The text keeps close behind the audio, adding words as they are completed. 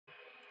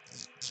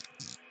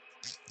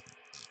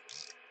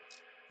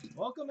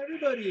Welcome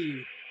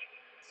everybody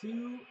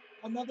to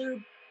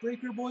another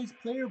Breaker Boys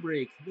player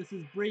break. This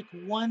is break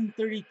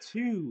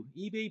 132,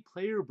 eBay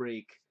player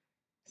break,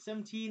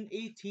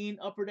 1718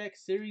 Upper Deck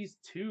Series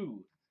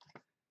 2.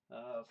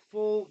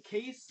 Full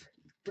case,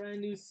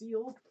 brand new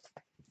seal,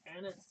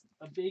 and it's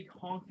a big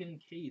honkin'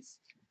 case.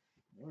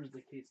 Where's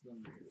the case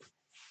number?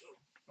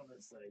 On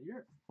this side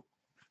here.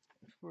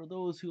 For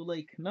those who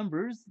like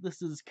numbers,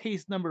 this is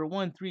case number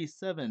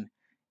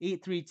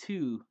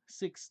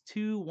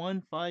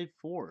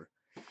 137-832-62154.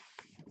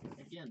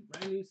 Again,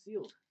 brand new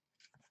seal.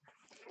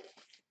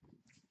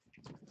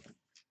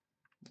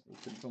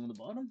 Open from the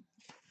bottom.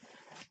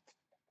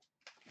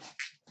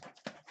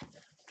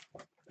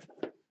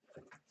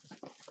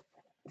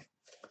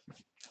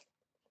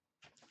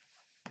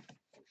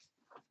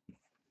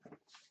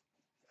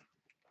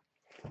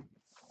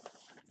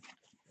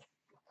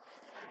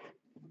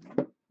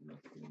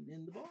 Nothing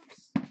in the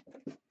box.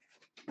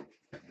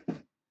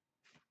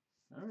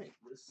 Alright,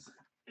 this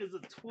is a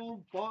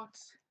 12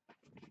 box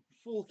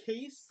full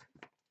case.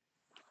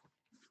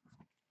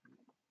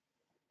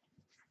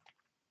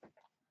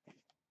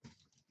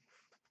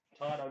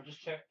 Todd, I'll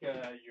just check your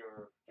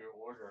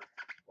order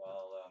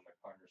while my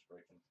partner's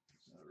breaking.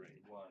 Alright.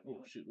 One.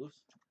 Oh shoot,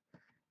 whoops.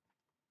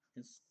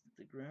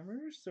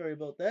 Instagrammers, sorry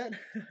about that.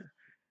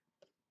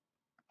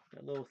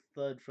 Got a little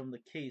thud from the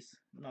case,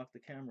 knocked the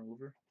camera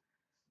over.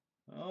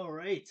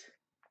 Alright.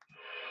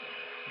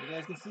 You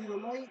guys can see the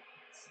lights.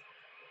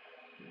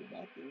 Go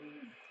back there.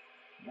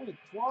 Alright,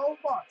 12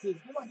 boxes.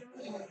 Good luck,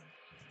 everybody.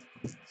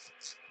 A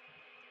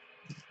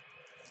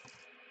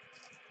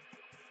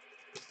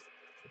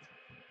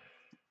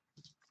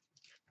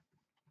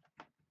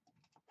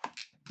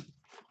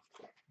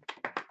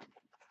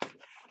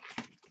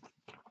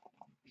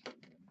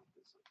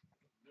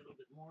little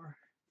bit more.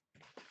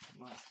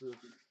 Lots of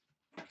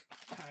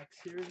packs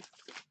here.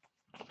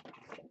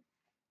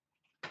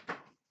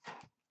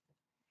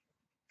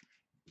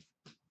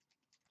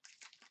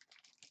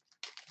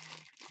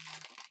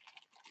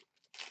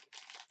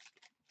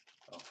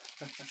 Oh.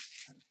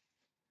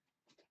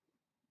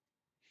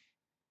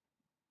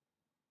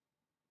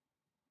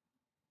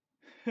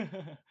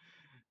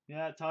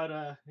 Yeah,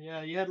 Todd,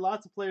 yeah, you had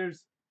lots of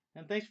players.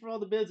 And thanks for all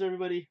the bids,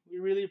 everybody. We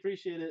really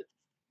appreciate it.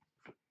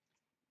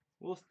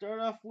 We'll start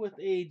off with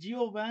a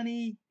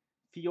Giovanni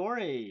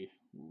Fiore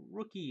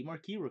rookie,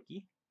 marquee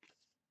rookie.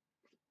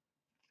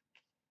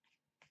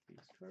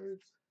 These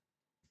cards.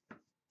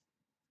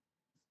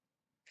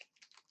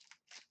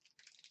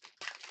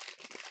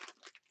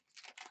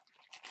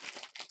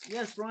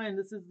 Yes, Ryan,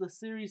 this is the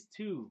Series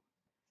 2,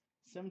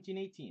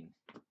 1718.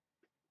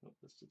 Oh,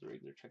 that's just a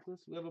regular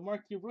checklist. We have a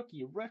marquee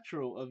rookie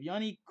retro of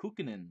Yanni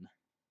Kukkonen.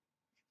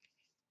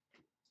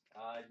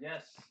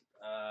 Yes.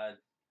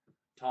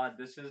 Todd,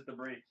 this is the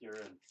break you're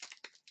in.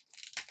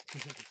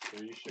 So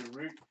you should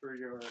root for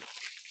your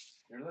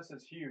list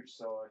is huge,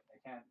 so I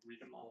can't read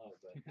them all.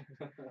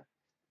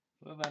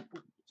 But We have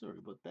sorry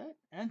about that.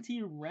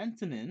 Antti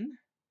Rantanen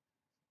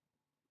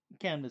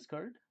canvas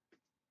card.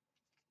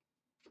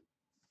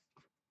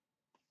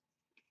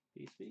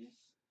 Face.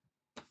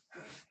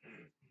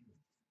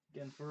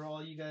 Again, for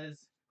all you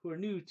guys who are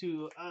new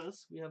to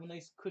us, we have a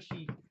nice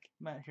cushy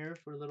mat here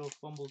for little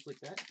fumbles like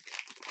that.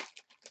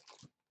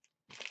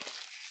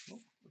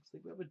 Oh, looks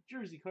like we have a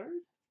jersey card.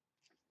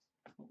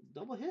 Oh,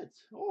 double hit.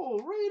 Oh,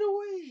 right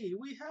away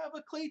we have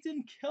a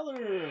Clayton Keller.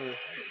 there you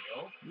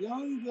go.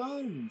 Young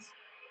Guns.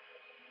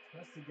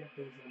 Best to get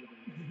those out of the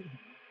way.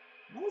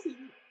 Honestly,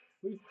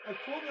 I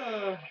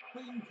pulled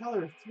Clayton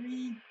Keller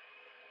three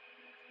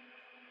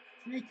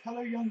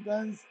Keller Young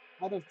Guns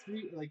out of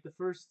three, like the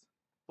first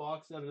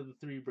box out of the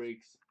three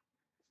breaks.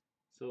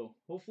 So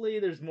hopefully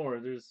there's more.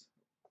 There's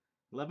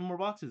 11 more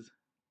boxes.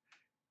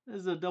 This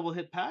is a double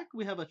hit pack.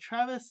 We have a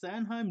Travis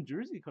Sanheim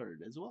jersey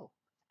card as well.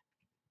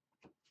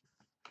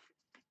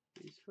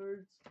 These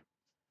cards.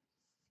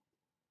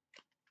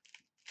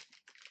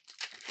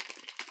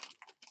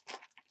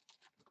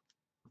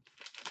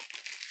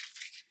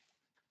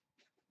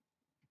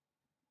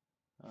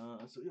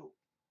 So yo,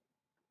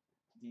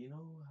 do you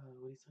know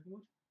what he's talking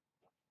about?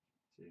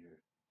 See here.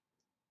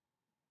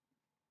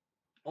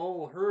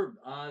 Oh, Herb,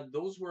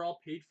 those were all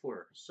paid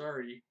for.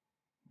 Sorry.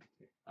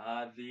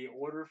 The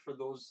order for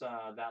those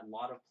that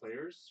lot of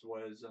players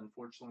was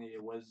unfortunately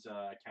it was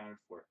accounted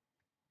for.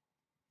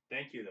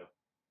 Thank you though.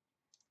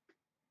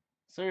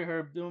 Sorry,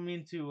 Herb. Don't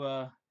mean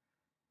to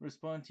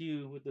respond to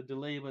you with the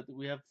delay, but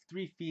we have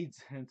three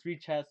feeds and three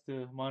chats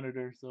to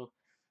monitor, so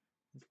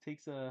it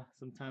takes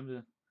some time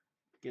to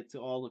get to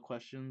all the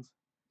questions.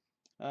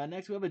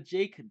 Next, we have a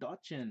Jake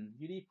Dotchin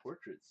UD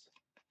Portraits.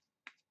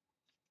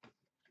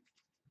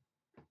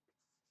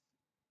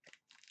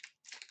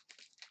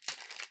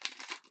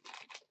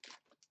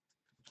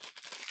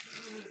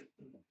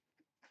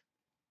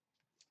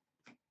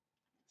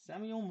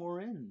 Samuel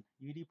Morin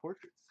UD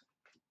Portraits.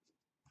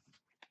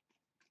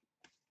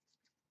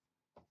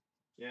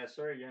 Yeah,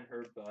 sorry again,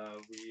 Herb.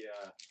 We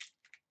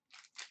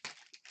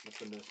must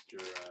have missed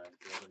your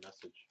other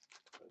message.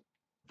 But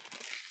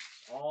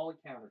all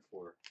accounted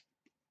for.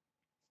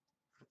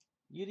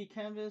 Beauty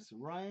Canvas,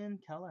 Ryan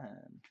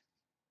Callahan.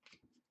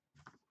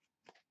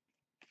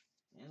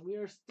 And we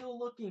are still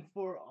looking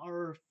for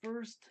our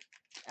first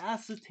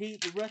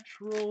acetate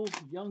retro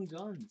Young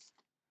Guns.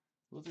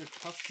 Those are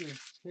tough to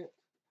hit.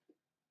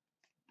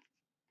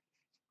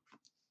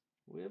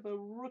 We have a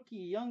rookie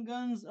Young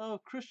Guns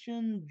of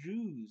Christian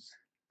Drews.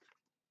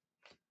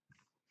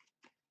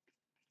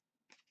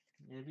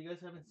 And if you guys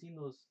haven't seen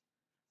those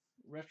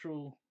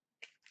retro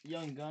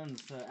Young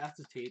Guns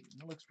acetate,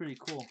 it looks pretty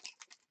cool.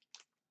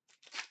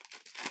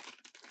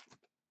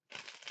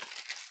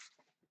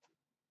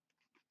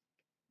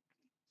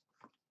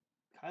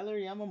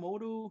 Kyler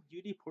Yamamoto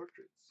Beauty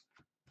Portraits.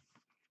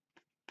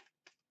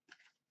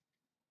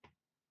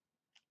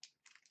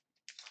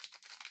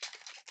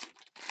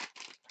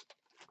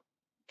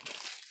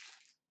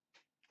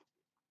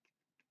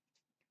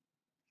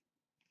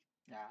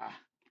 Ah,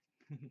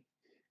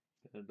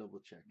 gotta double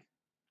check.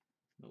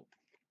 Nope,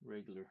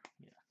 regular.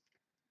 Yeah,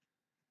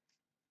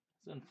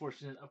 it's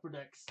unfortunate. Upper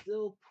Deck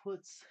still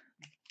puts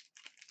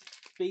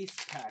base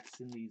packs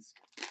in these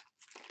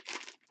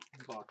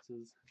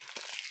boxes.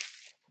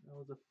 That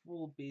was a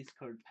full base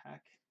card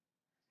pack.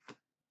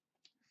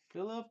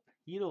 Philip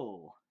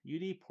Hedl,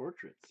 UD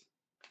Portraits.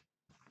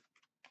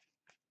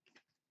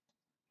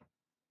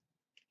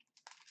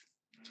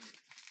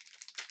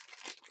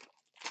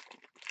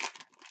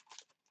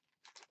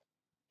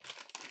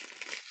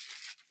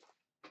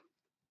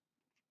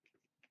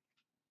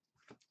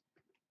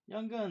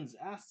 Young Guns,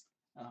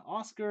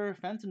 Oscar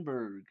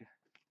Fantenberg.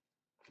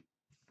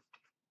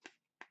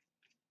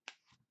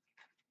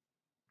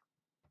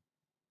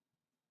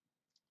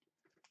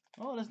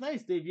 Oh, that's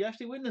nice, Dave. You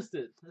actually witnessed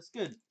it. That's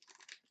good.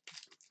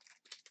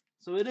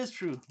 So it is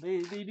true.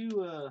 They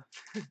do.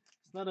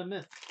 It's not a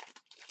myth.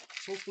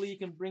 Hopefully you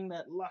can bring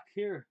that luck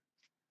here.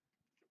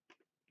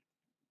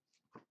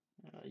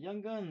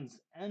 Young Guns,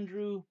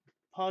 Andrew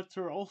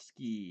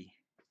Poturalski.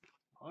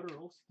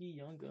 Poturalski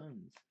Young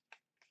Guns.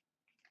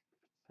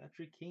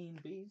 Patrick Kane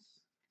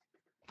base.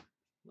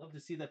 Love to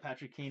see that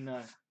Patrick Kane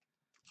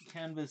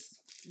canvas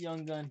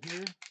Young Gun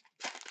here.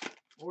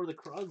 Or the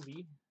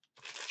Crosby.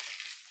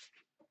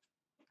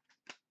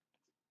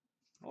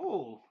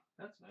 Oh,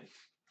 That's nice.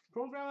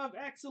 Program of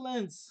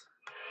Excellence.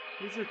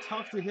 These are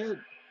tough to hit.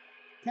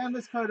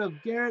 Canvas card of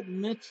Garrett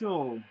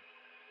Mitchell.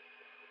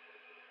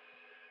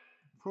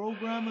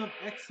 Program of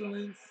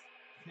Excellence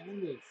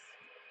canvas.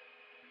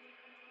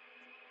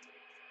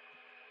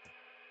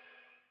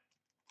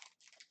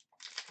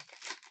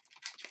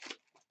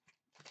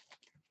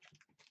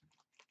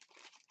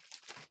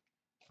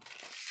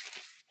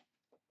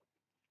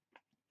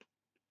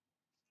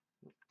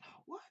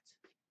 What?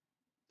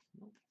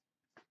 Nope.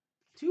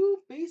 2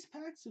 base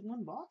packs in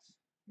 1 box?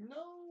 No.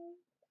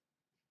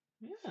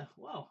 Yeah,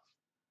 wow.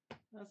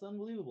 That's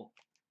unbelievable.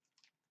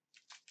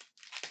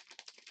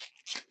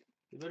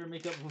 They better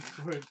make up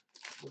for it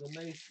with a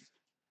nice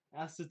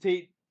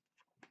acetate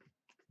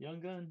Young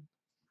Gun.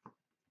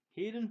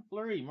 Hayden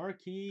Fleury,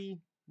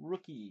 marquee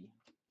rookie.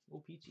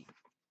 OPG.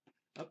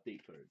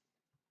 Update card.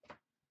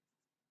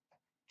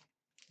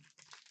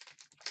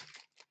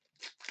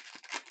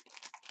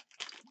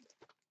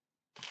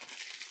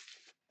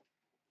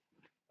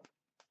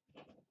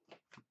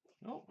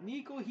 Oh,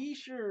 Nico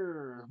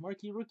Hischier,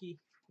 marquee rookie.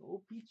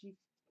 OPG.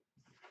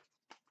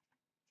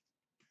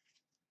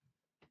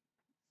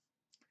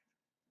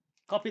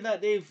 Copy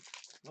that, Dave.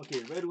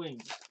 Okay, Red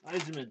Wings.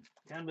 Yzerman,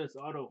 canvas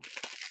auto.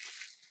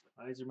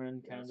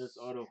 Yzerman, canvas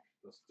auto.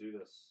 Let's do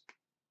this.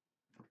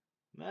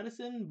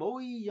 Madison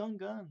Bowie Young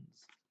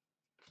Guns.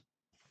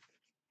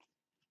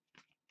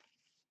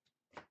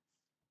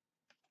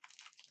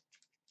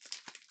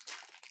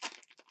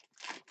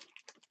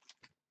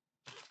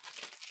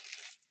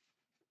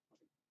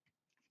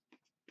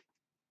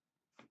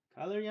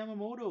 Kyler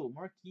Yamamoto,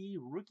 marquee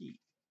rookie.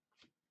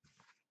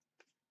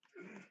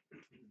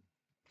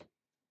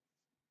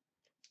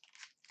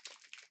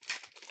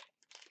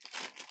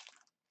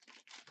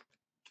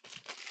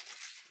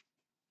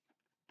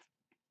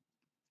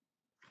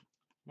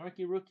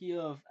 Marquee rookie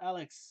of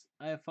Alex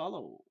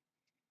Iafallo.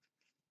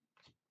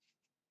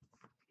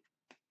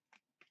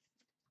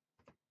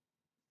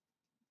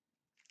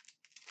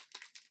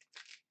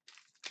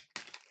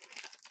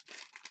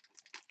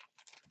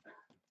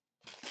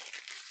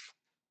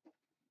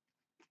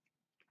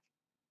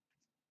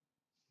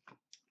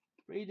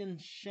 Braden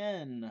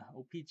Shen,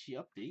 OPG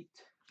update.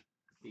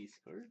 Base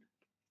card.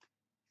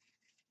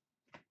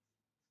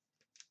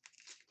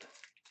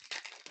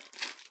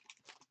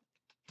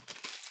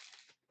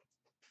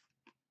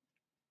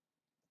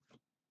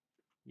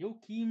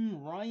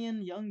 Joakim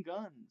Ryan Young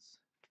Guns.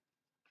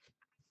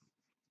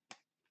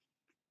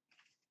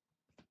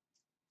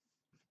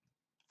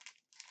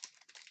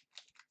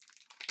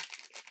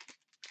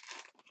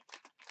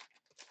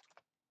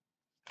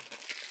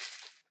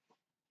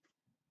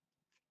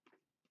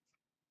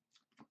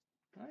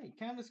 Alright,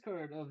 canvas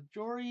card of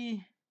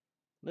Jory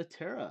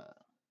Laterra.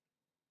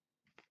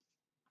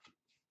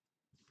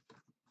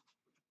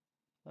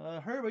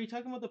 Herb, are you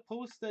talking about the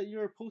post that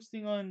you're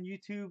posting on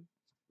YouTube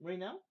right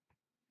now?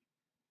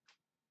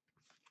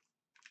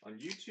 On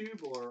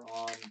YouTube or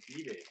on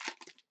eBay?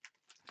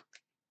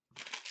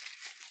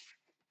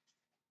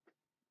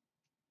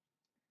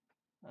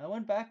 I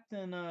went back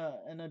and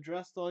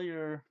addressed all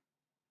your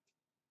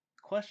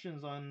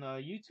questions on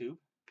YouTube.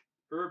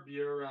 Herb,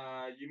 you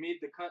made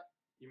the cut.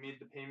 You made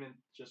the payment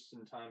just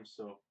in time,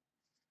 so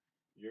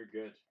you're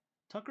good.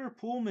 Tucker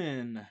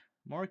Pullman,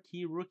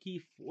 marquee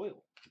rookie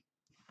foil.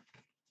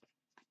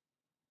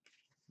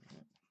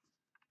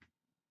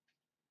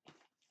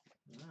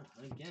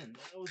 Again,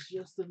 that was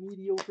just a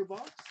mediocre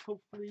box.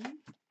 Hopefully,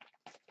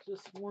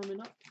 just warming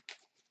up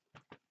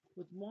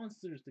with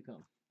monsters to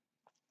come.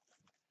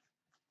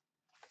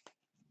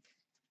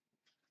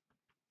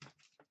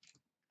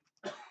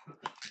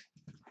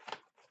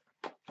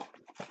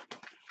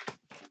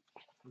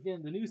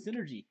 Again, the new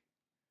synergy.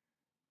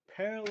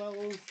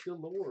 Parallels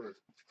galore.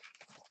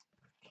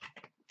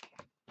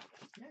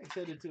 Yeah,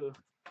 excited to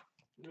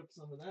rip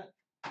some of that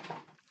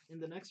in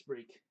the next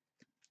break.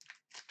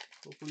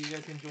 Hopefully you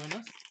guys can join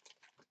us.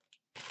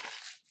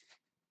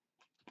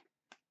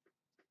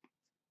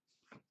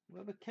 We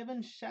have a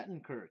Kevin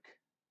Shattenkirk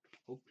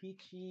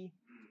O-Pee-Chee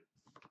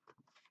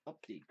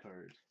update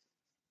card.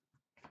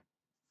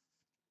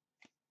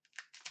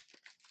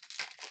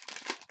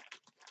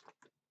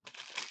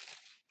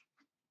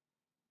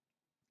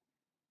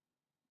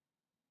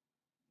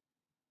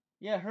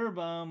 Yeah, Herb,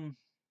 oh,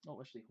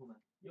 actually, hold on.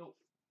 Yo.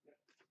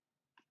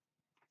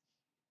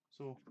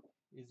 So,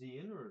 is he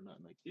in or not?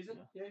 Like, He's in?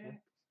 Yeah.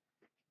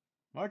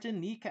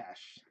 Martin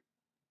Nekash,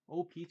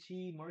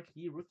 O-Pee-Chee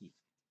marquee rookie.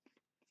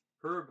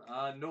 Herb,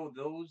 no,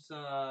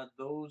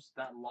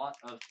 that lot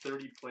of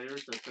 30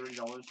 players, the $30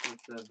 worth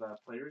of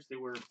players, they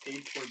were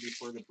paid for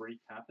before the break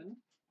happened.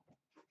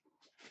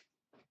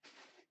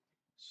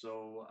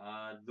 So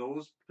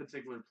those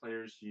particular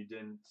players you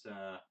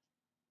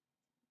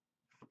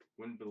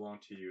wouldn't belong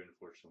to you,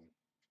 unfortunately.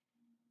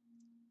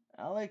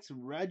 Alex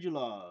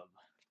Radulov,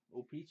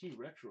 O-Pee-Chee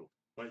retro.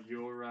 But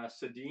your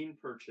Sedin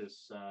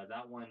purchase,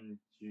 that one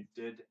you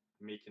did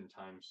make in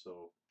time,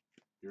 so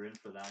you're in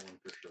for that one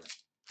for sure.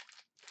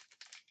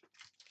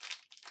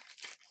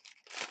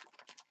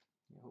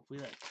 Yeah, hopefully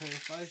that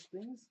clarifies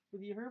things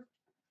with you, Herb.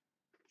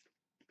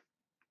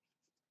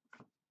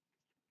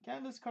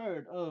 Canvas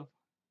card of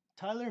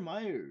Tyler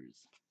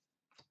Myers.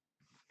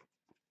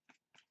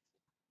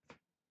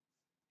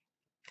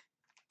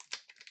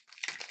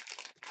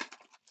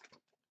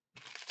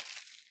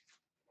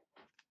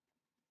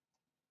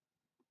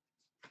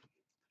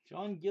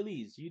 John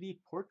Gillies, UD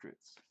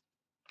Portraits.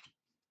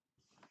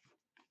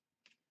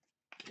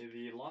 Yeah,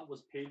 the lot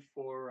was paid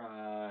for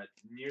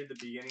near the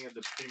beginning of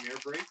the premier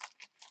break.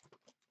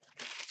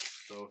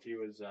 So he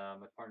was,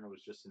 my partner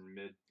was just in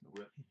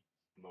mid-rip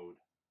mode,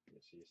 I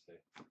guess you say.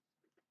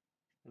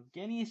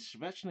 Evgeny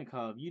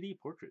Svechnikov, UD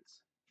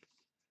Portraits.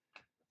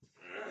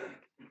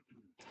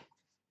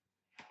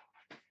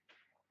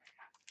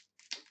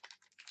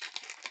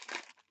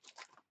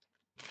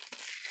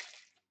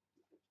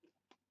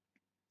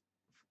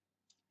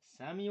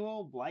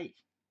 Samuel Blythe,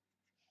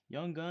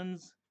 Young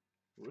Guns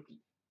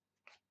rookie.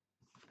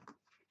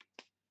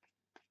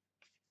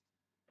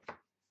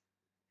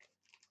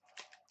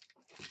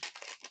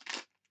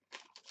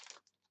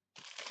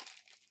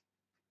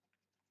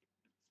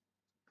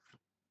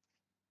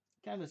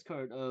 Canvas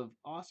card of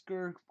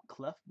Oscar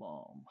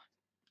Klefbom.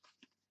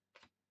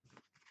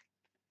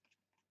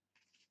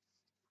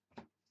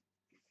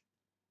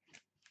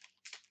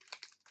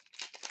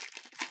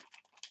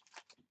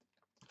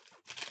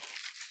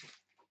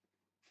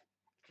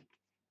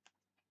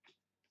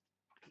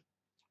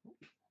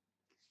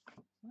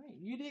 All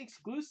right, UD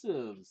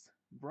exclusives.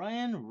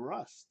 Brian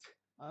Rust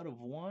out of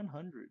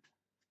 100.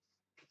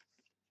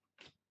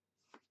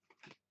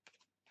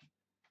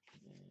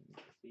 And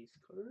base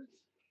cards.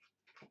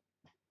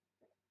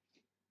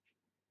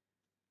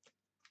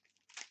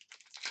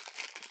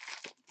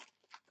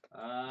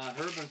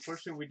 Herb,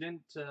 unfortunately, we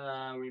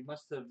didn't. We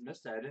must have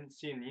missed it. I didn't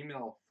see an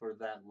email for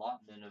that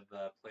allotment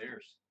of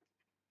players.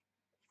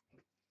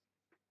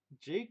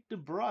 Jake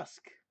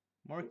DeBrusk,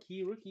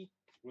 marquee rookie.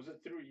 Was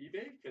it through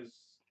eBay? Because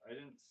I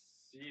didn't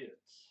see it.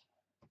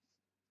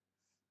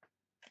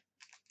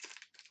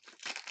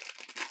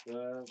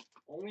 The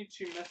only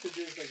two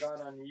messages I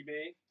got on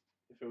eBay,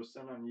 if it was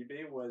sent on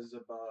eBay, was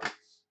about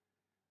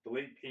the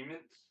late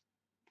payment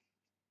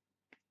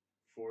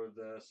for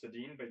the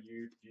Sedin, but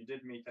you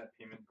did make that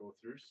payment go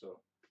through, so.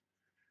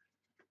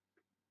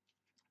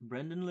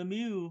 Brendan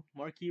Lemieux,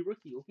 marquee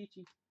rookie,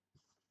 O-Pee-Chee.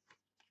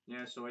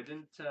 Yeah, so I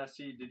didn't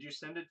see. Did you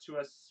send it to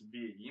us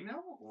via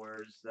email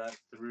or is that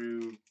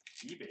through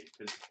eBay?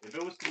 Because if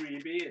it was through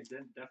eBay, it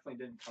definitely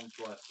didn't come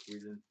to us. We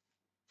didn't.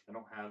 I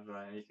don't have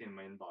anything in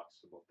my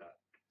inbox about that.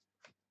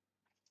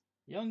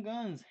 Young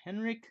Guns,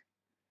 Henrik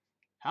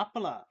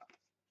Haapala.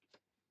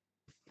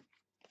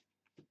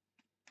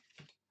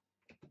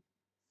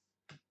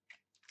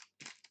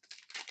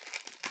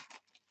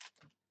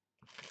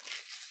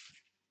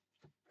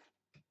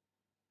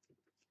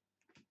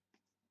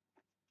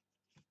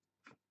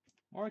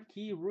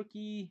 Marquee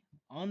rookie,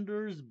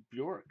 Anders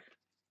Bjork.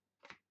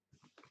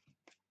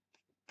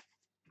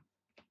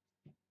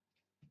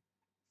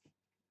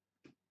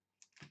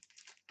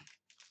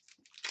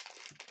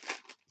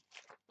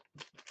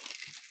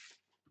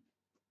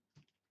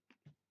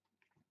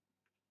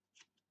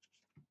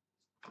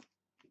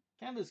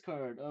 Canvas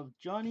card of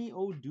Johnny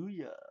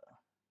Oduya.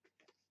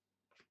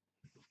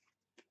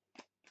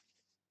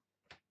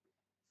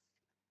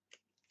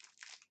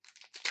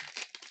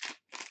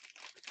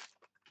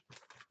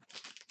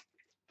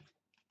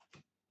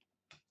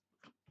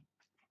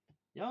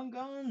 Young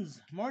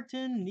Guns,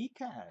 Martin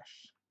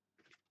Nikash.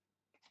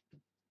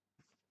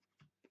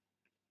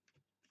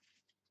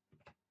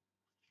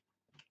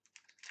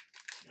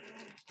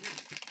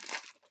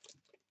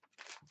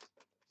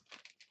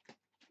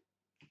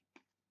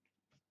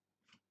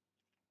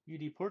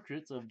 UD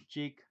Portraits of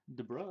Jake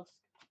DeBrusk.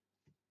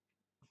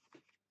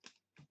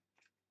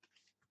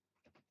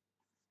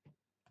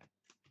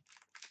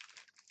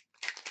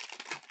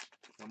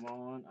 Come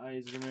on,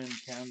 Eiserman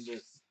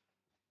Canvas.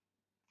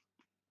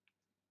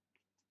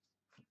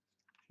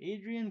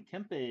 Adrian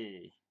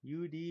Kempe,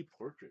 UD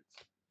Portraits.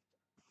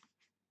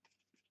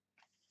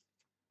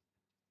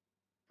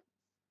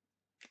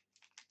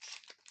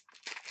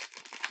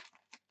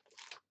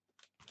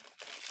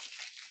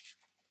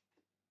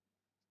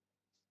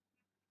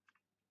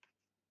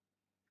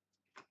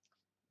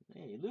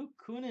 Hey, Luke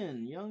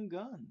Kunin, Young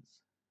Guns.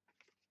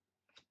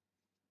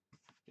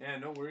 Yeah,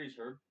 no worries,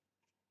 Herb.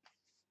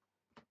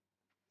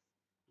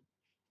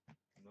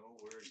 No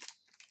worries.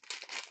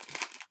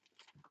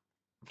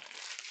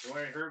 Don't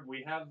worry, Herb.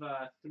 We have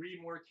 3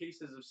 more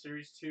cases of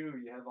Series 2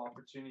 you have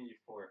opportunity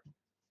for.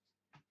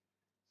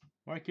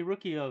 Marquee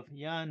rookie of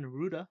Jan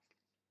Ruda.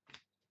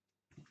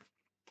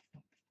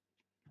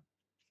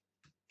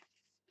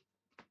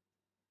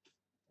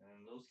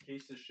 And those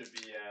cases should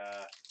be,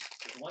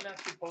 there's one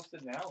actually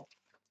posted now.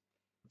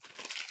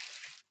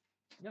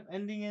 Yep,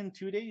 ending in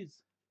 2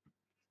 days.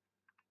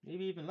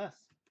 Maybe even less.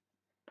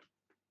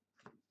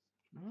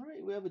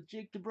 Alright, we have a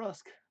Jake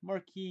DeBrusk,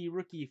 Marquee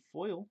rookie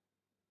foil.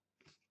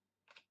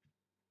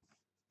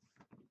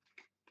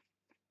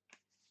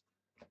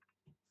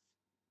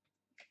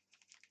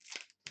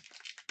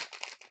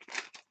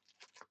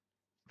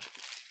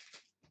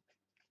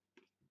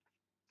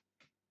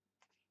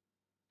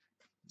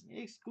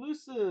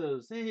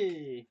 Exclusives.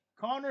 Hey,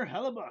 Connor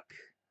Hellebuck.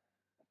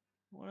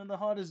 One of the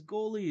hottest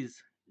goalies.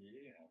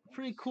 Yeah.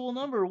 Pretty cool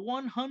number.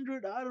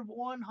 100 out of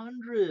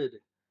 100.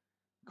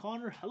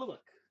 Connor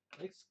Hellebuck.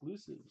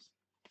 Exclusives.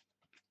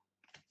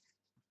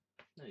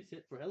 Nice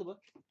hit for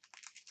Hellebuck.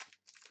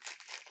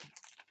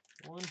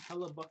 One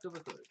Hellebuck of a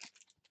card.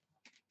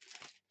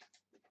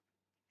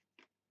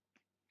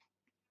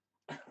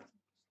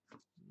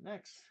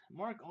 Next,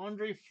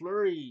 Marc-Andre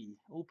Fleury.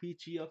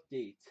 OPG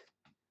update.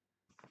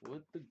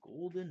 With the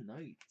Golden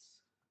Knights.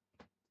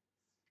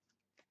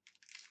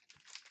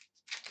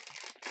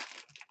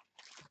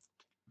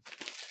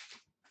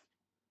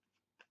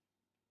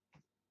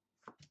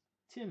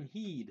 Tim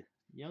Heed,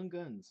 Young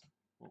Guns.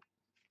 Oh.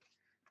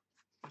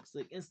 Looks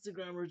like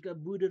Instagrammers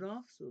got booted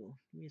off, so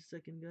give me a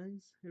second,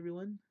 guys.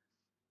 Everyone,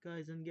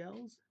 guys and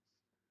gals.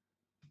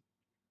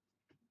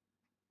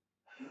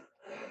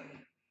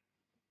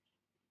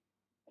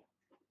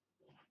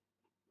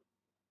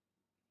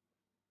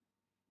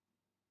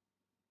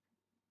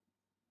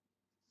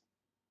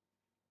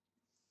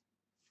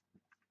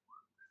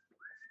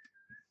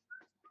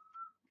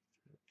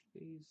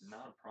 Please.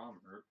 Not a problem,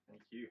 Herb.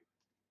 Thank you.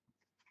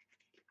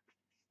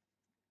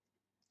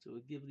 So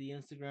we'll give the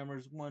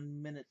Instagrammers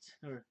 1 minute,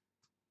 or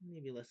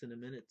maybe less than a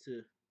minute,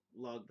 to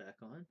log back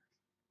on.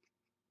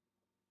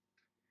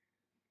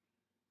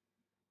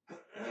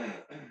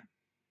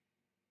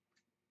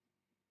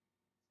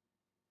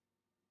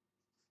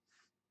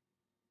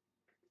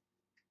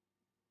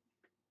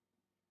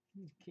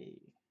 Okay.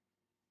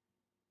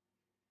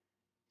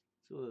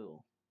 So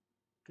we'll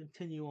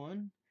continue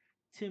on.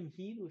 Tim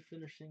Heed, we're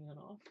finishing it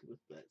off with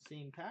that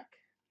same pack.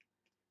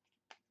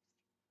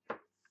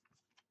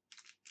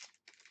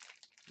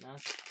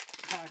 Last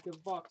pack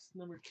of box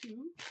number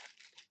 2.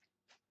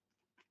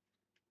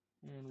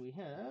 And we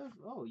have,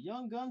 oh,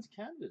 Young Guns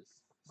Canvas.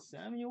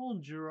 Samuel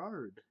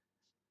Girard.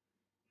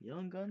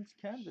 Young Guns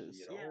Canvas.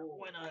 Yo. Yeah,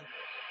 why not?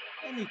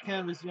 Any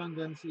canvas Young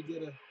Guns, you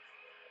get a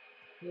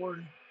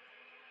horn.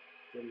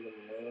 Get a little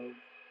love.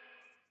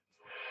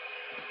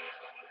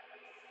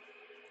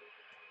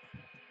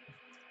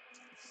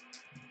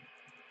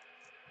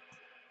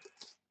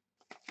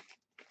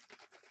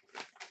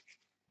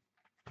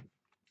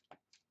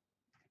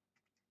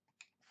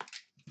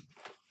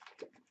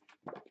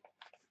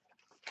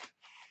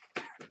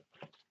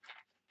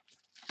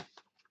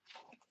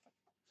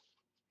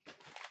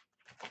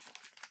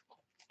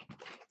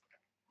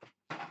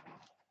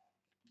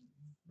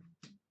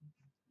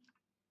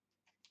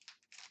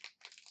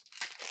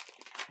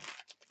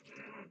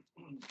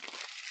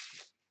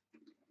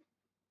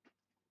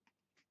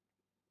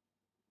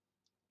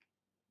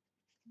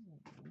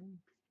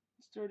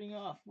 Starting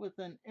off with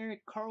an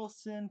Erik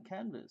Karlsson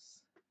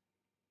canvas.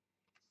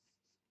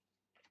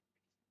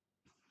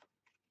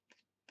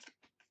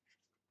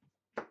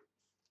 I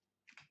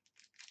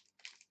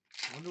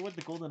wonder what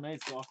the Golden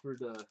Knights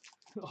offered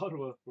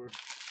Ottawa for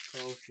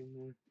Karlsson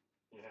there.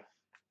 Yeah.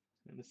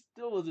 And it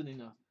still wasn't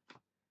enough.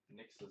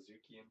 Nick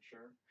Suzuki, I'm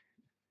sure.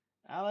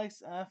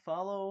 Alex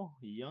Afalo,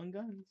 Young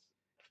Guns.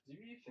 if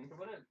you think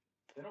about it,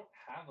 they don't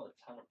have a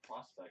ton of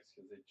prospects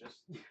because they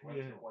just went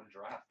Yeah. through one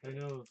draft. I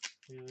know.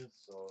 Yeah.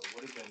 So it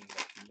would have been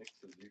like Nick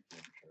Suzuki,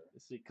 I'm sure.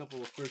 Let's see, a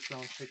couple of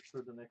first-round picks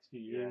for the next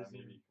few Yeah, years.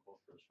 maybe a couple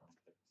first round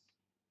picks.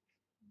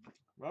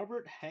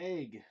 Robert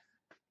Haig,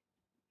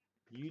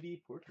 UD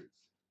Portraits.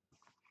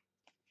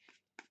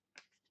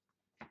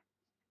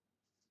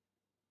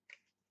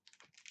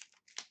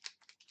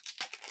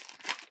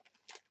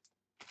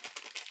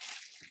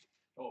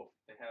 Oh,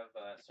 they have.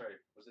 Sorry,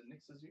 was it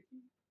Nick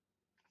Suzuki?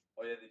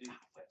 Oh yeah, they do.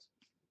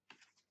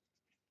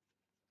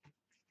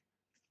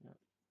 Yes.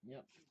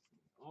 Yep.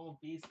 All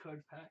base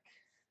card pack.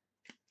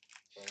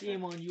 So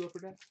Shame on you, Upper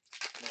Deck.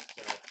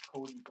 next,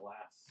 Cody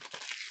Glass.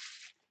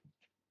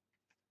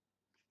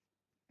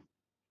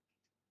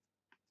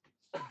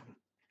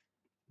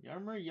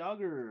 Yarmer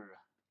Yager.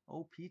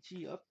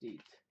 OPG update.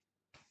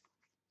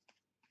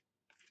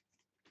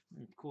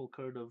 Cool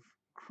card of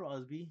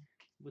Crosby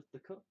with the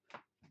cup.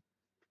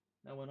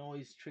 That one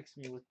always tricks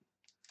me with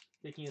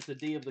thinking it's the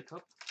day of the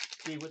cup.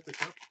 Day with the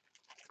cup.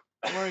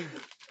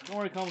 Don't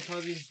worry,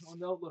 Kamikaze. On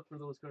the outlook for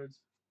those cards.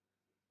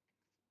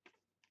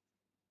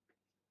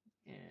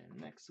 And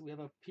next we have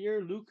a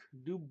Pierre-Luc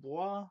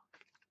Dubois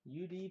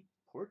UD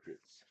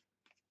Portraits.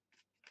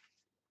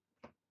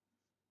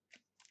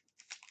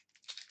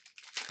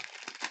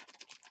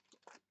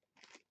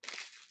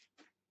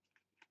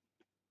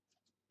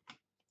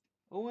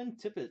 Owen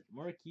Tippett,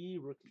 Marquee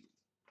Rookie.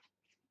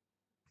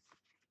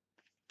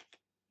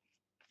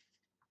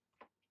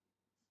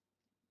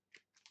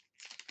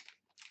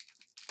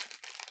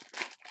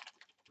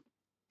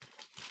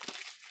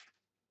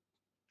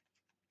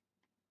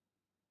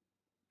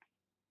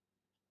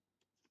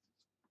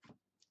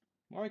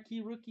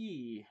 Marquee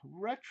Rookie,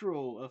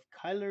 Retro of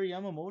Kyler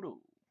Yamamoto.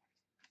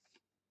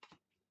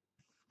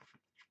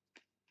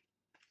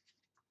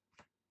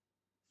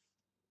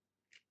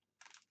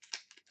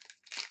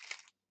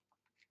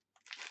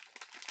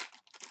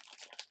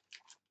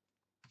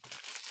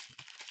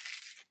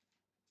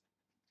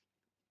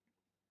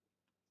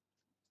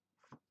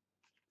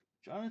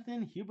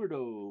 Jonathan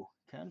Huberdeau,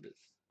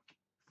 Canvas.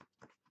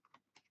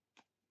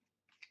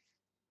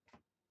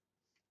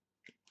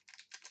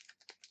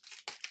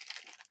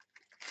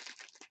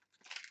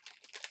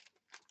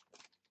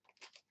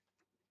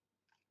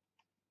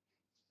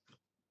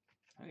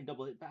 All right,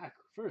 double it back.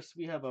 First,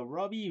 we have a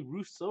Robbie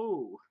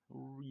Rousseau,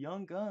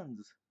 Young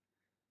Guns.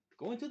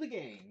 Going to the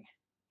gang.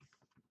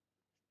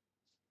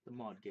 The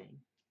mod gang.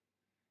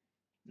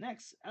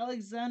 Next,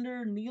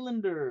 Alexander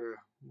Nylander,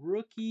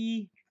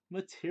 Rookie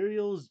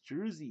Materials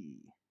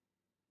Jersey.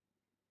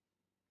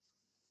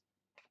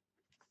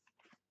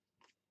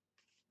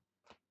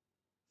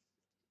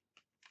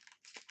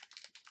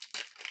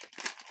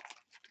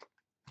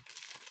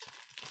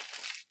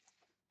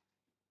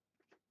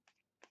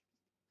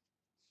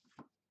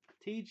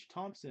 Tage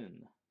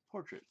Thompson,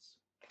 Portraits.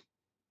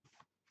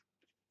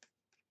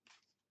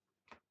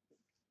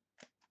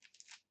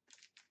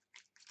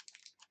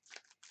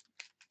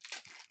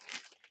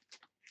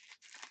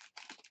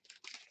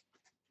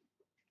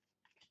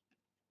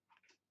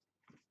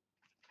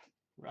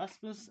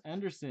 Rasmus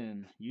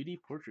Anderson, UD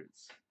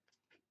Portraits.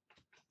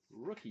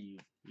 Rookie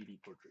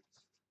UD Portraits.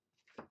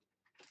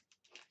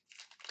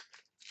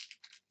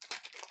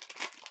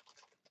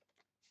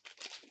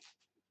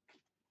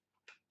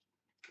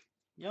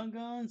 Young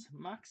Guns,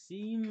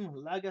 Maxime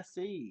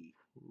Lagacé,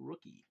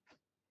 Rookie.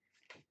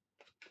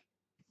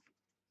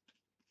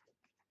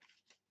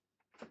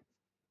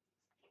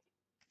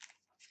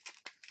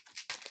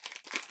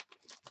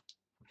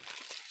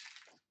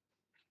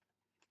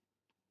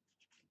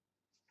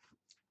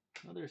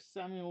 Another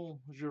Samuel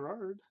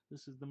Girard.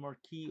 This is the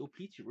Marquee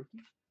Opeachy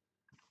Rookie.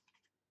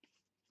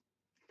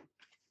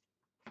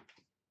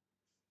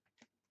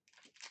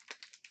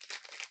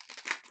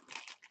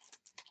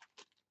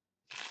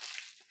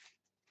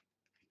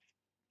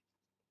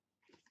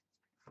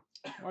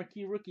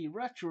 Marquee Rookie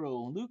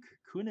Retro, Luke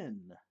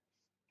Kunin.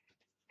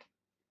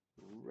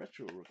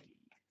 Retro Rookie.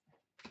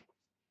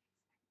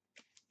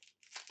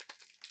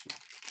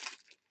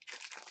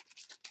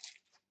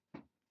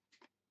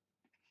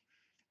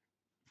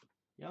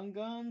 Young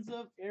Guns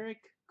of Eric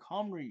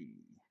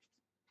Comrie.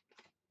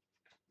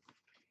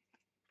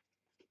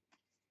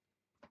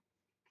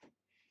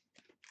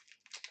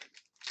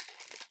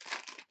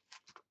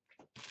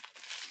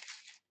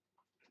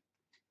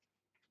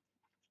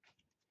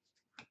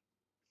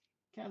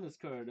 Canvas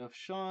card of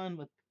Sean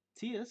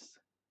Matthias.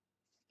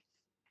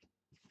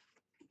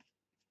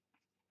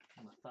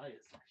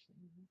 Matthias,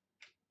 actually.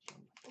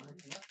 Sean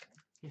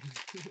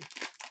Matthias.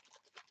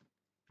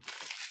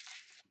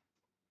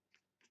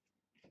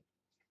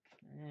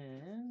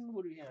 And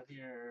what do we have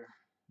here?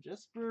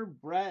 Jesper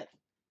Bratt,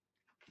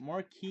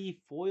 Marquee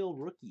Foil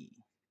Rookie.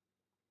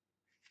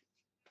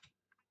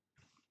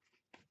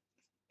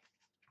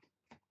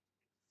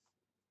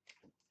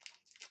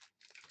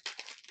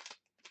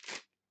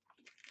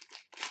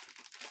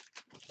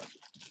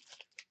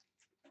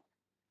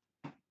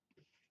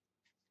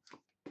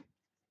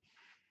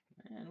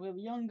 And we have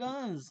Young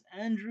Guns,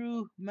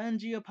 Andrew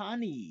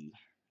Mangiapane,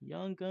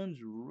 Young Guns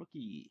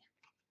rookie.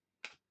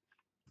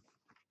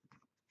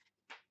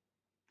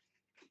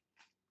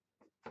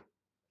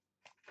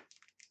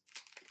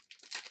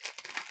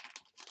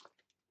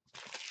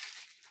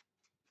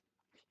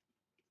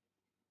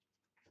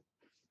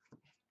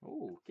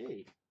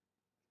 Okay.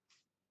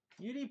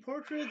 Beauty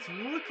Portraits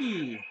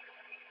rookie.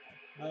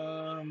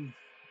 Blue?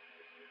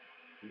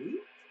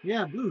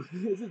 Yeah, blue.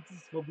 Is it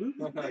spelled blue?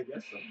 I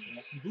guess so.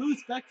 Yeah. Blue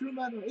Spectrum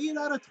at 8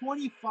 out of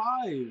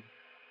 25.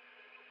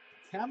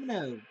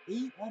 Kamenev,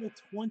 8 out of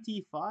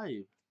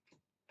 25.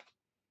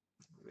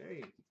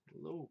 Very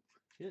low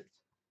hit.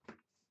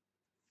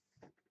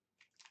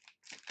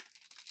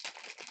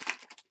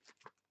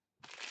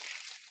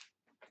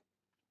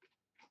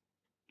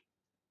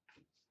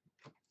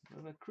 We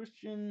have a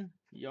Christian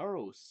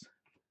Yaros,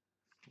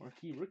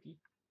 marquee rookie.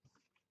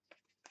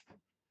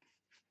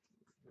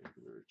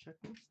 Regular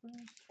checklist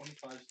there.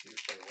 25's doing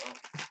quite well.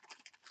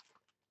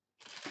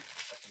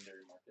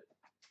 Secondary market.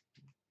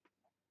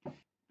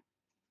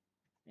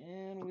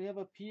 And we have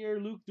a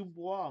Pierre-Luc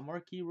Dubois,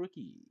 marquee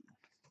rookie.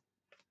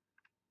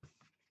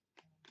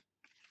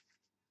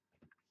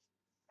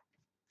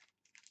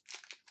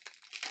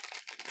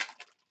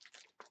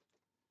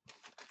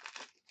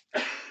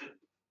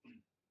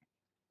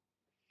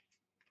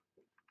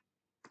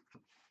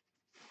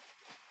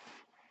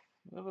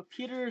 We have a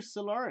Peter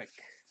Cehlarik,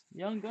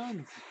 Young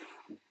Guns.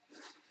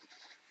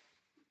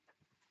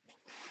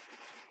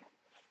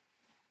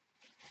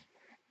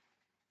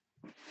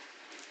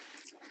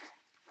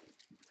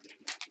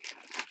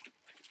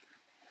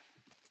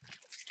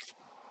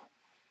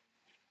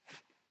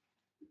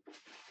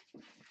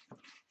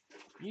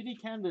 Beauty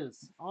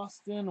Canvas,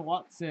 Austin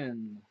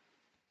Watson.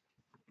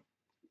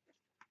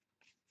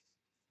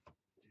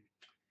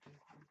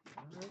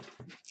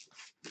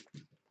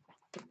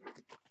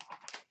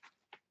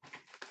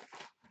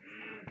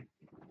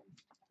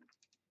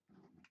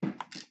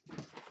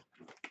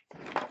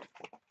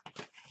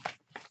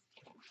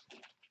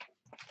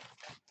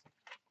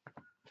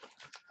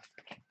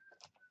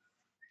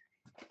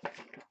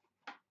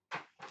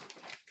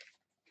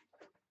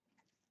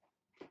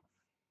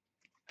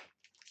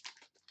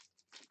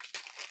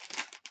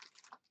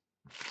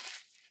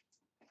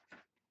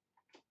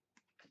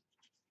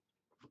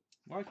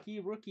 Marquee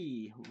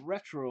rookie,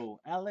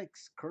 retro,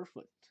 Alex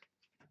Kerfoot.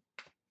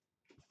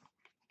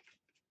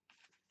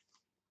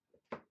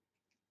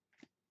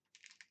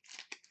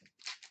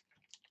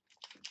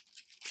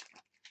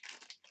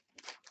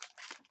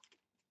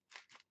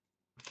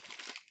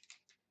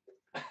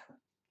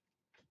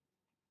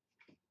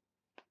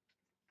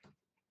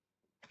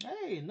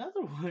 Hey,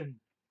 another one.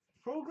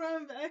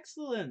 Program of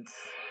Excellence.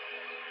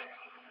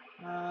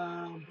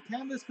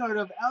 Canvas card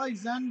of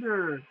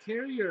Alexander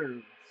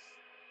Carriers.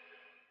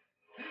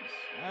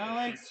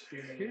 Alex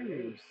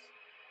Carriers.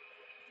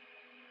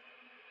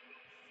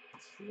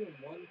 2 in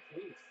 1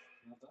 case.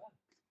 Not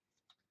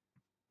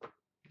bad.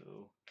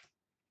 So,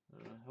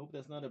 I hope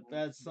that's not a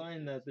bad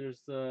sign that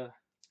there's No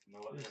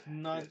there's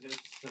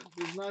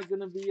other. not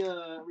gonna be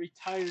a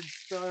retired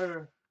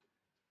star,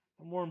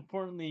 or more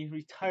importantly,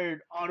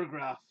 retired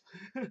autograph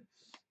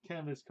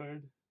canvas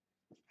card.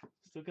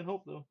 Still can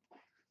hope though.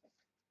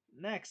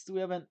 Next, we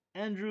have an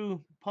Andrew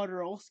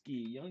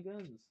Podorowski, Young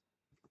Guns.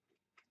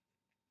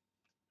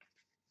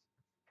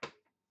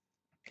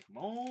 Come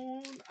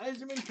on,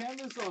 Eiserman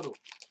canvas auto.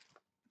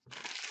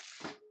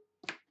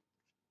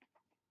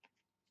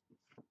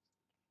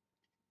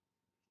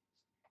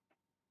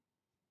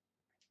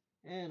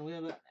 And we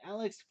have an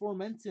Alex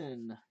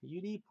Formenton,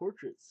 UD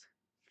Portraits.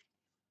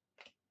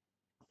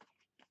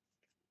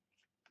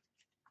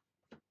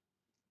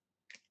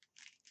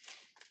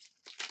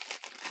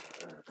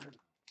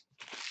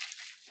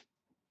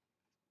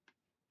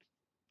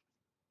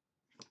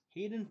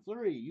 Hayden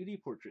Fleury,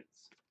 UD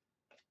Portraits.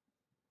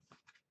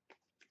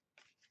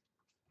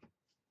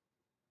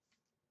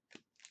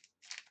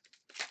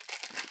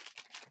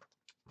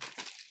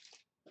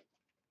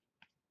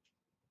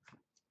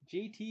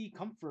 JT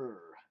Comfer,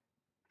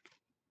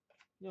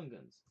 Young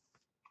Guns.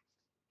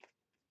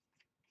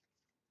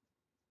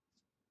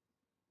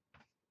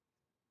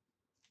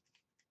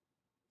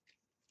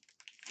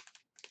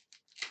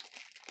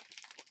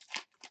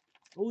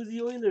 Ozzy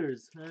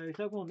Oilers. You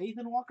talking about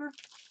Nathan Walker?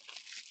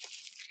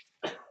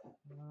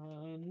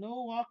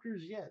 No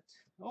Walkers yet.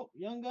 Oh,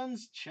 Young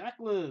Guns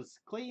checklist.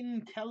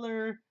 Clayton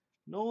Keller,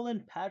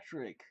 Nolan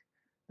Patrick.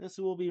 This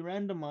will be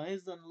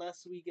randomized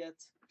unless we get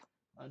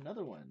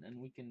another one, and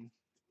we can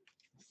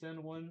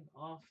send one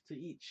off to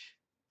each.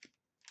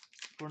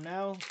 For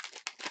now,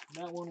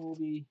 that one will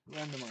be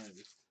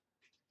randomized.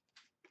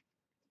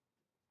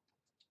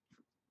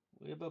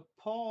 We have a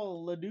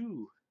Paul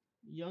Ledoux,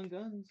 Young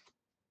Guns.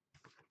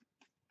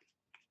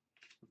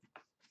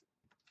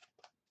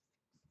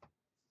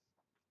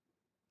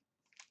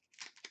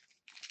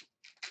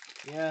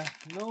 Yeah,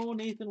 no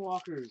Nathan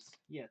Walkers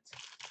yet.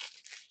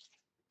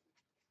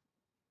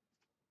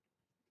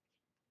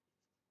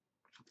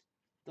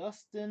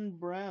 Dustin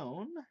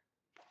Brown,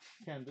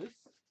 canvas.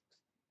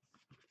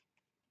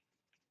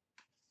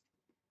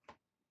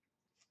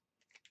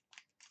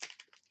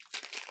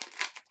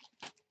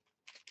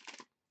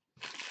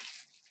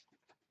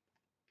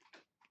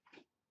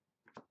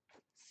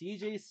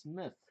 C.J.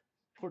 Smith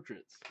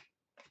portraits.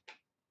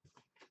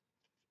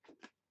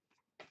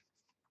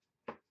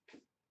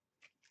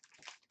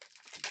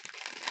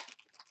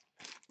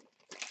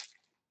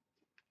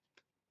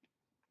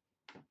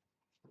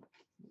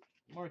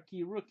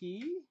 Marquee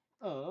rookie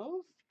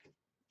of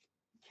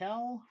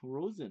Cal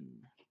Rosen.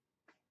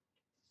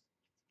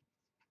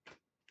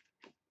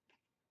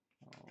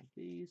 All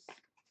base.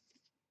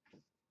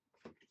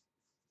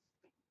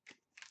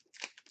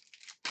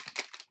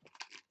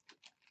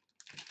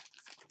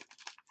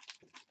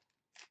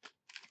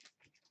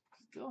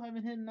 Still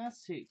haven't hit an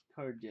acetate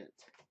card yet.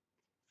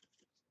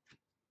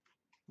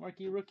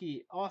 Marquee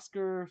rookie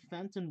Oscar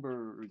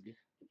Fantenberg.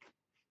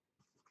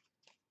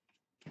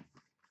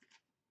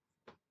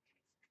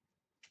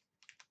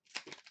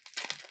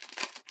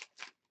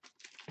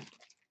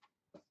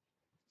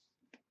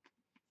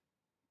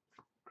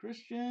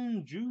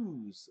 Christian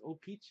Juice,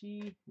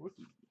 O-Pee-Chee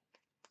rookie.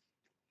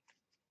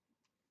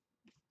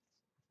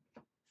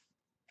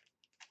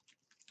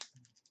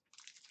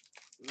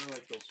 I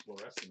like those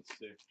fluorescents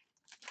too.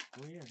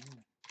 Oh yeah.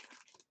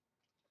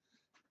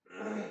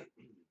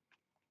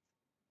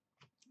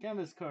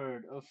 Canvas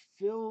card of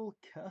Phil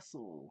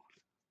Kessel.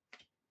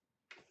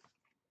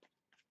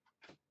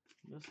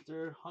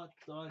 Mr. Hot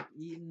Dog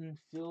Eating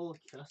Phil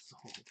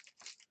Kessel.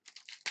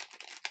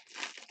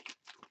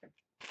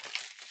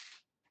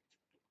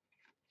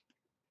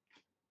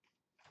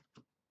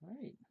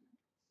 Alright.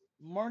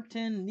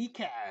 Martin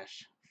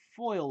Nekash,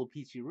 foil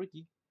Peachy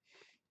rookie.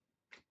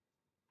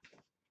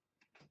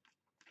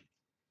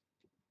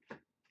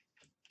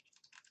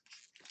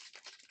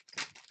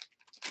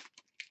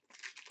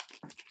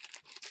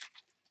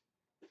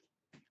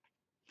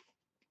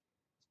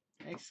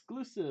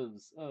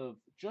 Exclusives of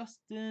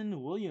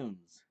Justin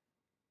Williams.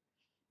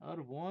 Out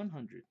of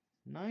 100.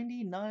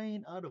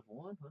 99 out of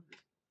 100.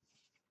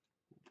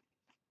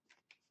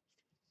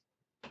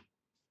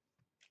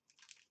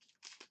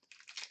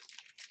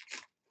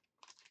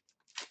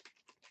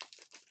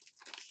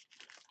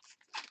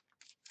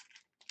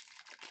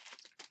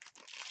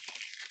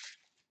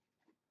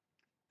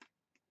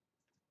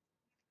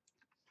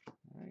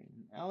 All right.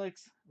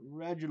 Alex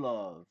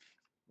Radulov.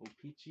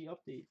 O-Pee-Chee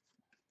update.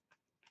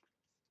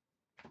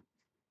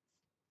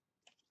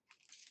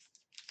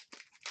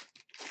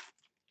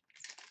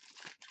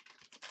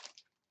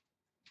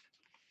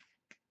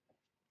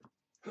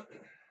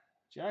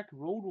 Jack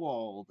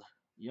Rodwald.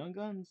 Young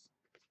Guns.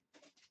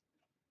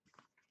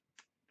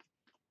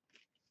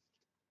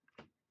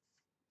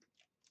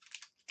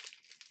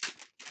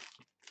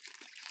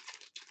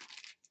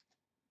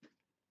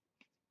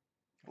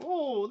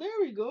 Oh, there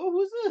we go.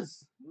 Who's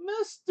this?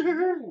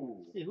 Mr.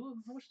 Ooh. Hey,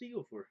 how much did he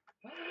go for?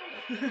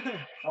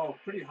 Oh,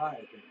 pretty high,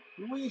 I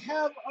think. We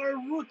have our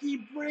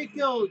rookie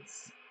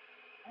breakouts.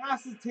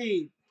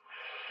 Acetate.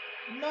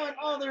 None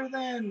other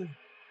than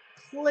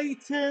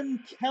Clayton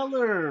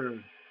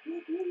Keller.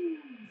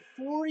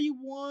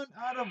 41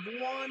 out of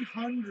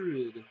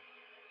 100.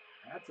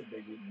 That's a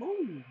biggie.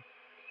 Boom.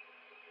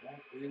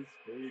 That is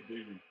very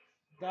biggie.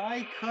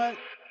 Die cut.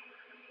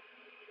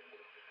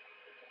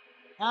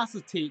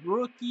 Acetate.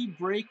 Rookie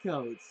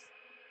breakouts.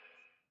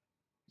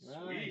 Sweet.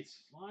 Right.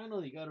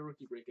 Finally got a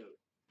rookie breakout.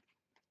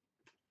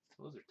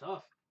 Those are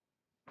tough.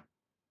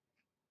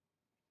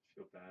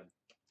 Feel bad.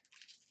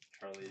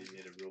 Charlie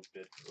made a real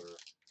bid for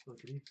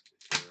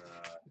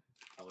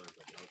Keller,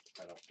 but no,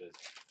 cut off this.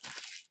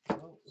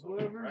 Well, So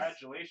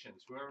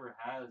congratulations, whoever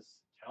has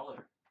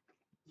Keller.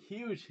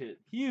 Huge hit.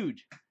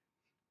 Huge.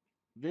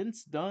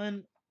 Vince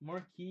Dunn,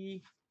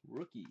 marquee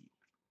rookie.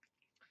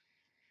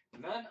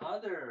 None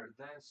other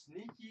than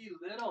Sneaky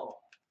Little.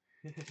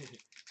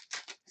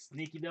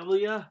 Sneaky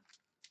W.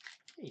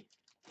 Hey.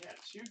 Yeah,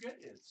 2 good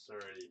hits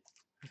already.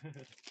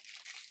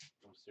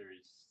 From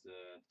series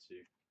 2.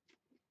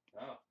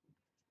 Oh. All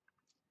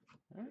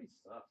right. Good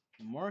stuff.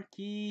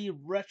 Marquee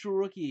retro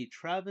rookie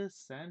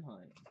Travis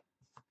Sanheim.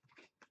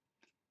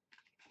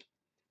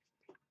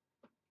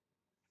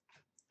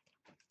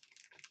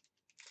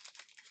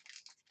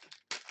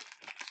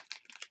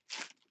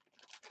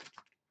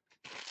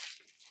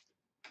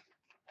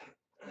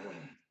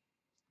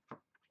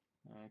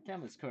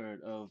 Canvas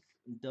card of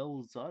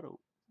Del Zotto.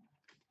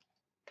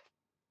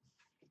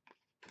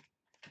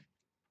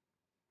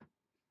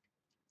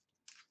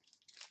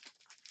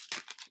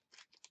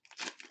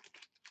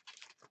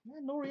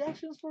 Man, no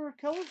reactions for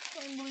Keller?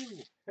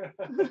 Unbelievable.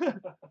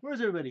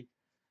 Where's everybody?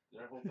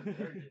 They're hoping they're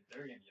gonna get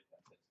that hit.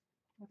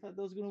 I thought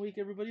that was going to wake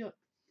everybody up.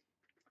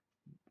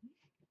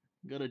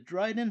 Got a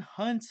Dryden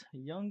Hunt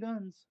Young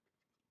Guns.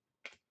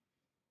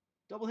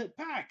 Double hit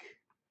pack.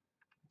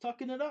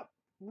 Tucking it up.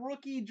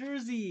 Rookie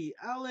jersey,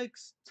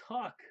 Alex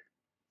Tuck.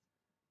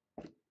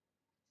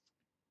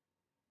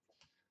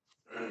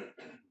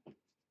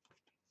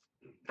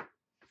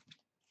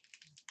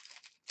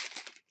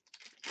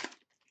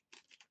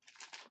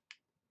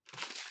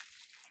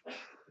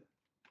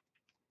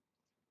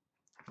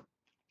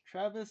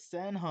 Travis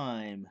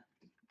Sanheim.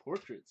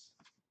 Portraits.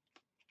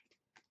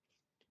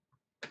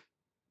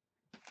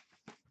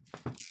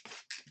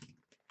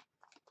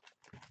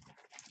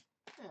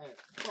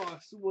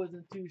 Box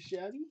wasn't too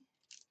shabby.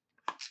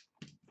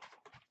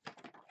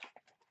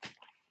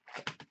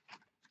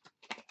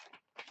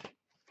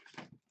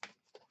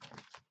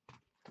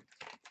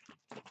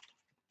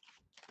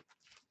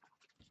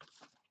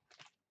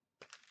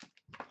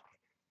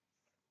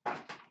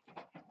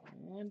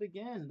 And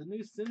again, the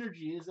new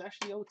Synergy is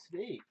actually out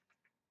today.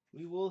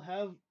 We will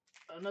have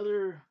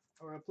another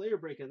or a player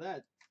break of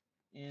that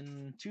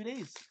in 2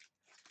 days.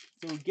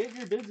 So get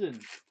your bids in.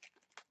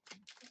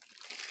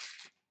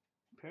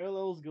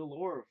 Parallels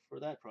galore for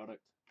that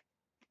product.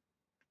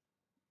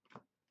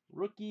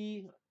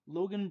 Rookie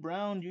Logan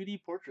Brown UD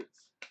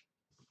Portraits.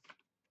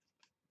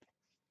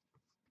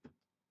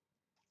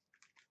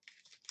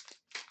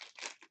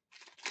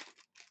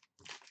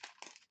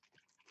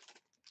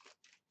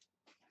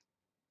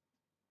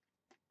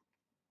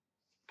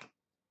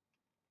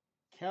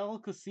 Cal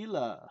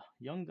Cosilla,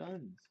 Young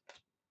Guns.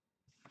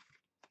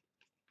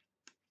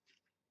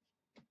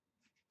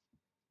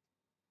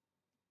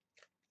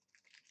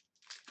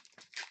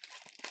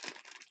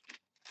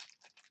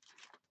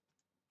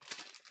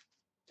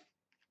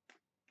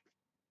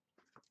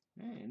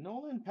 Hey,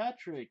 Nolan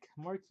Patrick,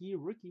 marquee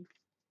rookie.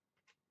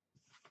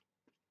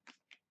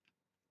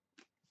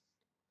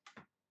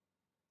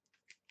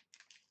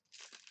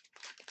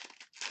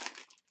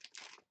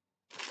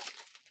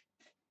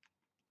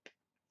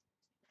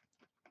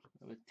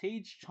 With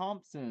Tage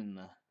Thompson,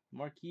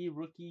 marquee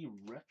rookie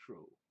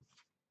retro.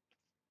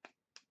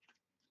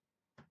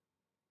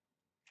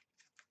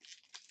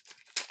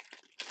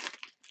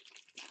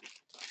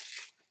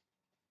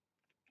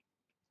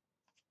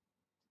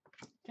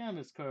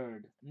 Canvas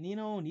card,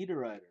 Nino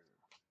Niederreiter.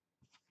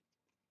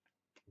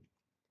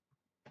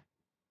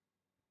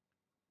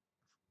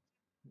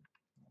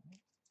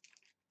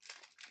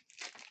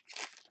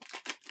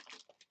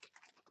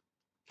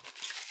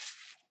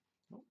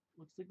 Oh,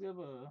 looks like we have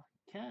a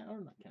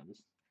not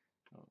canvas.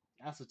 Oh,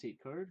 acetate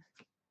card.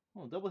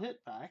 Oh, double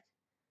hit pack.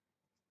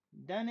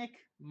 Danik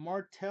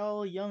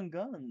Martel Young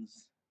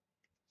Guns.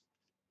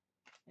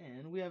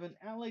 And we have an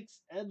Alex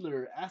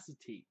Edler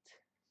acetate.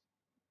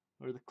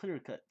 Or the clear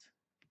cut,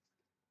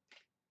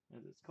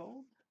 as it's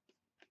called.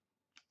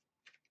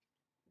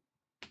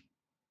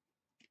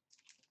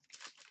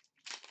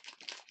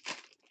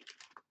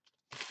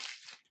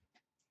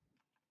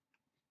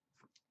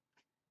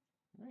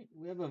 Alright,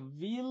 we have a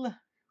Ville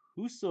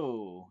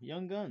Husso,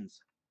 Young Guns.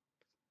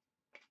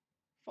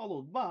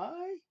 Followed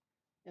by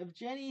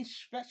Evgeny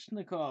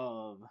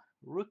Svechnikov,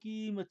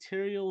 Rookie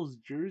Materials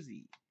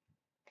Jersey.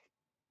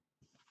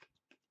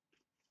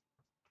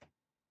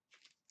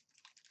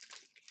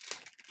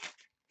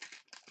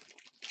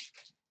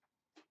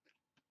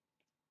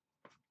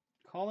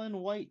 Colin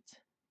White,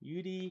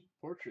 UD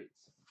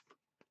Portraits.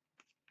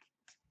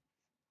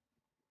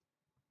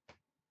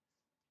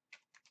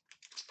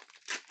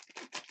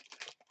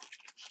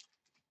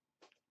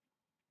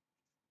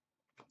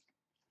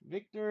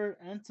 Victor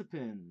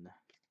Antipin,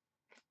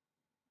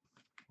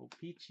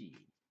 Opeachy.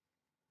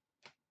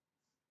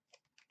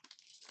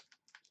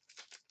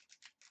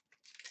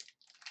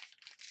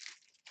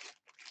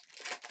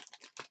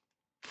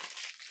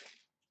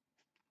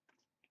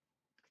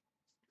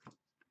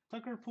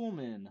 Tucker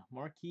Pullman,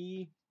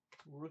 marquee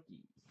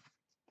rookie.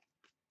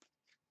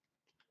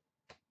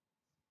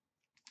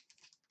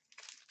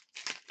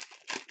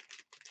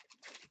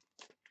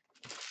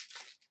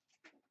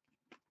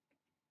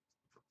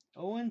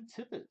 Owen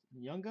Tippett,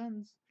 Young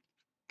Guns.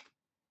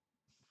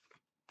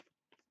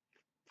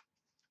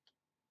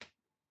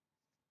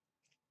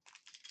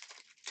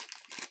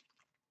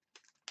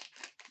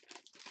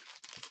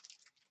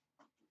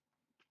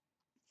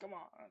 Come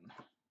on.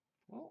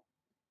 Well,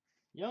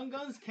 Young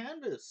Guns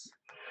Canvas.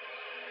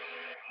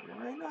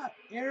 Why not?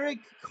 Eric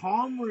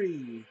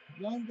Comrie,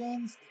 Young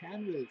Guns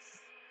Canvas.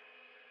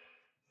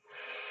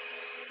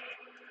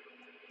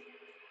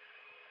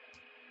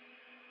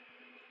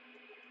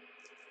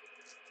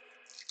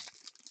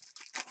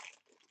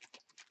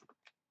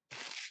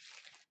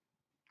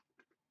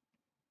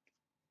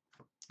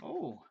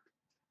 Oh,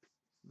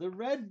 the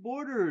red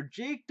border,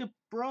 Jake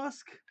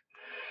DeBrusk,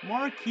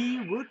 marquee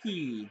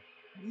rookie.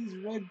 These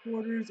red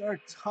borders are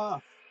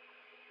tough.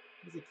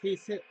 There's a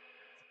case hit.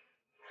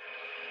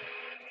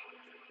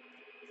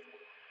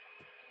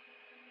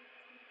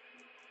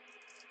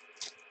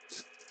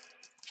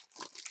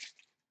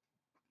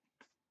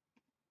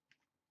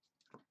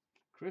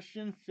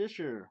 Christian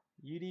Fischer,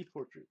 UD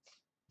Portraits.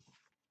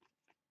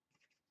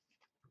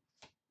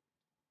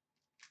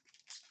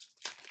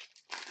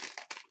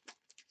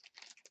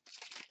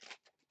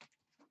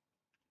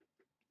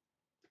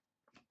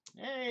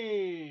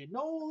 Hey,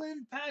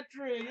 Nolan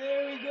Patrick.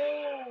 There we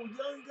go.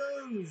 Young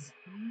Guns.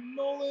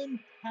 Nolan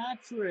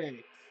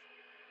Patrick.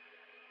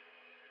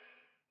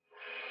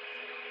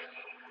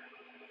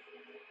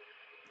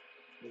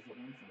 What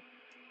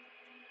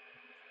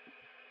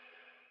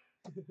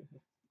did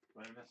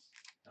I miss?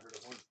 I heard a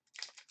horn.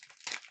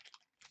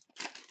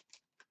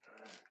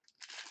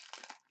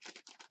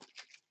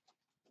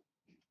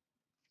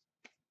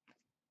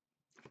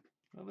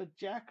 We have a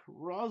Jack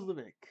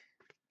Roslovic.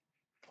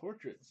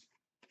 Portraits.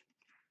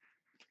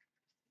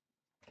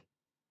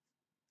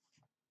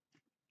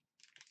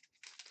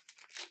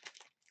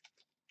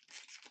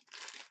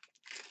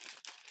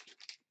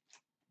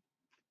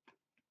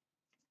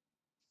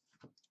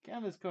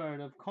 Canvas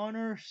card of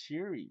Connor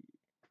Sheary.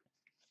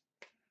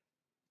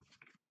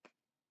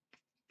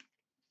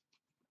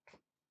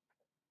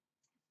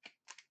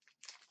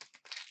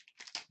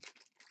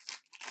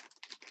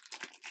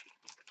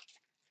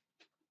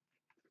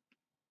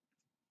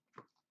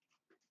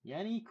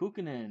 Yanni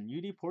Kukkonen,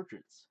 UD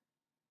Portraits.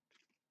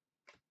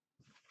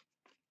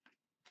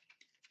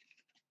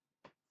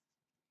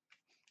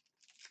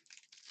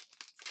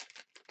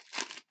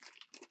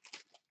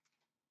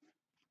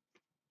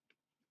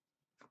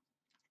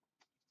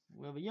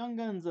 We have a Young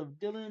Guns of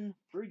Dylan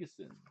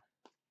Ferguson.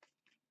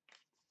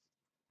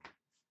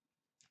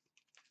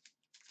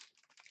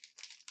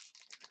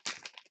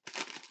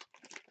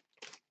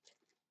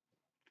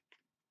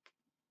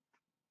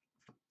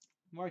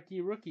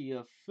 Marquee rookie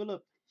of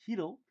Philip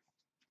Hedl.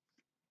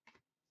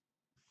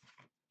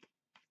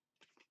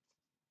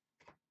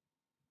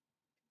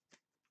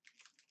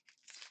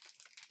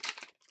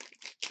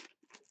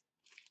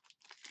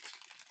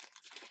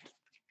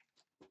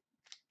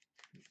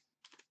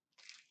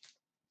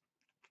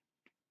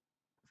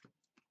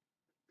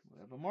 We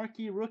have a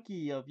marquee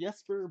rookie of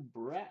Jesper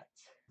Bratt.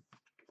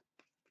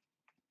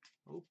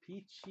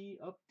 OPC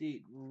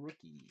update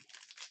rookie.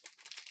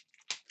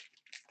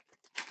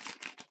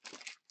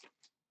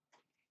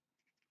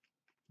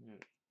 What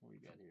we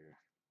got here?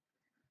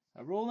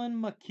 A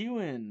Roland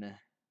McEwen.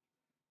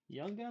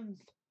 Young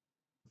Guns.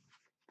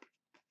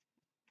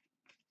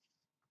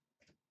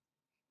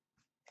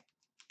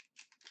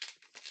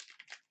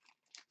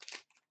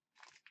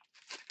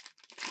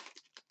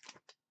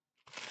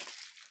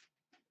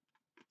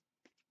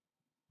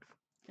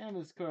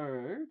 Canvas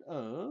card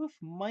of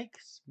Mike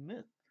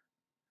Smith.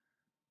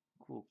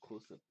 Cool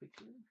close-up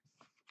picture.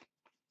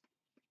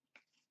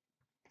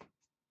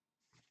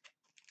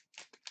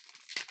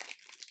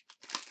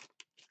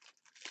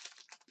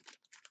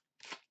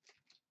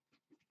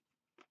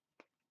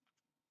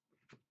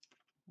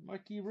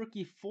 Marquee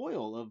rookie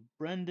foil of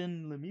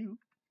Brendan Lemieux.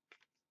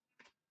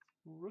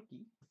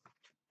 Rookie.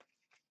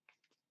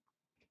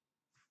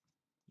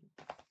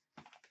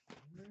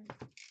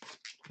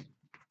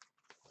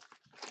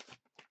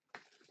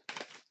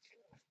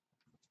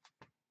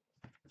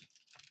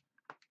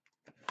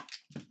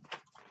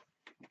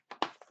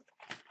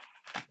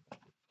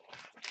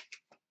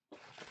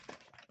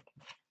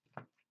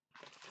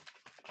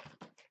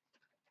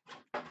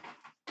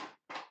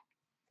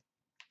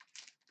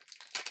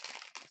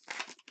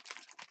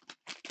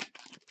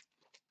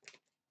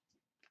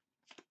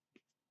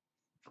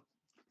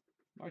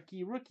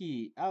 Marquee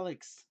rookie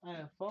Alex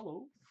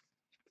Iafallo.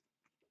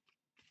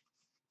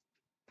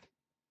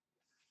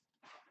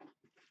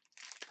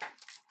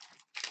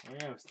 Oh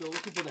yeah, we're still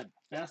looking for that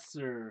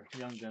Besser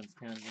Young Guns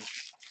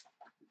canvas.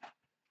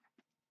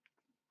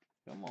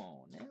 Come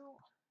on now.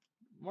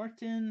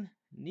 Martin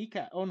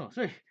Nika. Oh no,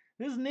 sorry.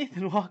 This is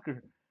Nathan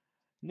Walker.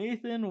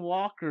 Nathan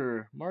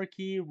Walker,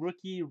 marquee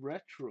rookie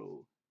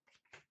retro.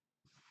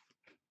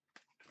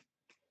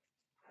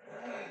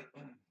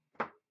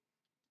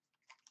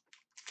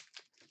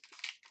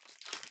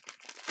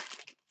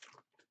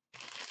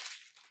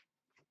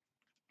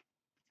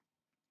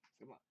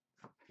 Come on.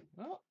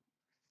 Oh,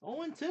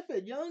 Owen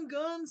Tippett, Young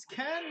Guns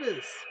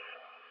canvas.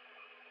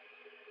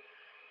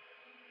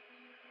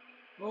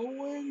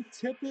 Owen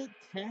Tippett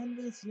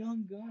canvas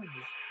Young Guns.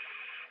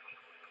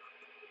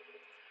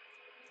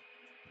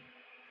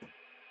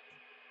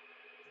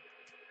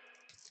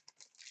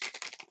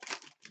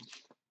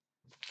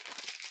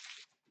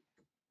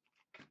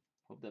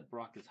 Hope that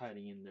Brock is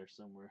hiding in there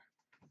somewhere.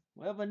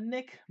 We have a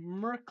Nick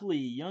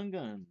Merkley Young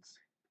Guns.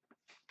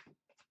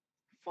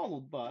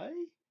 Followed by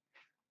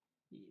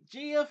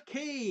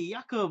JFK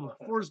Jakob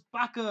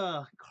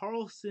Forsbacka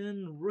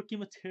Carlson Rookie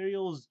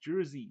Materials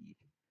jersey.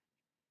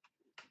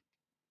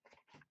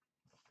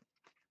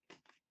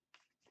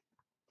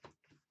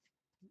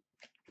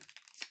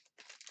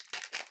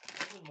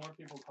 That's what more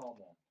people call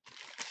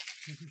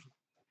them.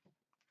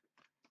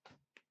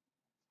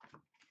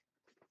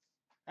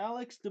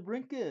 Alex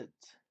DeBrincat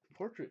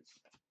Portraits.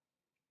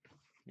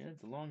 Yeah,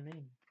 it's a long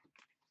name.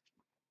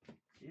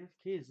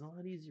 JFK is a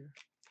lot easier.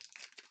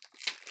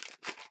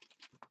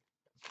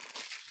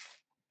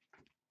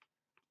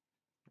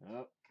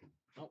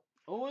 Oh,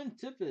 Owen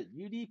Tippett,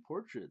 UD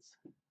Portraits.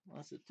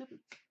 Lots of Tippett.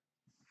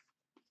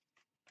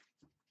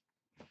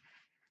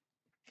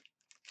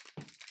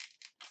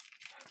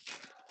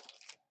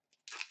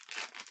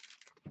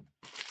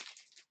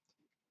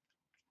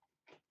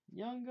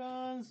 Young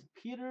Guns,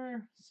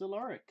 Peter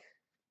Cehlarik.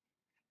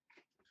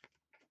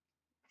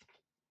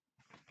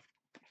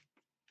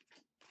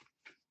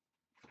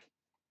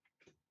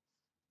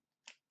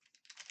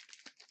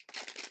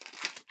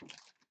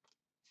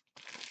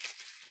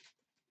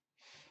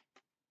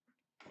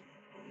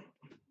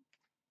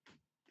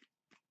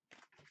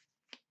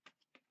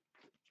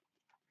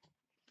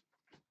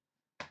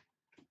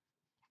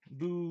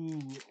 Boo,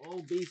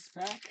 all base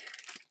pack.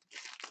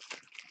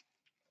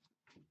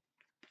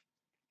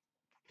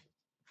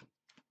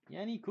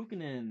 Yanni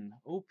Kukkonen,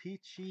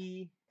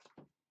 OPC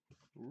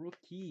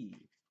rookie.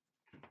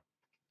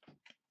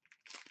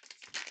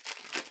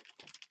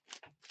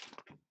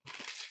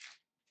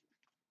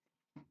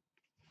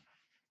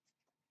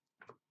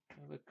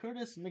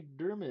 Curtis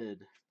McDermott,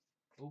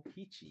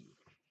 O-Pee-Chee.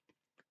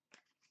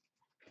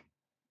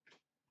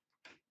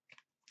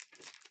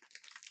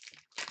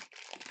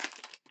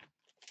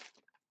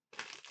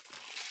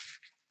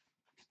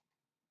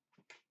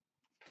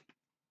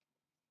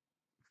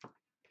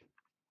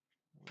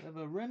 We have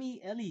a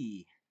Remy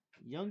Ellie,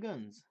 Young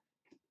Guns.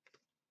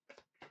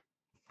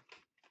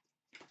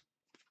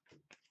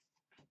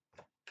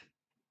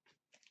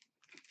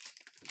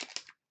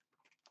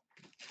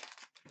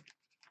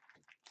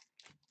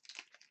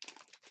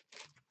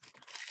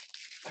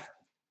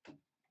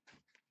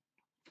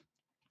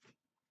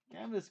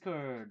 Canvas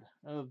card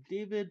of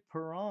David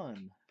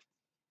Perron.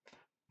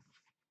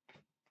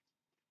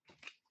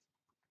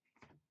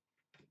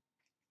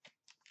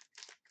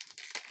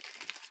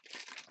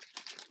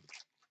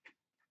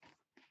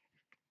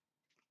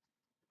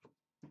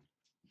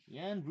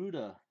 Jan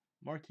Ruda,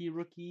 marquee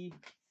rookie,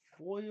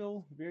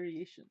 foil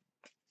variation.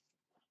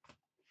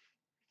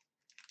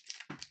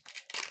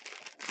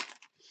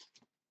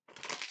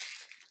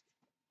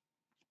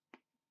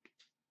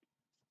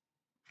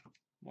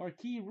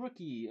 Marquee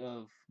rookie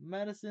of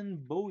Madison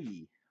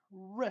Bowie,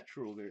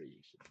 retro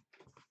variation.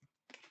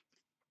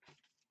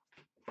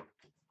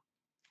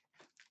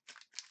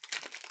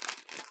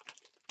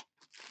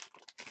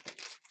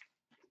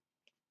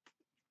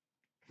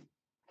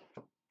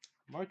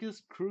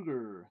 Marcus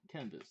Kruger,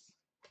 canvas.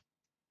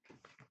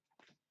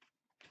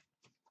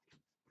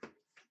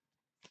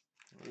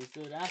 What is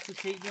it?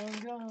 Acetate Young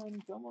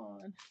Gun, come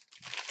on.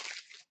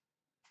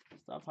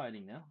 Stop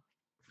hiding now.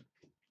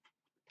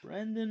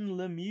 Brandon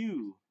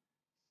Lemieux,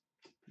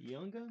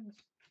 Young Guns.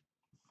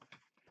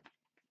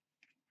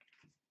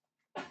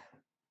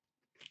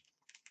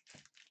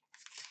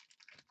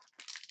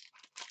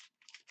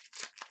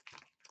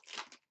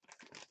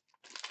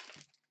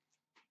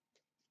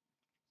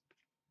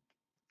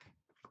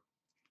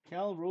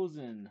 Cal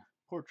Rosen,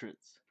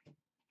 portraits.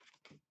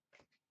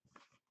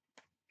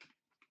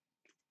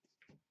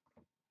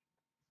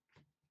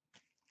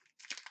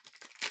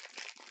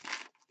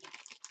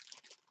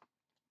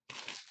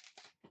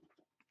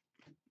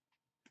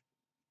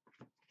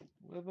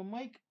 We have a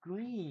Mike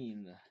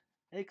Green,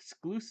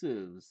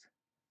 exclusives,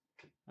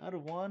 out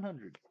of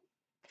 100.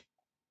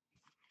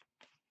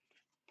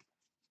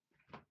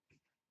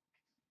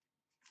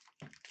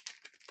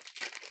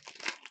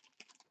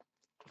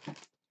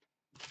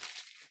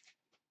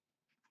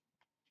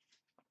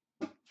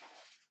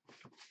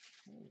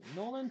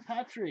 Nolan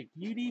Patrick,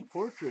 UD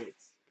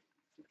portraits.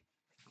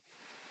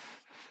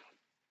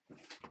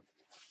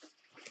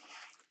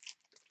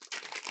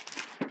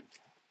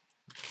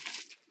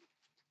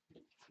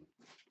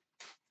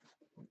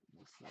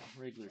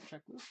 Regular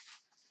checklist.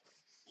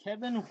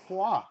 Kevin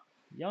Hua,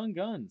 Young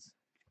Guns.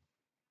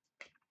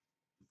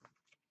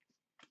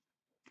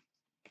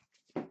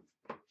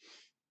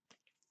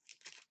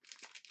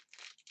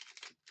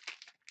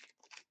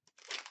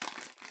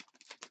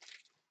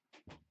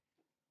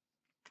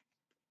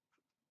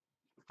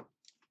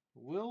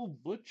 Will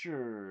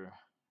Butcher,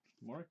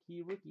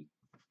 marquee rookie.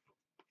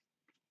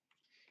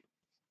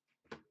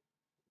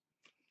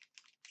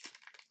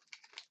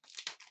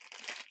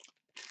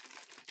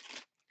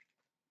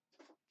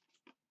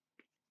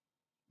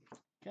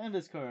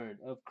 Canvas card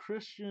of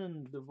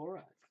Christian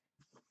Dvorak.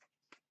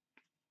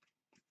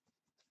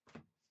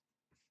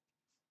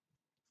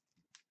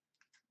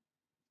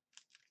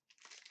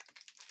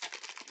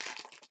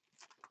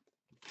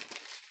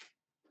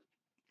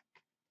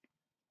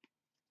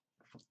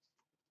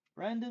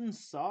 Brandon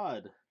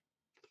Saad,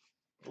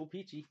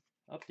 O-Pee-Chee,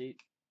 update.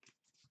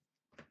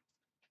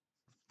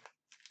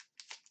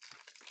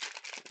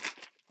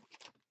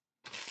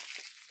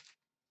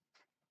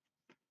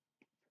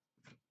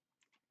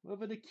 We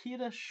have a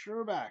Nikita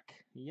Sherbak,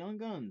 Young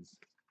Guns.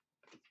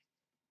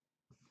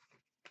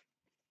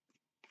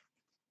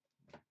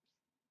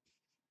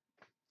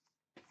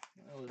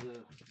 That was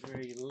a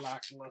very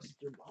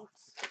lackluster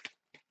box.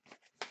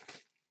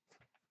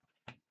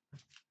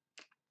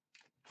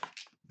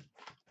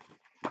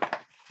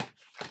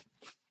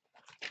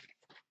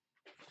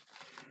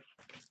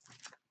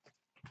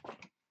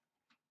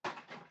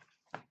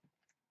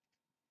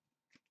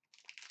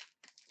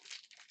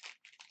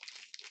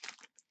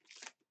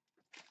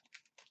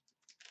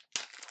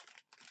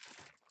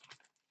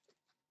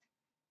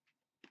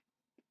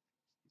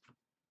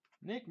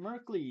 Nick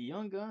Merkley,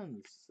 Young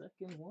Guns,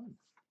 second one.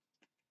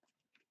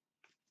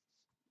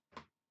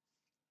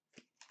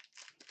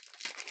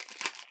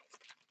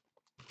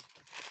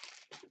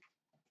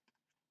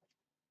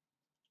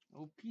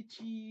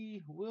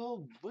 O-Pee-Chee,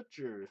 Will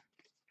Butcher.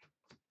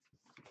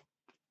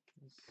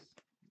 This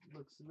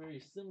looks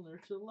very similar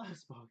to the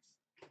last box.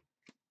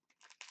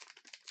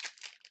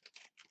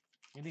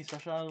 Anything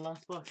special out of the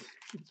last box?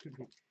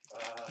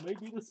 Might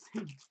be the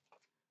same.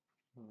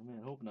 Oh man,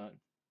 I hope not.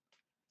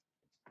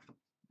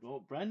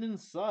 Well, Brandon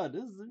Saad,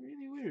 this is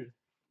really weird.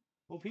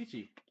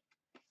 O-Pee-Chee.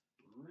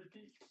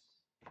 Repeat.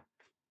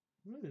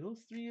 Really,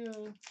 those three,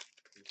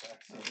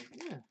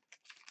 yeah.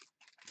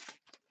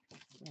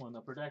 Come on,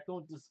 Upper Deck,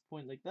 don't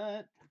disappoint like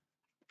that.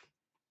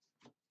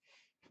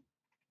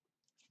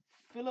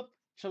 Philip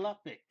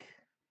Chalapik,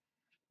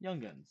 Young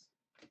Guns.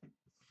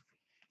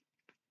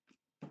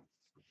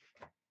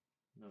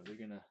 No, they're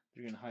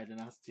gonna hide an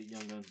acetate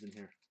Young Guns in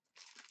here.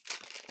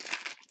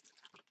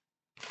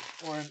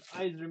 Or an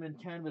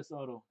Eiserman canvas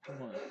auto.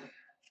 Come on.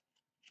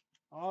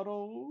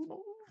 Auto.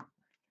 No.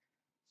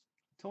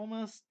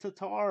 Thomas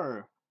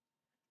Tatar.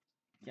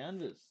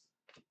 Canvas.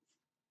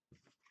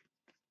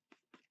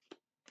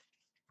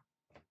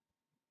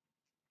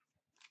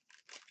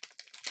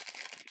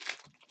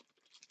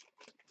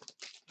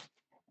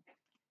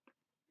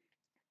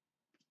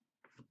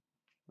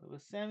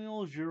 With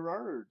Samuel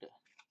Girard.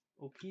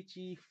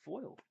 O-Pee-Chee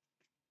foil.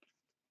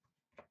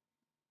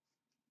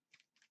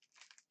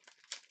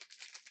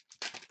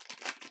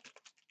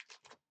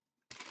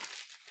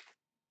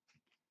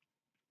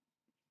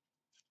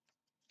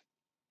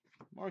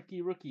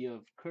 Marquee rookie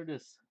of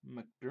Curtis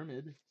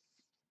McDermott.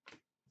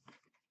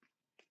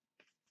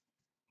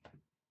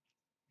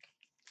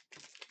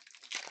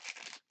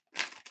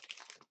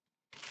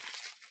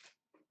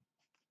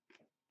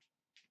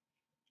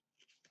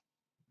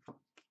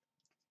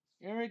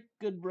 Eric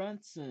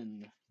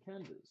Goodbranson,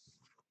 canvas.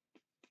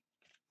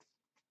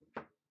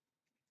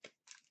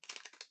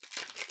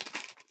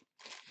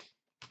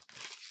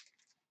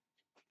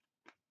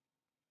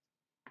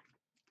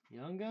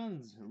 Young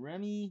Guns,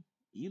 Remy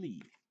Ely.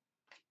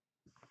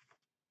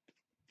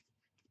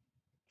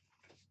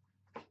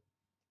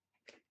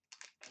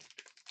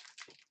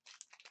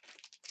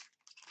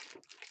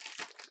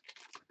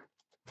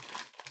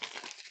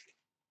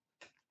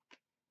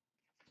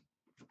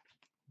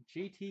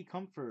 JT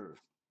Comfort.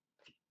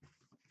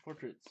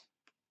 Portraits.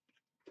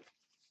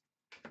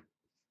 I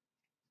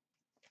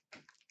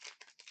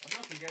don't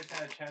know if you guys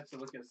had a chance to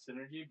look at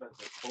Synergy, but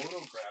the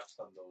photographs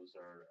on those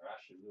are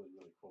actually really,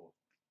 really cool.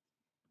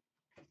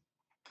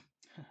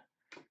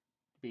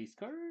 Base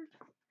card.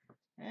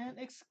 And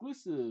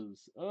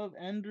exclusives of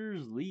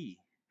Anders Lee.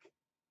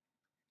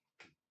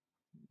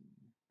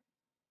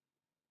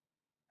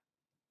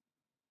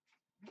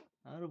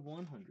 Out of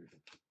 100.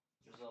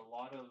 There's a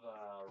lot of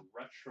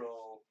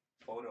retro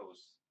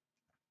photos.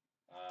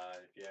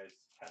 If you guys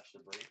catch the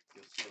break,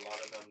 you'll see a lot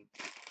of them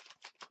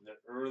in the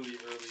early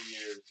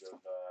years of,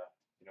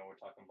 we're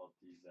talking about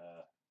these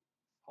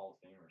Hall of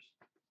Famers.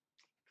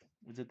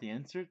 Was it the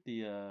insert?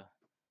 The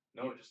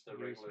No, just the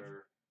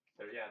regular.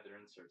 They're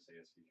inserts, I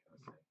guess you can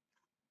say.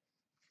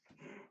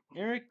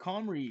 Eric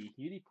Comrie,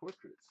 UD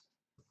Portraits.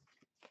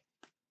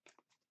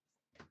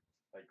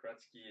 Like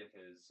Gretzky and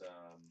his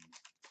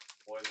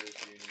Oilers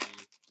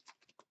uni,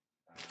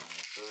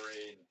 Bure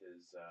and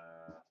his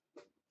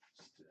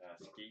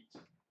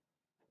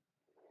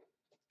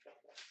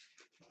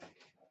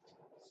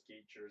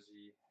skate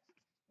jersey.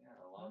 Yeah,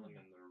 a lot of them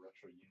in their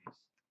retro unis.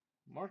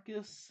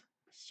 Marcus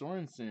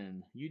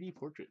Sorensen, UD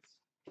Portraits.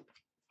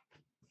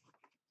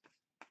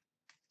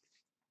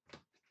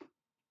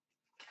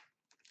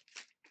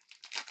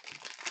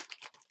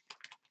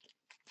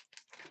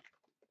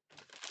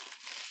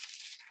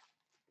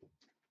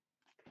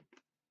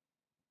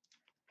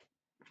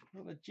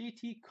 What about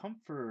JT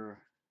Comfort?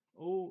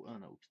 Oh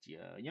no,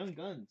 yeah, Young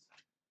Guns.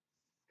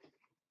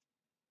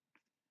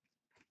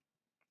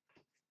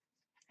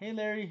 Hey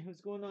Larry,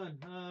 what's going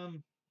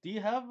on? Do you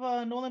have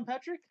Nolan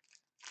Patrick?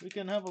 We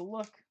can have a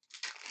look.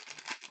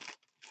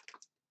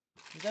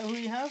 Is that who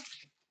you have?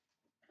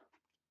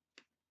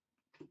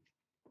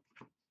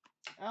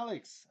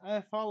 Alex,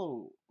 I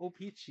follow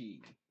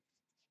O-Pee-Chee.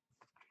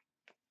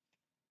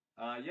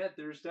 Yeah,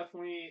 there's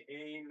definitely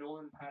a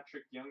Nolan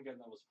Patrick Young Gun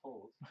that was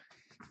pulled.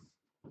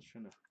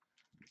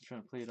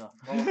 Trying to play it off.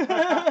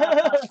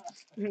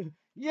 Oh.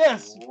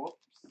 Yes! Whoops.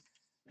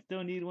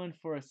 Don't need one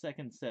for a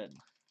second set.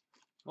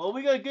 Well,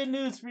 we got good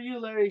news for you,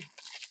 Larry.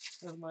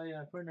 As my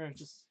partner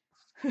just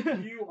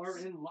You are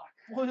in luck.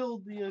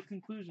 spoiled the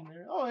conclusion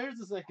there. Oh, here's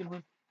the second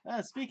one.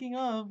 Speaking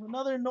of,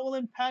 another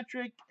Nolan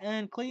Patrick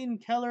and Clayton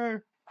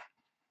Keller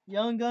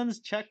Young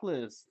Guns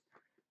checklist.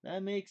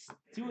 That makes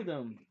 2 of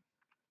them.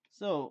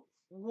 So,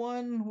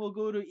 1 will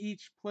go to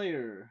each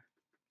player.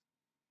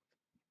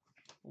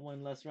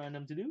 1 less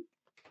random to do.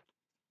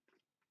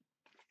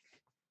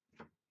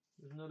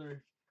 There's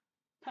another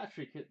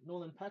Patrick hit,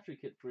 Nolan Patrick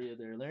hit for you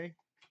there, Larry.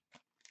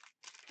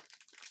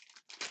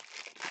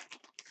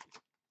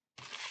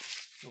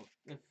 Oh,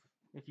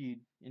 if you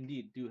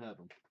indeed do have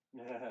them.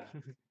 Yeah.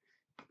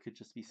 Could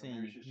just be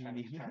saying you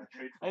need.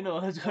 Trade I know.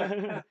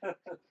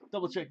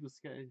 Double check this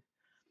guy.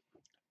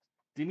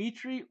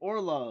 Dmitry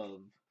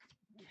Orlov,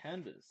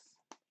 canvas.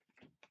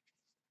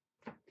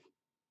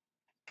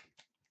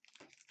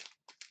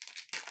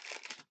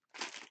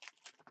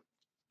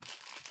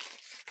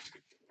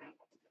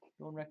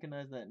 Don't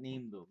recognize that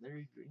name though.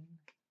 Larry Green.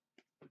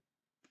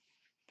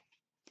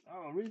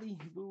 Oh really?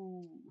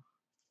 Boo.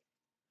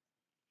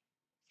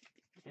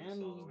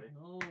 Cammy.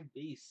 No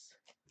base.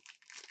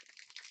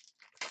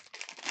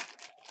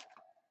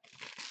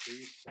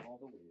 Base all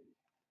the way.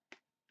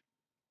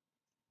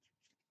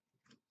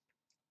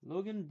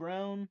 Logan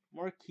Brown,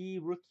 Marquee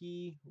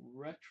Rookie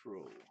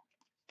Retro.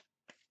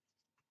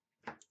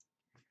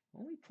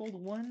 Only pulled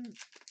 1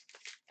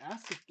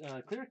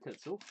 clear cut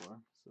so far.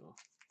 So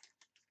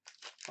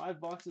 5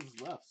 boxes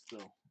left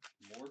still.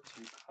 More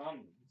to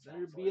come.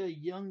 Better be a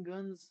Young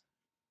Guns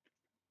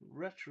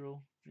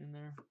retro in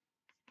there.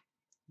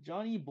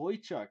 Johnny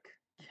Boychuk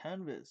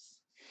canvas.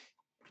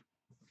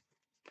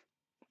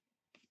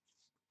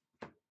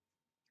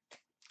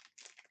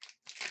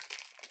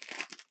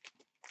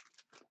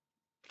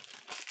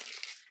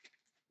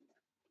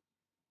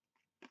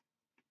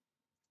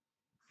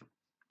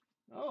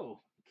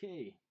 Oh,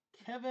 okay.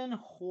 Kevin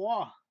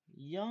Hua,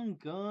 Young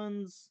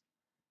Guns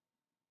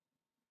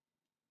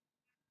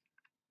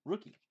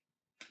rookie.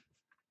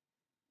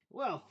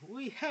 Well,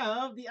 we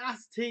have the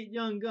Acetate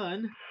Young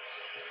Gun.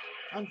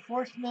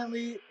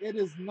 Unfortunately, it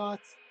is not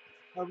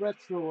a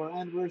retro or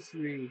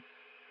anniversary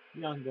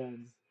Young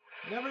Guns.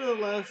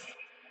 Nevertheless,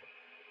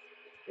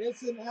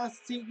 it's an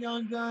Acetate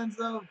Young Guns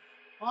of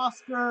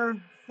Oscar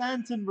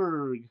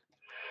Fantenberg.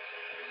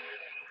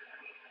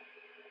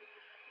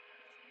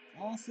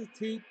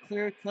 Acetate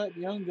clear cut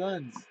Young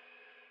Guns.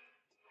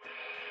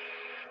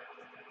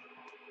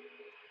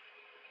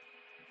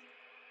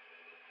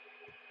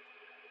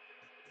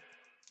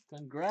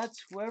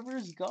 Congrats,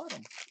 whoever's got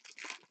them.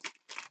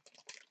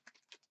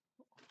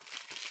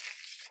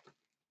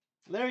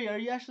 Larry, are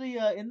you actually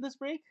in this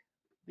break?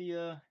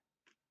 Or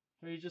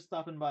are you just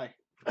stopping by?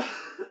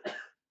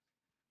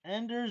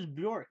 Anders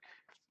Bjork,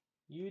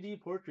 UD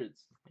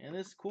Portraits. And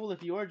it's cool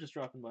if you are just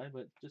dropping by,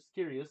 but just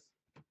curious.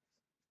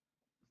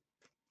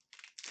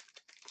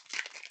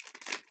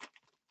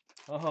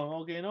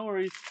 Oh, okay, no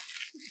worries.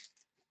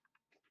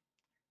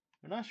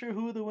 We're not sure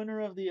who the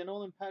winner of the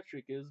Nolan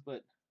Patrick is,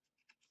 but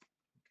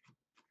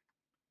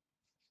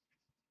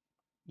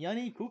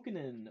Yanni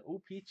Pukinen,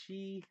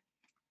 OPC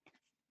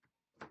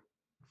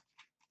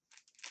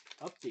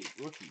update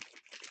rookie.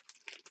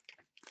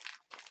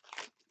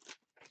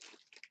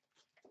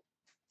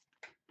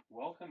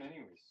 Welcome,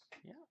 anyways.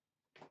 Yeah.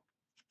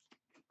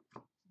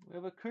 We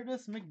have a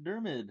Curtis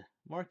McDermott,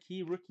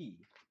 marquee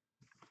rookie.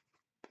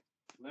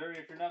 Larry,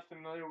 if you're not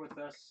familiar with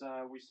us,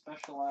 we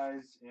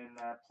specialize in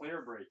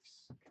player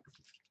breaks.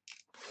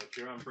 So if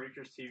you're on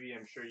Breakers TV,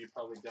 I'm sure you've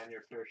probably done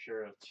your fair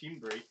share of team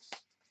breaks.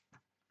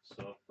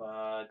 So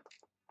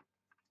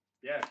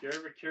if you're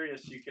ever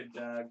curious, you could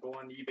go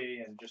on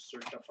eBay and just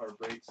search up our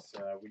breaks.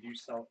 We do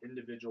sell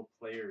individual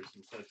players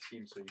instead of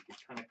teams, so you can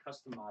kind of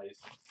customize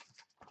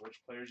which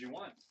players you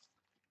want.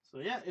 So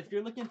yeah, if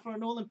you're looking for a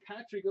Nolan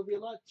Patrick, it'll be a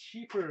lot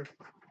cheaper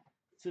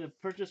to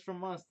purchase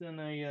from us than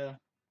a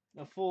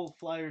full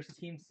Flyers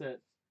team set.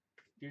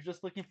 If you're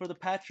just looking for the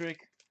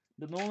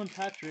Nolan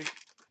Patrick,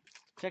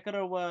 check out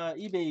our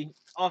eBay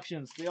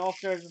auctions. They all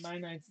start at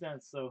 99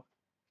 cents. So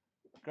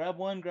grab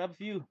one, grab a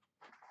few,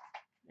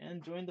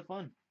 and join the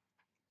fun.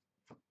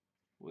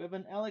 We have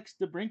an Alex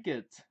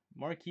DeBrincat,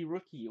 marquee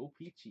rookie,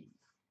 OPC.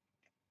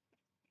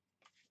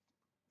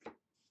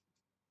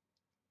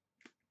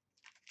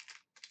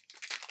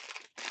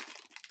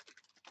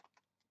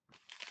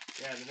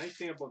 Yeah, the nice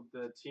thing about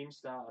the team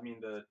style,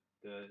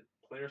 the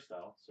player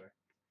style, sorry.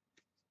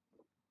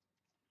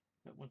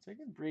 1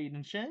 second.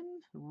 Braden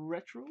Shen,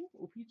 retro,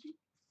 OPC.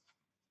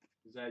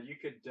 Is that you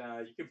could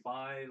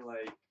buy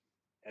like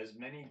as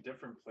many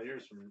different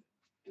players from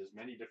as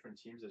many different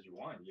teams as you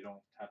want. You don't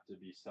have to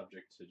be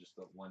subject to just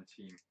the one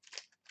team.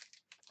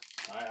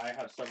 I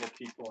have several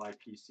people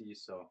IPC,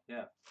 so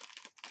yeah.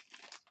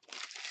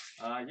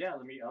 I'll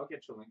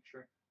get you a link,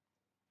 sure.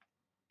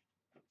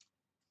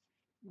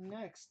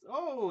 Next,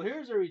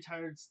 here's a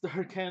retired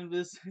star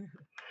canvas.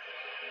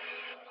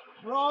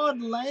 Rod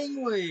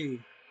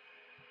Langway.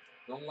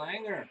 The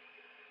Langer.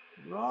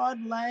 Rod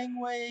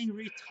Langway,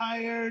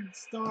 retired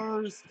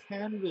stars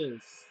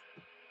canvas.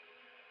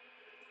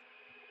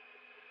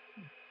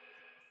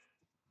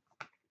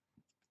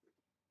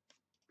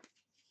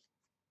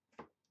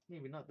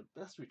 Maybe not the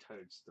best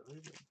retired star,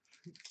 but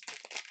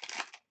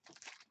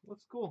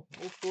looks cool.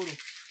 Old photo.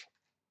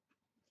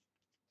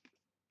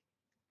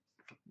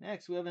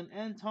 Next, we have an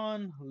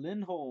Anton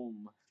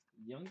Lindholm,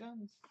 Young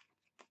Guns.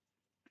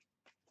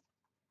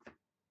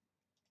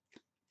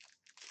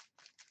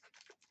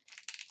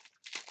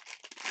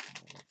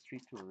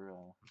 Street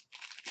Tour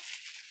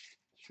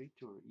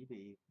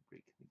eBay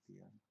break. I think the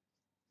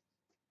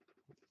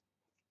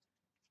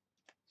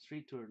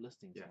Street Tour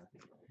listings. Yeah.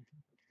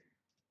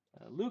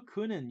 Luke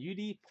Kunin,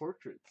 UD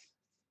Portraits.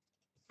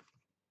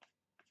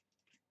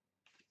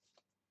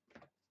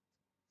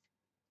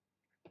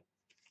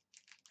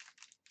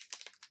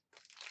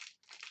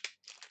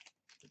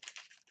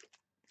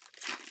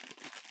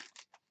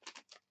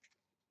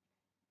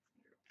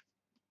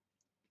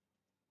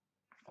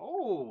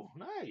 Oh,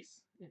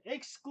 nice.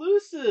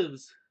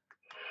 Exclusives.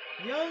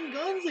 Young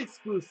Guns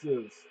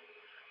exclusives.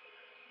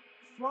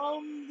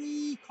 From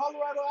the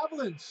Colorado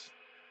Avalanche.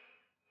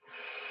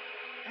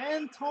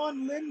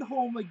 Anton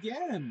Lindholm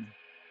again.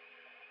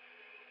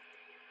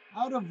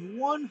 Out of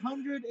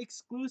 100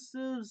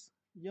 exclusives,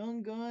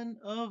 Young Gun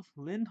of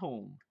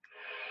Lindholm.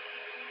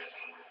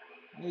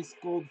 Nice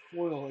gold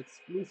foil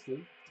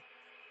exclusive.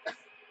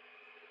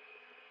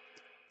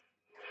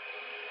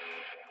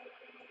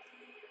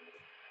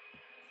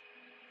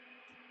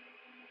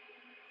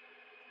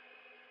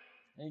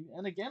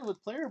 And again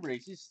with player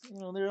breaks,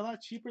 they're a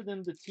lot cheaper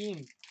than the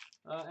team.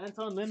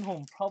 Anton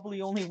Lindholm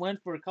probably only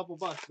went for a couple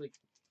bucks, like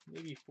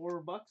maybe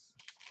 $4,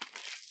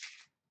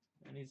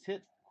 and he's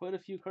hit quite a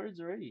few cards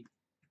already.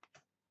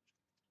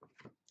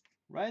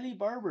 Riley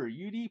Barber,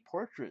 UD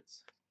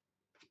Portraits.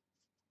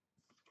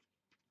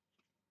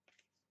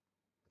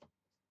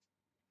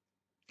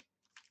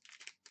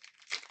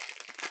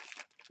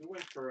 We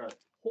went for a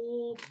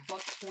whole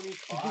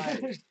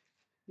 $1.25.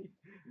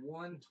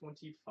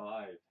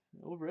 125.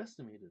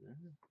 Overestimated it.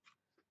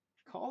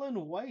 Colin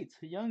White,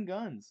 Young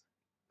Guns.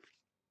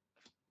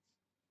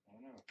 I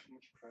don't know, too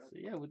much credit. So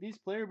yeah, with these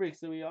player breaks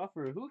that we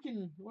offer,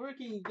 where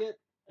can you get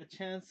a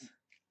chance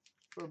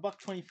for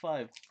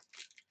 $1.25?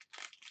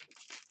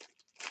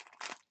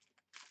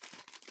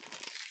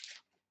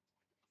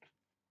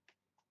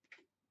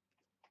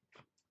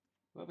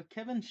 We have a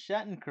Kevin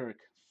Shattenkirk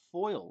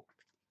foil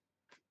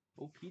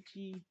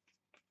O-Pee-Chee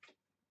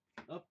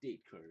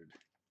update card.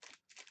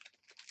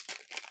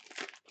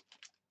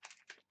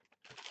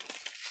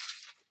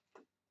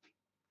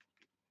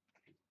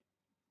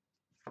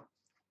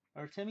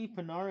 Artemi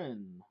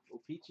Panarin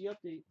O-Pee-Chee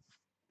update.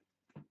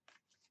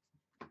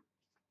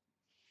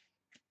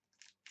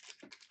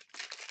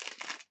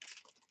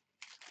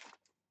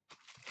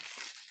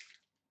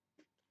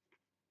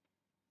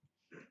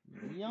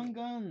 Young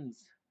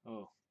Guns.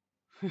 Oh.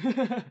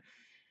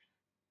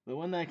 The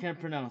one that I can't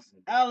pronounce.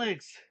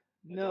 Alex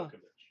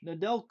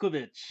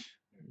Nedeljkovic.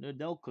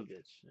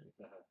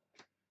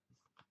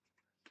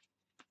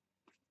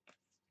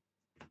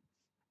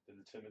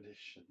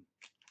 Intimidation.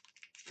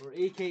 Or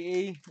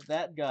AKA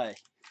that guy.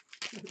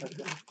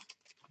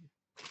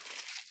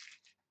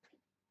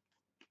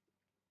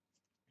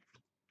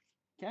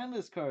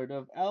 Canvas card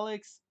of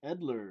Alex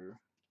Edler.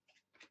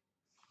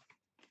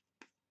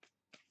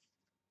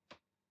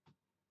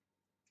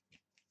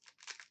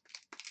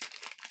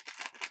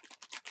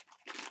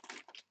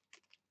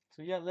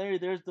 So yeah, Larry,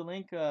 there's the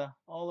link.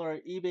 All our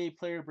eBay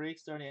player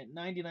breaks starting at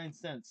 99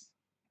 cents.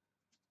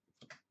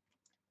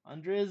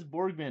 Andres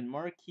Borgman,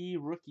 marquee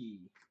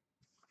rookie.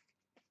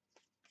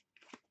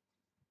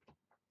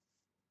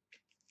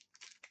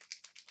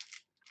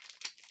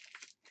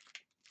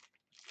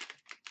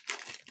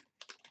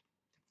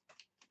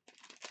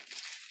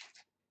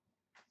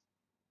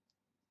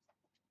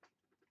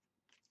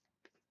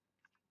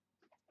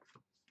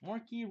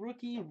 Marquee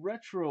rookie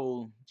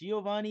retro,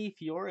 Giovanni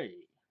Fiore.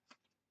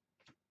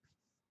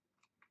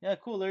 Yeah,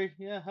 cool, Larry.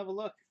 Yeah, have a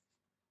look.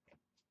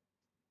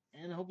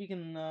 And hope you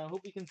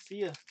can see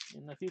you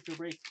in the future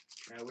break.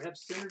 We have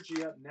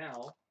Synergy up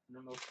now. I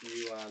don't know if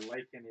you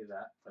like any of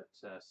that, but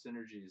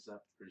Synergy is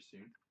up pretty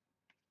soon.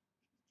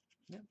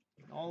 Yep.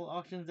 All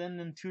auctions end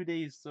in 2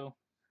 days, so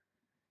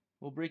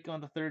we'll break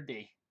on the third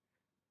day.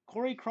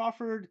 Corey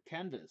Crawford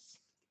canvas.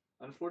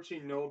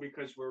 Unfortunately, no,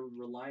 because we're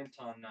reliant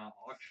on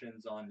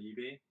auctions on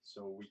eBay,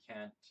 so we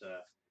can't.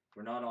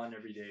 We're not on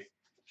every day.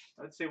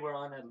 I would say we're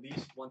on at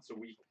least once a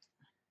week.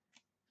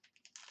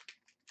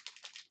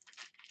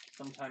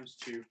 Sometimes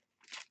two.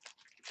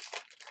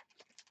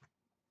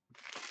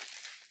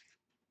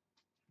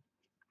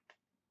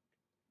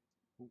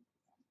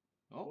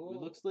 Oh, it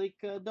looks like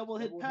a double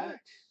hit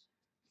pack.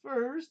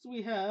 First,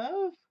 we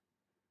have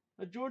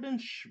a Jordan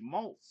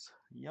Schmaltz,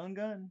 Young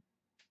Gun.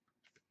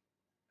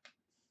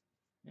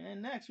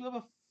 And next, we have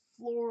a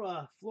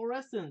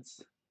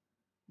Fluorescence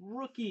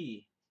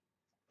rookie.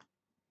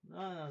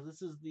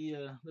 This is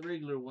the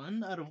regular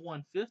one out of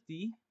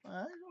 150.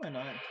 Why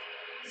not?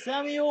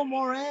 Samuel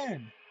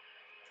Morin.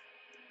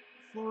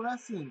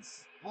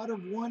 Fluorescence out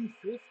of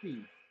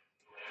 150.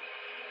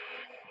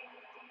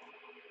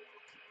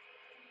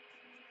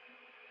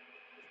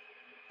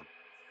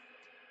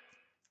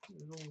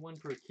 There's only one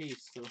per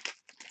case, so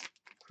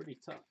pretty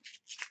tough.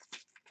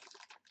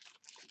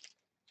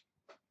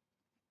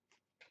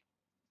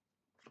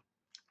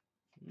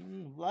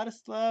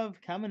 Vladislav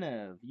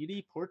Kamenev,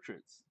 UD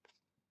Portraits.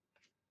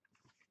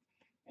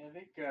 And I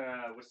think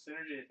with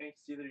Synergy, I think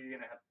it's either you're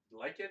going to have to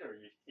like it or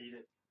you hate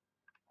it,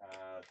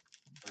 or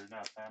you're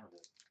not a fan of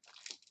it.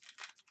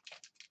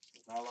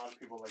 There's not a lot of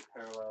people like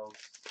Parallels.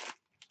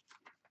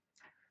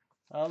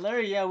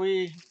 Larry, yeah,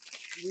 we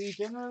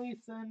generally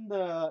send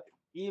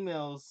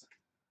emails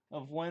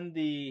of when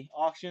the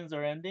auctions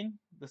are ending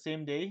the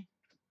same day,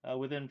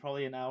 within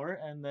probably an hour,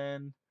 and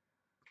then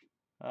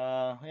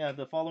yeah,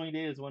 the following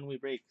day is when we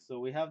break. So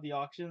we have the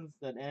auctions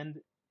that end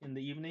in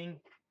the evening,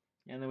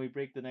 and then we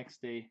break the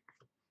next day.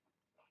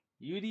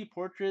 UD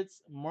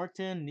Portraits,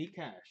 Martin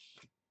Nikash.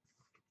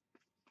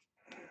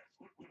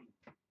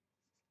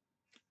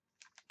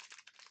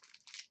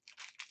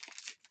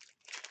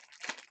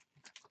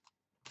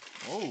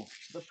 Oh,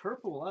 the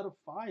purple out of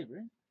 5,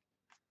 right?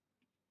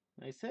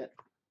 Nice hit.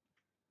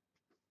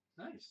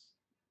 Nice.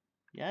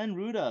 Jan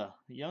Ruda,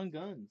 Young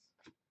Guns.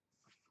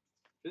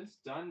 Vince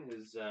Dunn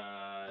is,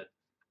 I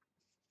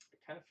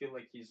kind of feel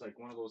like he's like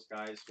one of those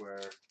guys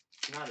where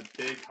he's not a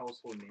big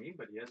household name,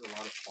 but he has a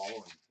lot of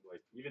following.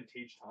 Like even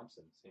Tage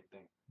Thompson, same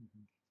thing.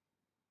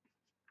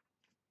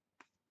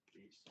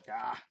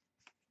 Ah.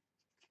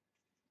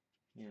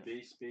 Yeah.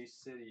 Base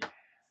City.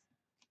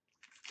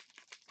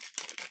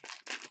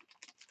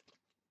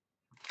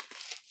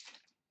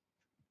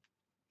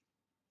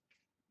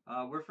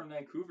 We're from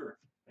Vancouver,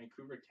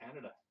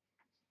 Canada.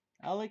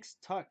 Alex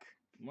Tuck,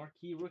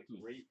 marquee rookie.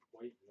 Great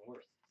White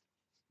North.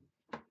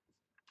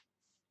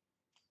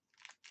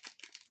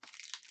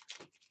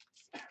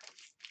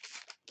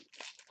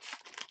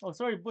 Oh,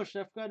 sorry, Bush.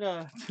 I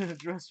forgot to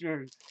address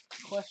your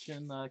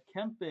question.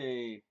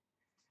 Kempe.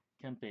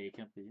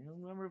 You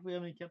remember if we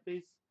have any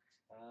Kempes?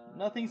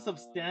 Nothing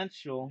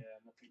substantial. Yeah,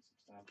 nothing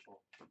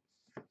substantial.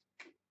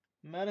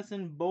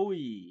 Madison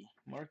Bowie,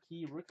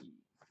 marquee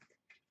rookie.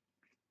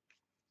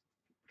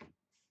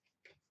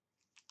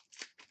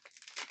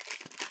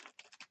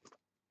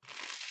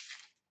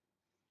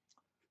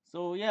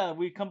 So yeah,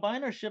 we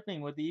combine our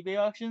shipping with the eBay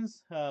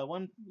auctions.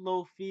 One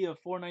low fee of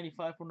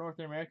 $4.95 for North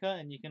America,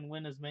 and you can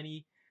win as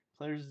many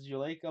players as you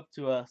like, up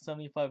to a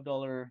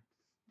 $75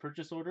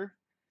 purchase order.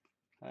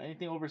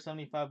 Anything over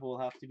 75 will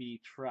have to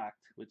be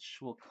tracked, which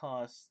will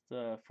cost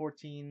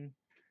 14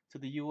 to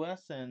the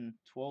U.S. and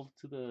 12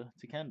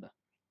 to Canada.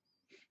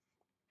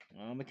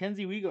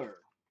 Mackenzie Weegar,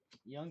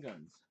 Young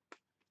Guns.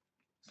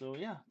 So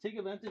yeah, take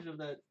advantage of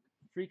that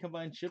free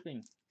combined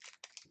shipping.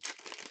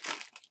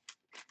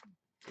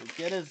 So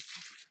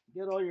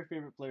get all your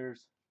favorite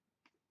players.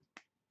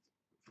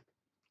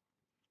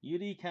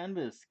 UD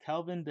Canvas,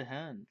 Calvin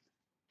DeHaan.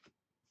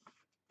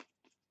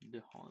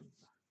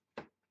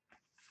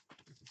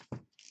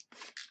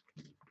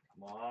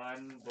 Come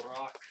on,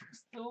 Brock.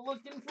 Still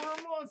looking for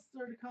a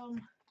monster to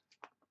come.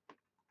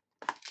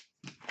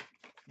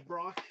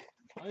 Brock,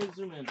 I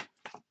zoom in.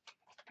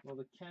 Well,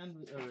 the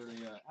canvas or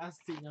the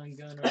Aztec Young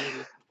Gun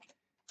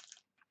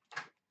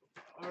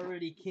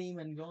already came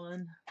and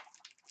gone.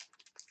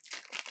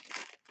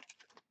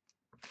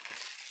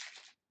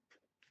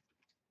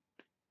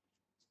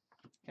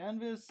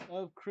 Canvas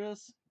of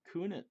Chris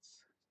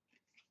Kunitz.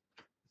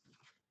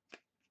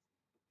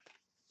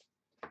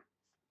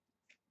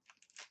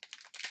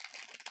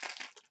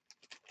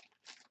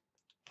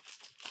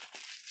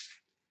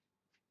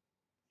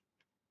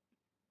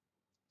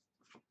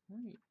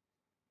 Right.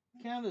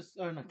 Canvas,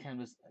 or not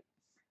canvas.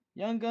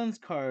 Young Guns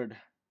card.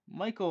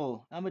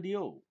 Michael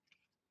Amadio.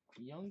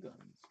 Young Guns.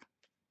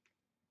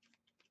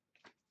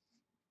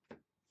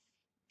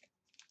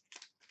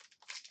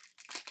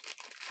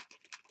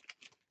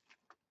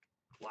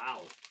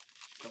 Wow.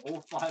 The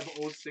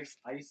 0506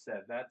 ice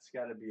set. That's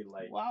got to be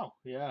like Wow,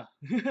 yeah.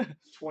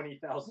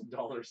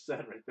 $20,000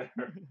 set right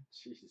there.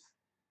 Jeez.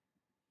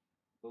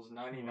 Those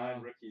 99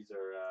 Wow. rookies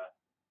are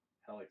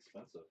hell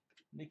expensive.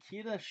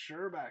 Nikita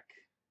Sherbak.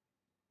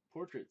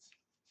 Portraits.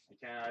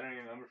 I don't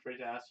even. I'm afraid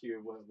to ask you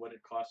what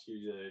it costs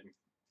you to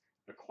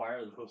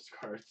acquire those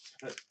cards.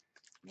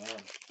 Man.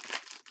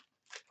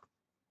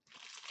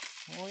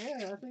 Oh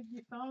yeah, I think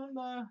you found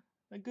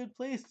a good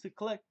place to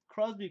collect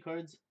Crosby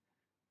cards.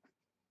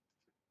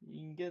 You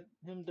can get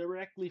him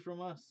directly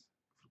from us.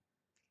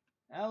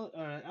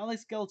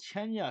 Alex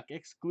Galchenyuk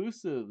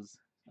exclusives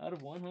out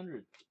of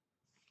 100.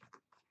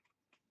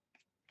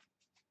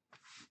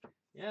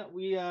 Yeah,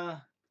 we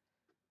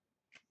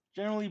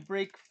generally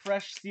break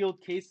fresh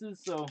sealed cases,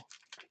 so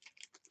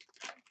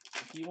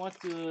if you want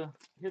to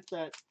hit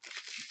that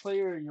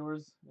player of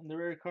yours in the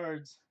rare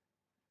cards,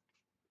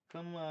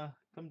 come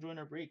join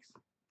our breaks.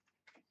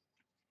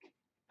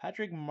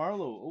 Patrick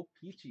Marleau, oh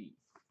peachy.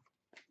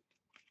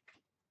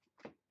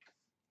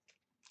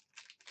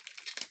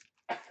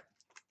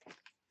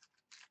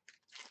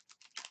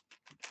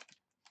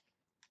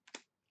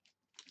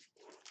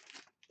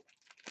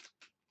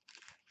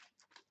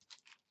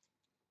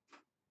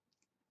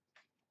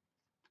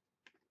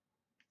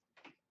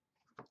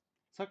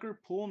 Tucker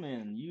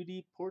Pullman,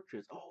 UD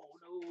Portraits. Oh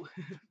no,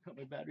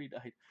 my battery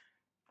died.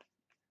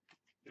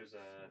 There's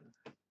a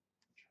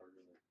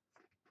charger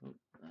there. Oh,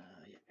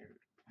 yeah.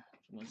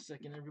 1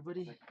 second,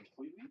 everybody.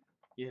 Completely?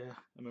 Yeah,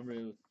 I remember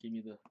it gave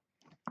me the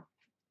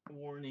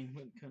warning,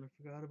 but kind of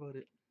forgot about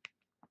it.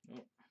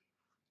 Oh.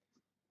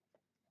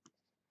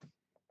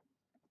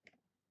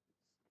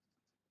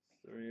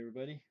 Sorry,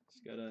 everybody.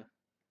 Just gotta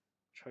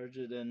charge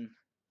it and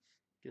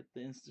get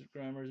the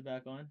Instagrammers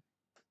back on.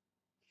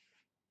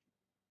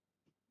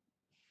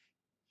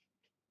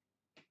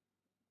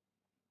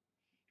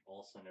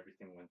 All of a sudden,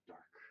 everything went dark.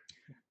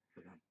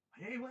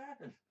 Hey, what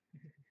happened?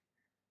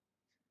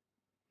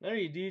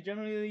 Larry, do you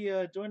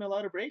generally join a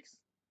lot of breaks?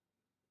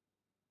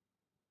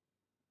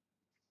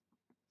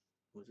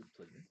 Was it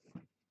pleasant?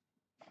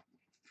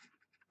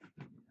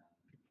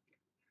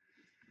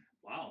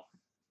 Wow.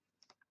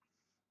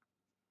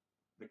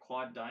 The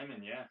quad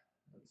diamond, yeah.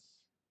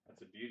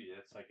 That's a beauty.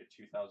 That's like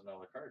a $2,000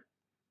 card.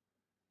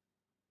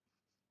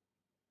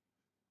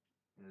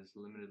 And there's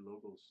limited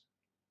logos.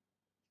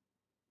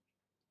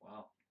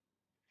 Wow.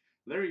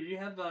 Larry, do you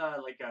have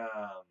like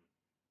a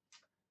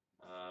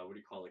what do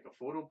you call it, like a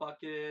photo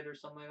bucket or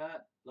something like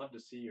that? Love to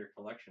see your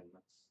collection.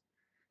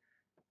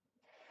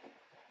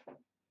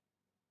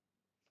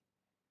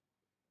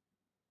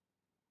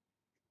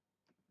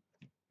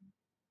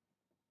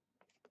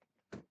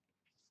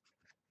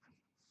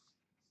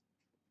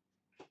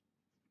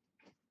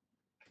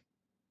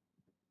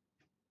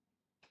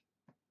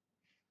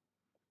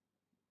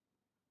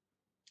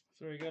 That's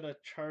Sorry, I gotta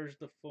charge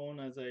the phone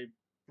as I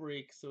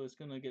break, so it's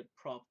gonna get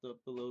propped up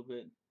a little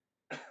bit.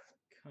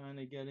 Kind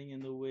of getting in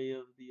the way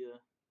of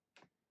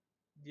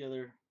the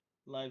other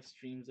live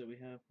streams that we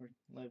have, or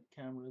live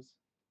cameras.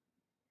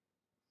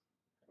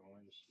 I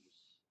want to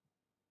use.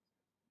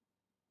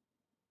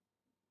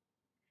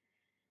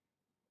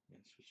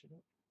 And switch it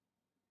up.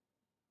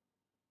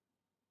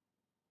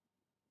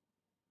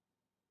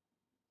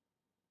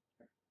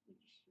 Let me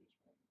just use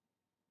one.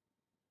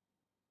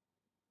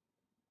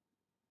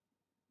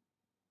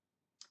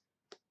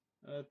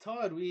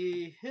 Todd,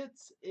 we hit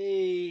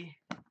a.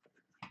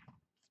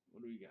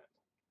 What do we got?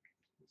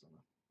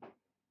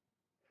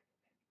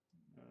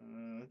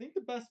 I think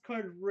the best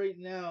card right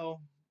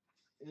now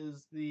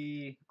is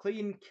the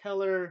Clayton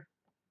Keller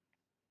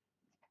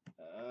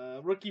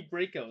rookie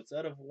breakouts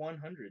out of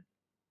 100.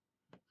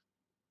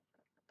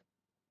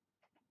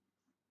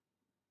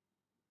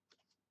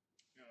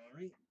 All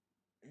right,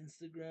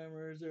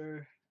 Instagrammers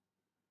are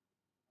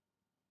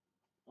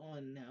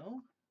on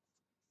now.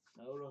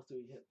 What else do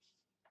we hit?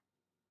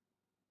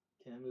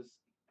 Canvas,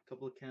 a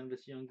couple of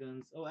Canvas Young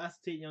Guns. Oh,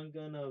 Acetate Young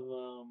Gun of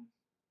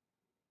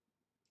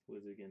what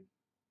is it again?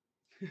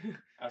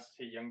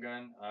 Acetate Young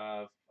Gun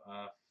of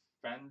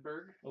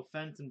Fenberg. Oh,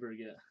 Fantenberg,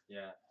 yeah.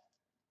 Yeah.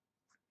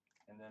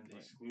 And then the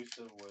Right.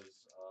 exclusive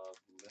was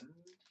Lind.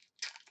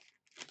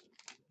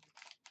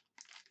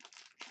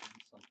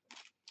 Something.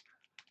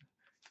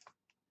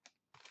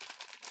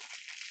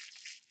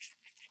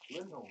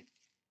 Lindholm.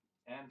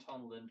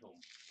 Anton Lindholm.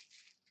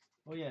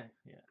 Oh yeah,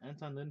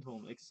 Anton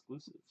Lindholm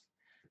exclusive.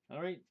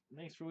 All right,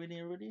 thanks for waiting,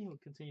 everybody. We'll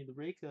continue the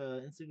break.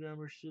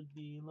 Instagrammers should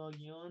be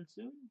logging on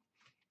soon.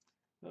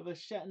 We have a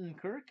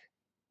Shattenkirk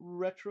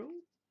retro.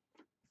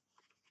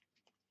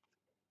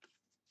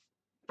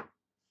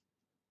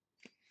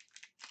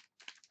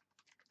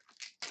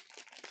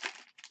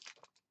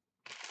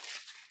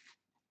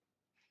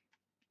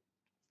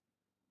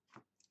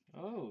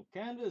 Oh,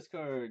 canvas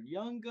card,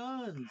 Young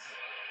Guns.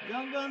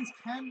 Young Guns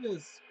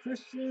canvas,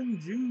 Christian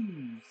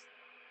Jews.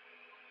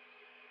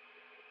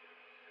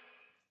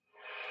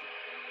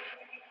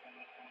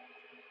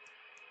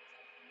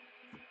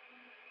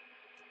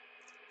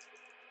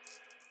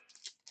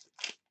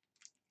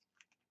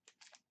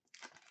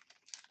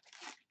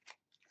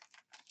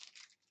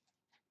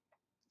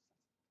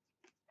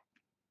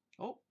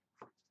 Oh,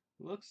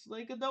 looks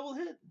like a double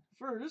hit.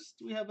 First,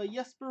 we have a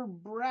Jesper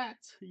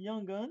Bratt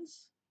Young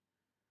Guns.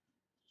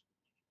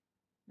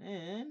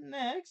 And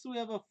next, we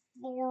have a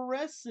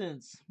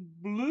Fluorescence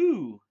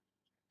Blue.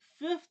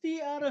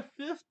 50 out of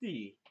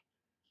 50.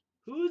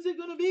 Who's it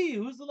going to be?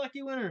 Who's the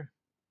lucky winner?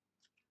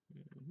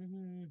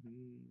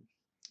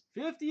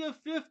 50 of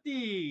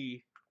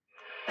 50.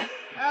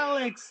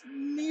 Alex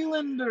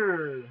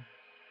Nylander.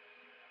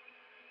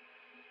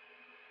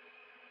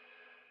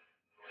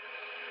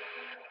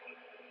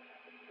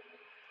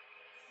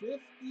 50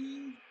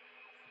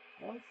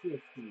 of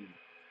 50.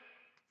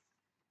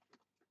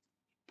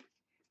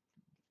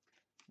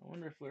 I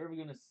wonder if we're ever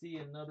going to see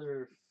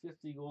another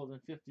 50 goals in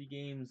 50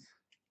 games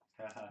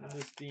in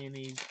this day and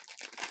age.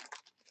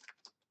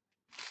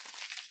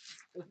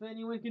 If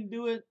anyone can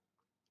do it,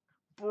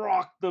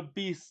 Brock the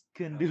Beast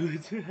can do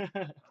it.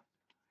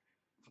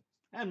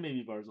 And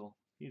maybe Barzal.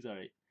 He's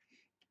alright.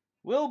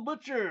 Will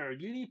Butcher,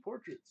 Beauty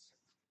Portraits.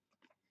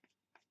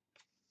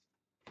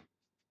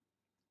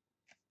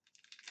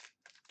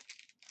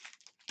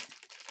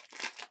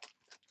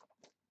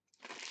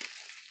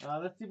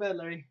 That's too bad,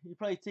 Larry. You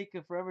probably take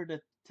forever to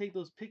take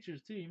those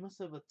pictures too. You must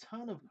have a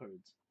ton of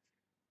cards.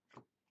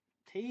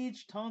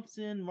 Tage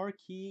Thompson,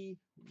 Marquee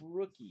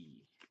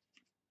Rookie.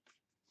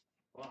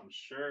 Well, I'm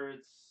sure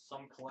it's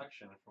some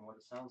collection from what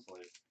it sounds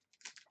like.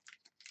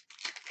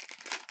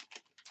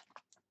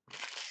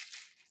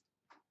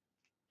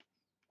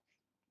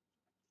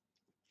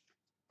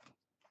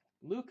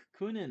 Luke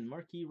Kunin,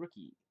 Marquee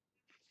Rookie.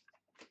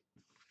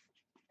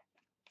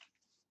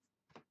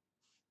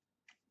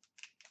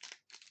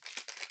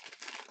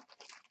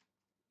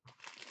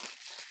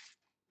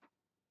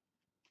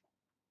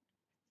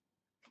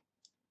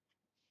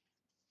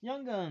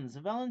 Young Guns,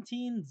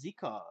 Valentin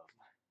Zikov.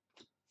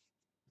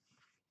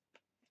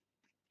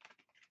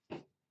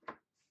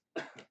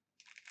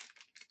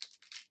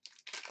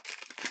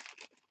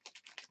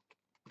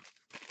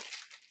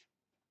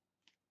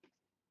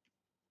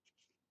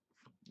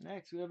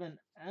 Next, we have an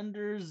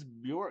Anders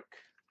Bjork,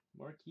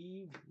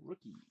 Marquee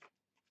Rookie.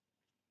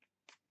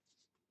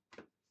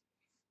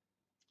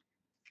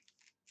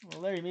 Well,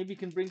 Larry, maybe you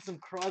can bring some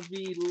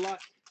Crosby luck,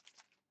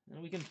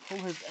 and we can pull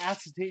his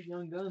Acetate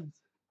Young Guns.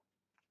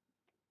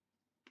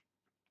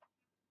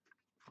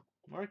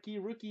 Marquee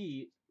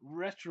Rookie,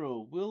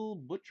 Retro, Will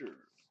Butcher.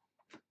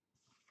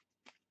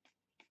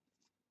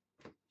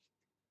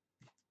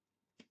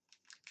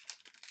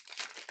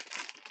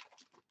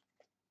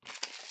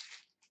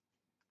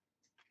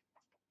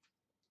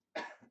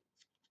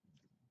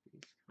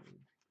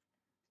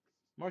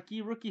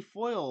 Marquee Rookie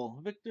Foil,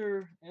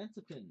 Victor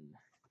Antipin.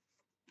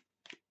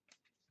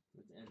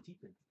 That's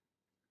Antipin.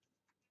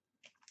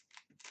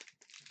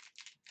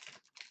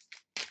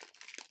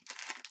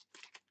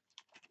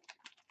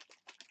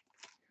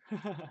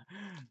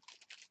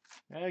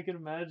 I can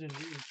imagine.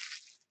 Geez.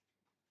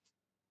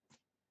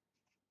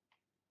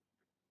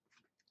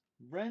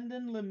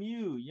 Brendan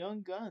Lemieux,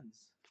 Young Guns.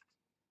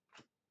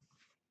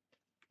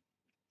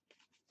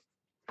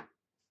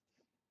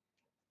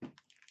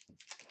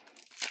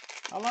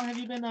 How long have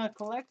you been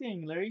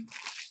collecting, Larry?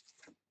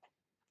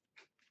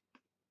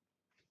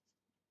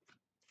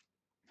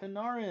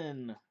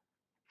 Panarin,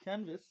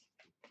 canvas.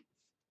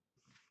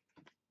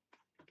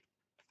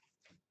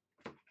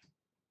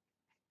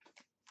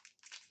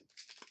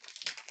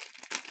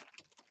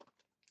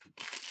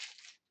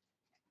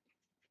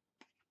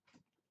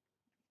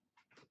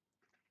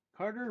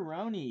 Carter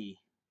Rowney,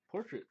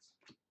 portraits.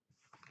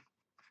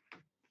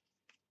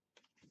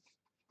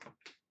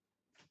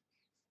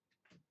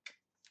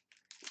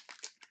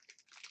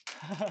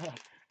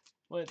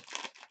 What?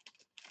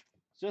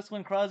 Just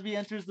when Crosby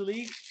enters the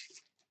league?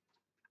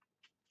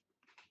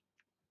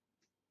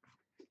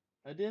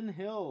 Adin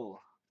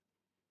Hill,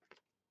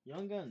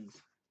 Young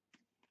Guns.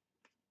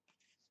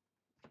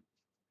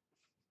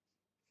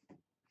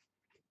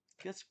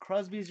 Guess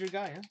Crosby's your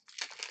guy, huh?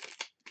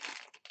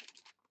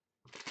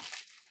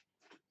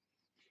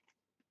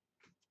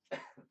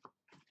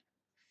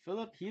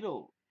 Philip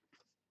Hedl.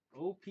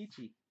 Oh,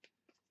 peachy.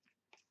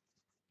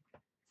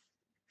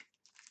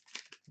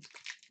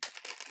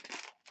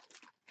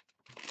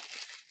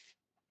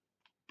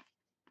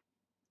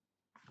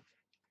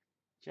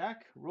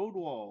 Jack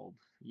Rodwald,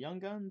 Young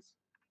Guns.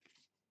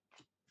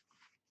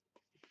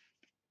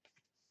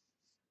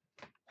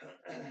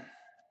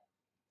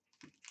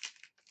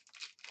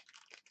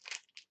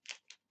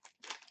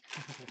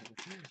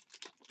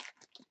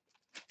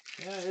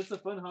 Yeah, it's a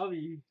fun hobby.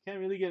 You can't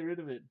really get rid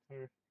of it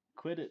or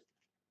quit it.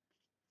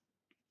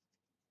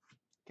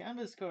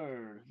 Canvas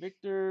card,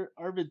 Victor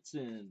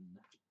Arvidsson.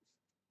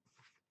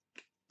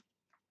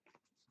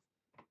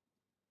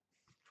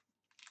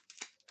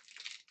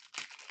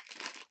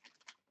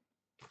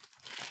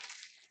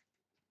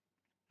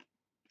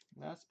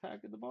 Last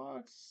pack of the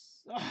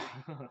box.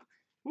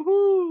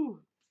 Woohoo!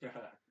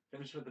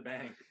 Finish with the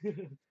bang.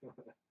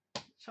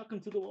 Chuck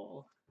him to the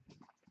wall.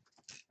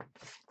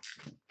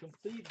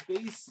 Complete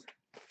base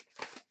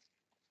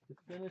to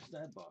finish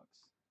that box.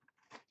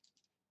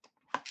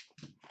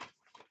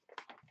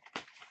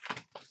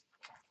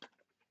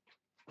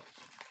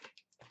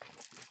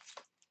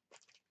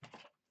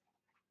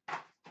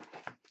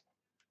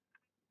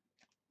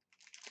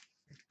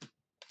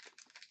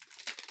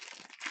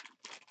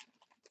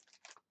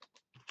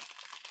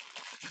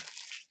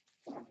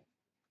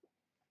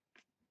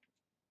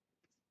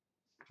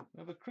 We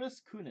have a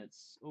Chris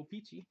Kunitz,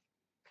 O-Pee-Chee.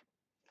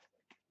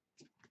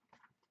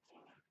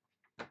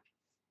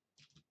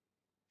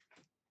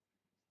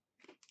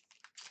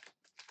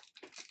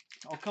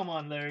 Oh, come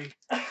on, Larry.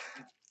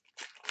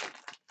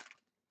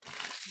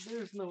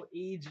 There's no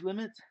age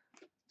limit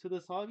to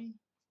this hobby.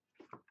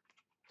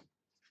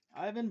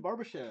 Ivan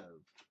Barbashev,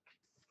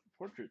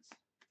 portraits.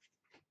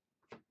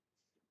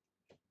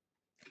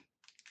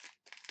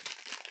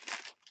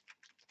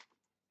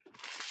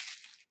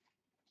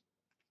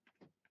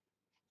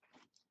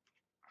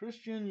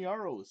 Christian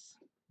Yaros,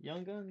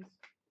 Young Guns.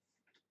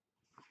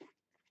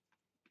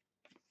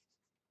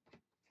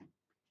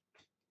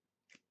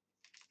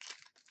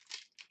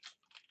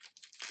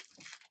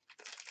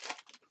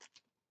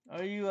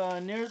 Are you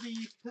near the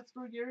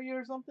Pittsburgh area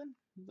or something?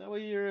 Is that why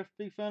you're a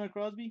big fan of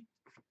Crosby?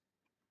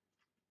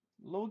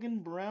 Logan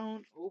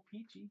Brown,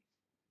 O-Pee-Chee.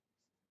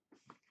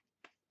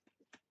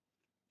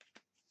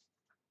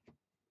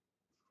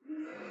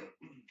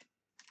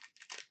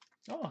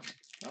 Oh,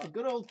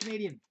 good old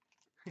Canadian.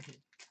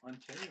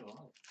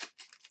 Ontario.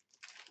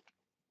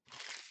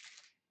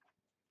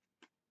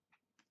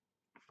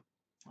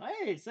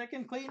 Hey,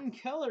 second Clayton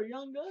Keller,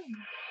 Young Gun.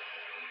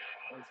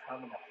 He's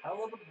having a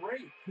hell of a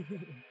break.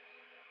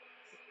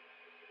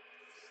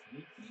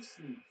 Sneaky,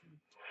 sneaky.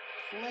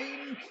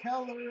 Clayton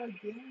Keller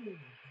again.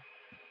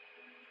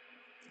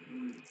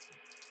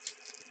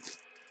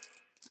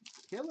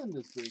 Killing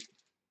this week.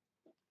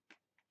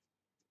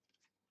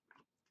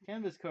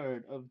 Canvas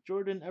card of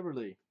Jordan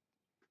Eberle.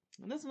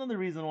 And that's another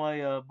reason why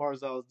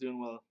Barzal is doing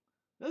well.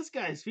 This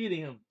guy's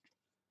feeding him.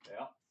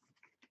 Yeah.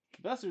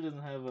 Besser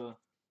doesn't have a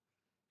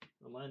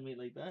line mate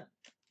like that.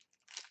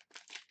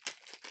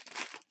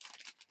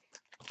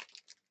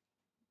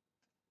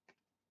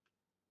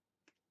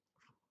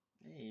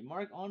 Hey,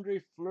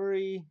 Marc-Andre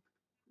Fleury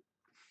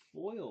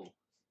foil.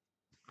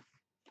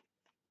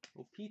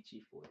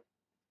 O-Pee-Chee foil.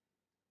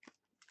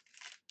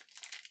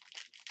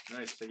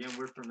 Nice. Again,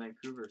 we're from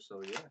Vancouver,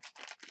 so yeah.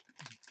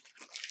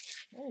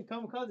 Hey,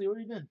 Kamikaze, where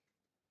you been?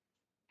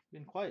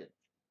 Been quiet.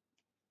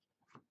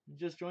 You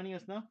just joining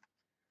us now?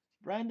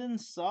 Brandon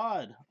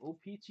Saad,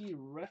 O-Pee-Chee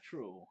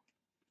Retro.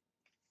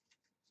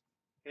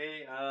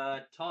 Hey,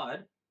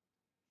 Todd.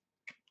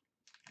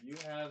 You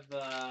have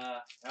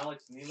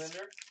Alex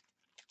Nylander.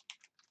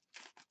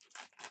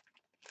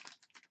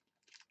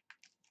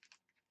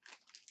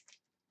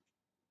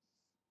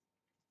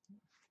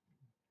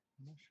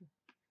 I'm not sure.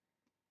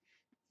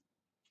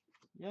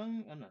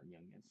 Not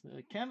young. It's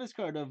a canvas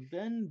card of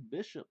Ben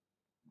Bishop.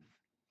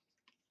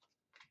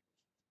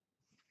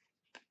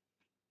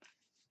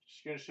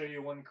 Just gonna show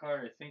you one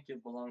card. I think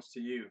it belongs to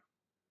you.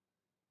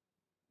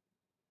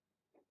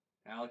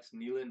 Alex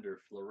Nylander,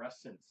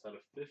 Fluorescence out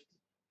of 50.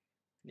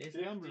 Nice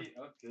 50 number.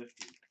 of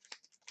 50.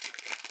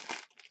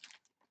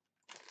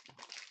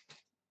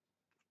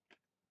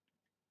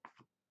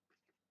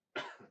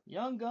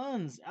 Young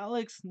Guns,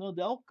 Alex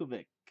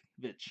Nedeljkovic.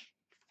 Yeah,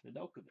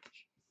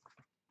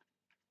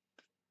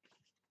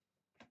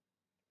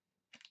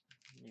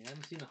 I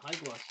haven't seen a high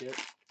gloss yet.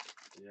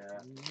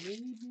 Yeah.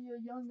 Maybe a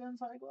Young Guns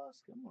high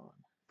gloss? Come on.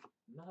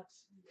 Not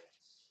yet.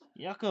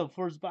 Jakob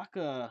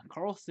Forsbacka,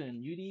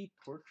 Carlson, UD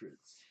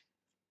Portraits.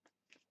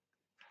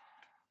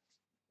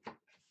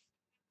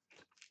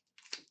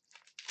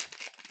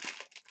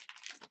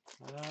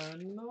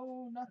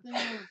 No, nothing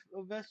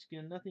of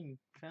Ovechkin, nothing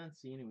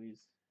fancy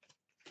anyways.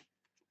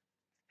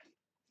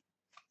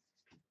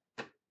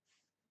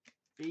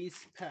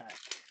 Base pack.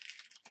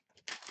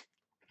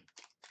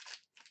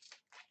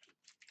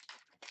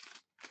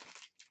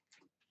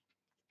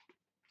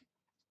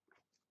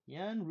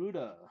 Jan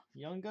Ruda,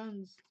 Young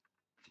Guns.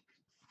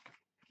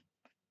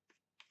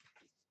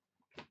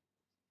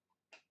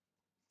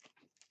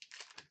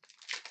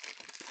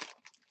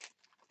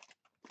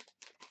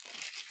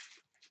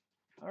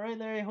 All right,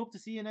 Larry. Hope to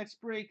see you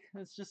next break.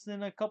 It's just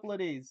in a couple of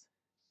days.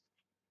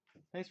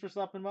 Thanks for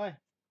stopping by.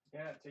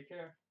 Yeah, take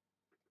care.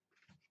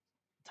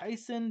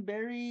 Tyson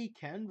Berry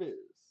Canvas.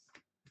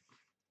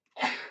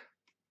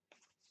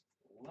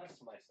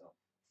 Bless myself.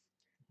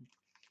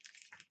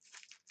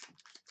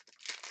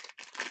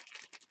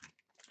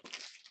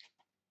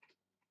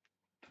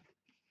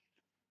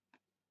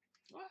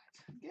 What?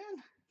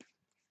 Again?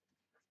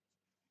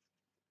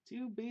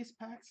 2 base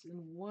packs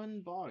in 1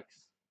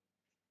 box.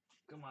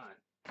 Come on.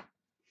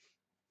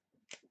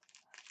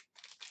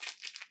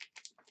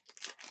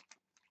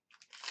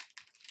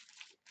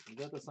 Is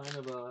that the sign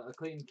of a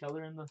Clayton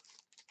Keller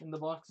in the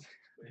box?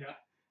 Yeah.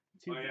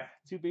 Two, Oh, yeah.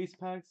 2 base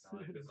packs. I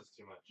like this is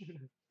too much.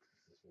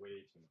 It's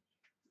way too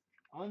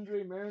much.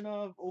 Andrei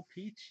Marinov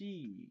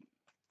Opeachy.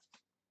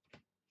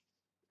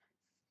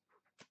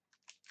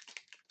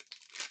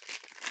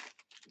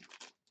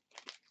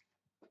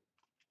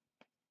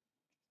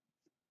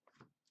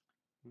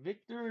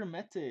 Victor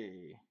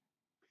Mete.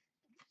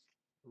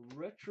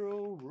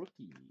 Retro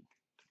Rookie.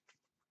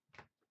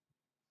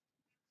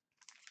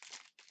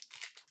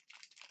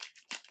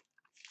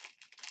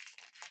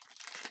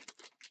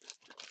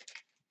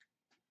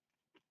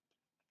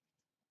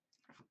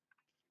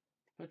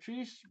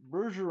 Patrice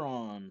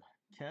Bergeron,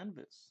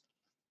 Canvas.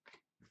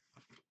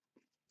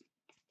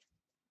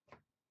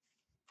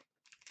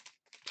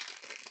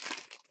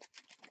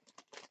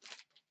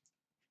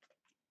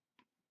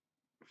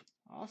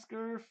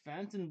 Oscar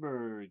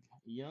Fantenberg,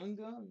 Young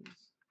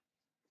Guns.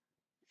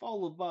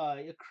 Followed by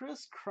a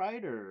Chris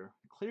Kreider,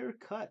 Clear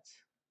Cut.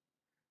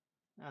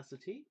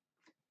 Acetate.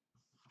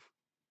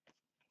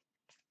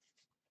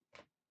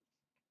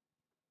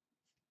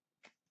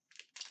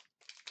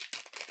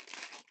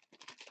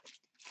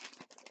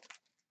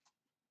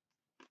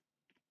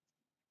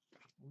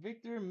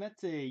 Victor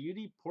Mete,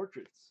 UD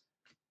Portraits.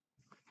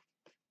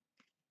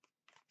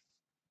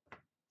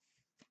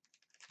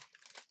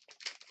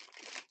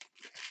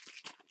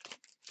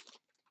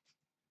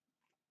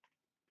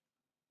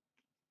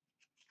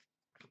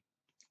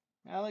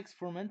 Alex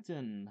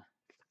Formenton,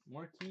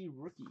 Marquee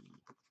Rookie.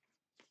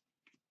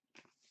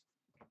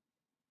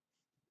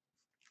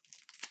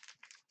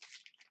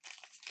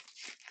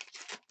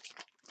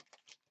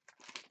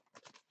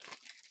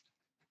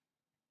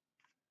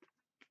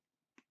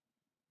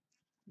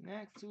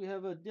 Next, we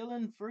have a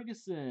Dylan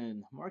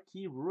Ferguson,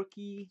 Marquee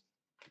Rookie.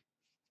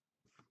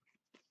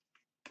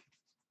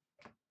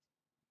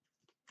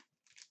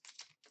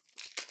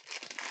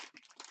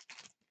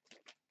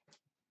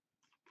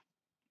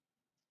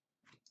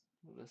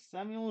 With a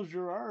Samuel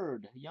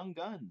Girard, Young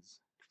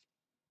Guns.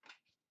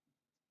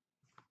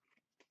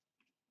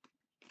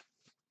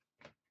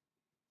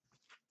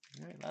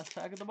 All right, last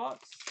pack of the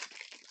box.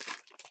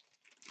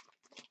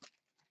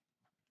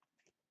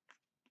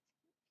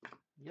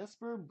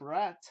 Jesper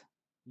Bratt,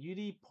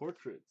 UD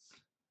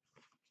Portraits.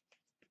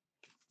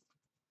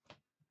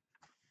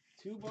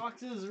 2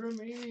 boxes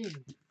remaining.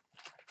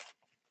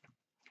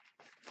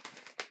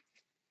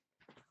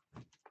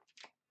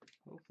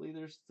 Hopefully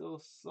there's still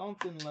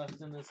something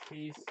left in this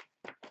case.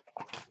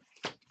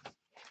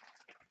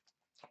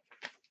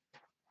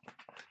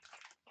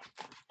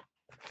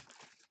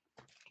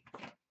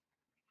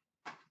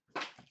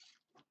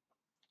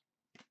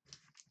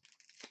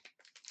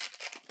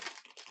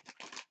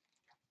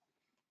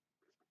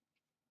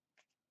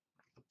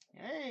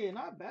 Hey,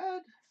 not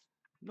bad.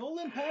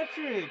 Nolan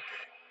Patrick,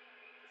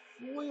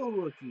 foil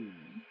rookie.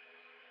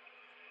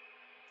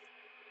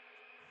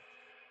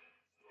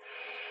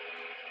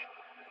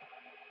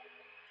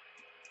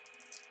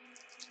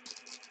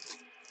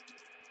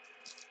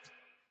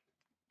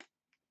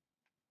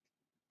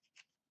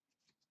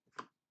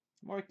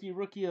 Marquee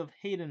rookie of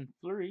Hayden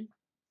Fleury.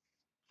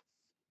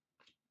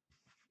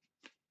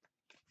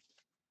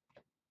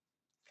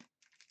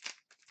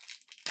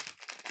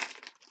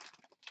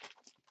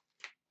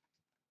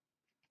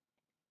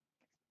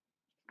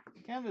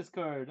 Canvas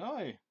card.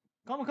 Oi.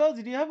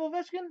 Kamikaze, do you have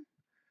Ovechkin?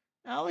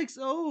 Alex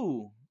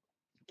O.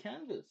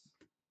 Canvas.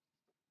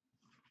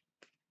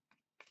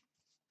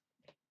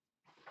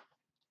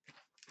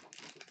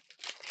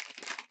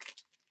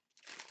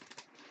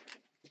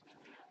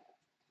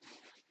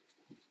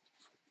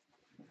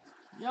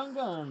 Young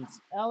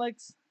Guns.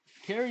 Alex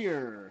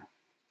Carrier.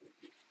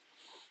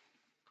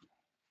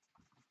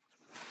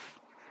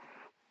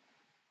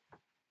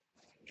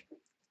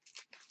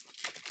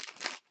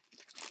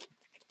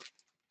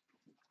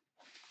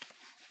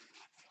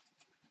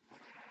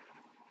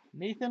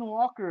 Nathan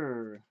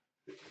Walker.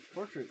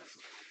 Portraits.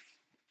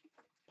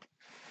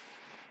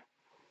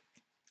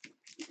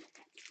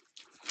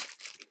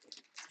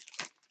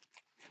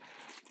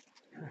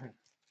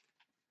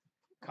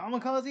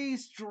 Kamikaze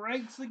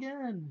strikes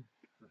again.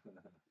 What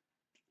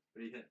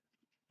do you hit?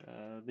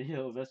 The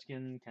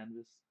Ovechkin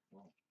canvas.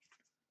 Oh.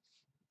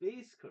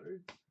 Base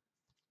cards.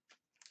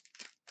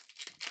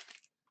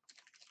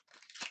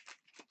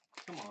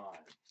 Come on.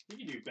 You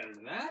can do better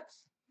than that.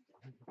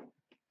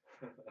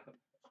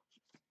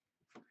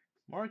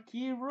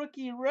 Marquee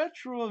rookie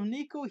retro of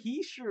Nico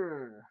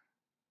Hischier.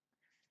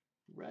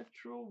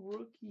 Retro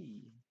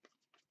rookie.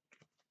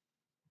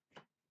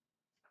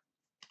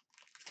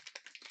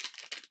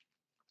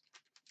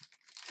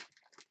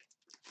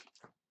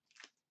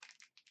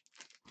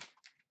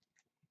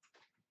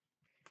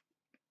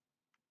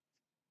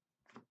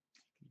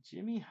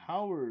 Jimmy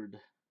Howard.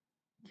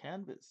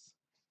 Canvas.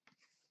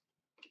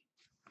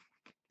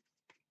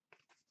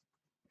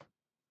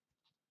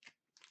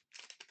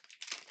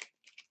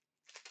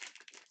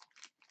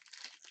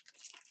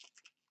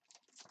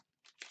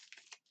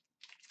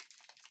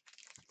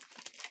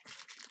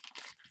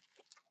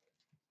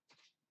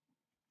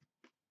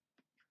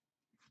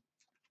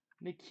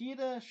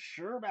 Nikita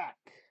Sherbak.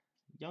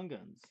 Young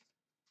Guns.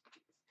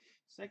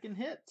 Second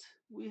hit,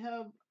 we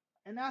have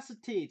an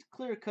acetate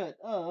clear cut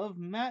of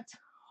Matt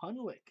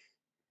Hunwick.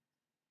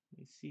 Let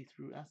me see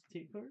through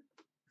acetate card.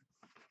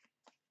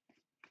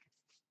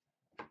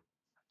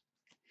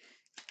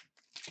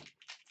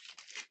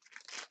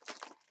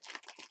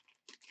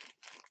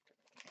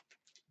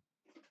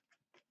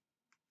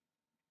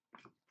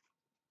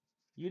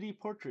 UD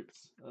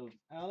Portraits of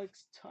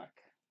Alex Tuck.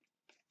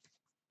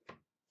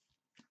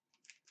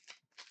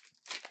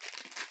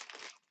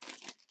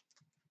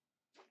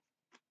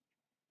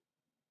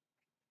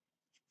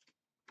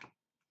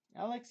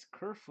 Alex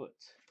Kerfoot.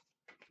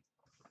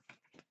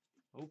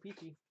 Oh,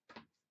 peachy.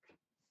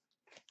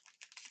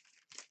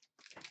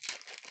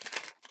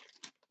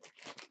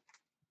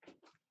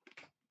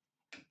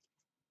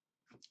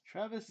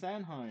 Travis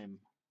Sanheim.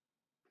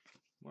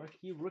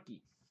 Marquee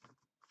rookie.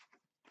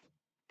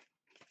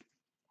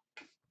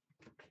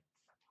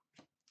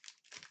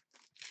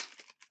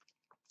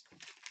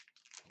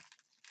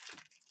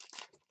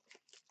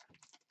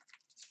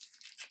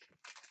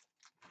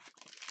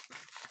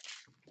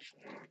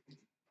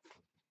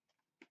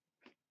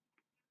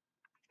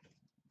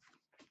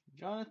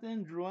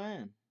 Jonathan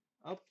Drouin.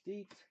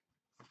 Update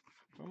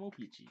from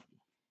O-Pee-Chee.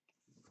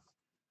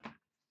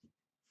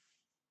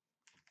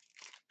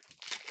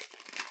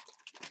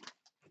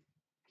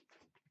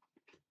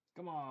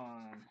 Come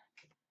on.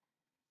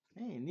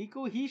 Hey,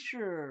 Nico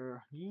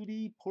Hischier.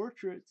 UD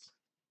Portraits.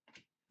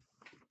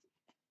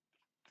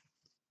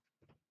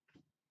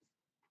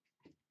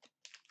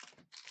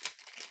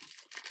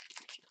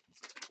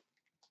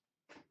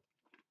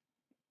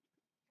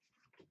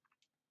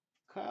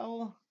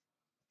 Kyle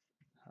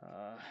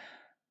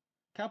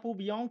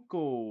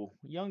Capobianco.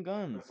 Young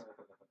Guns.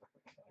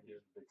 I hear a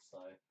big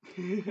sigh.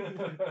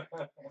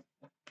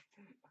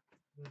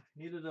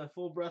 Needed a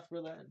full breath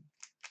for that.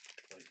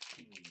 Like,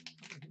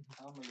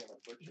 how am I gonna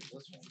butcher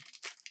this one?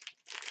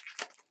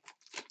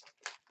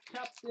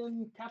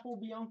 Captain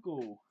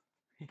Capobianco.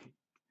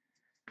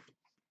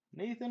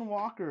 Nathan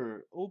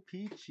Walker.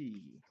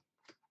 O-Pee-Chee.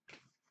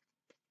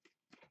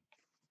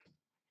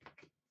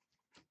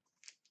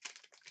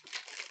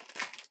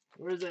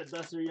 Where's that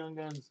Besser Young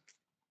Guns?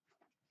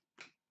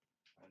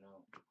 I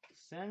know.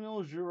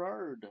 Samuel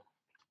Girard.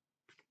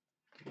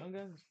 Young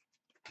Guns.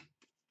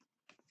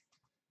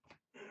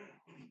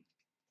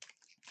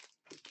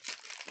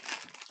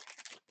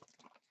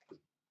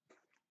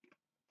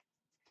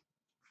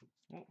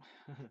 Oh.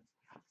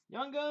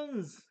 Young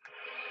Guns.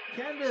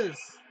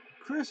 Canvas.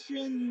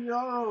 Christian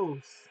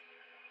Yaros.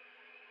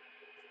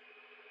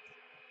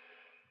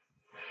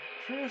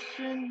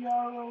 Christian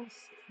Yaros.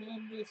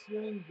 Canvas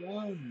Young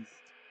Guns.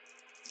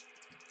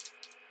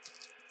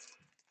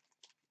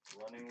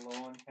 Running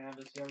low on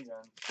canvas, young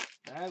gun.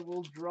 That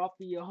will drop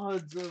the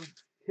odds of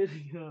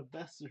hitting a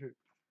Besser.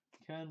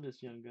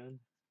 Canvas Young Gun.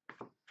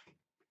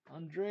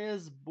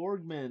 Andreas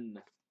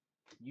Borgman.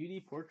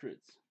 UD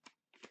Portraits.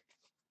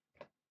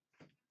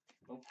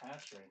 No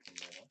patch or anything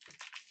there,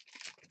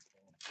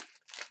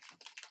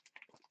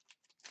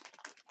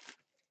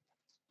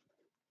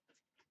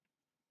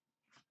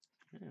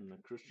 huh? And the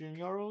Christian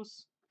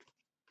Yaros.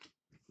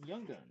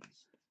 Young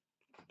Guns.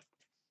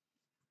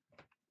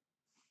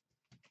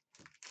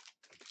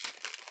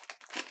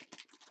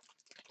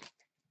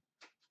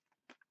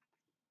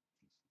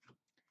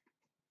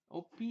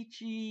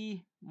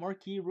 O-Pee-Chee,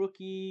 marquee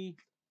rookie,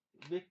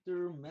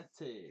 Victor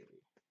Mete.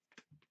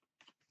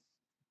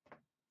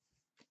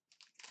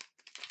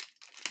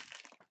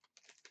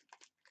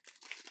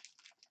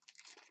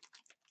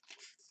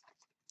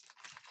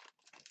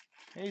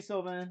 Hey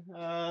Sylvan,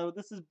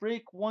 this is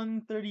break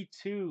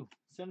 132,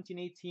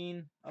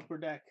 1718 Upper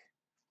Deck,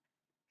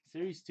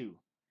 Series 2.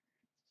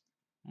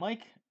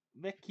 Mike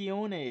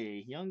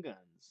Vecchione, Young Guns.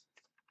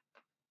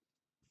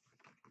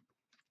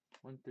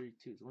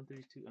 132,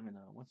 132,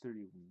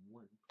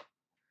 131.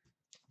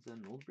 Is that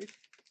an old break?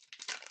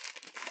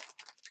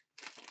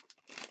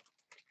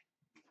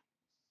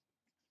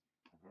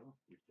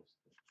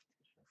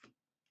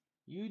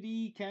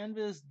 UD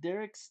Canvas,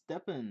 Derek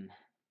Steppen.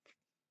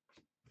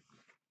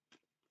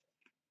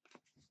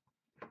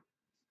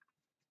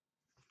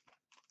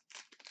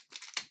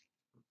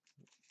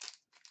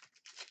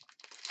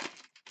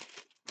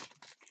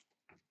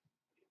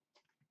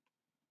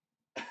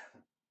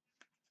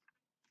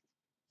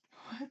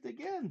 What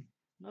again?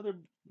 Another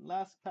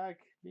last pack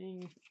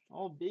being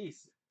all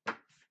base.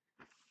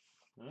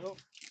 Well,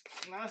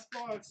 last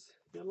box.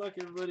 Good luck,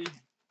 everybody.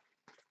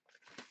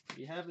 If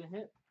you haven't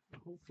hit,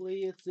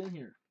 hopefully it's in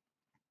here.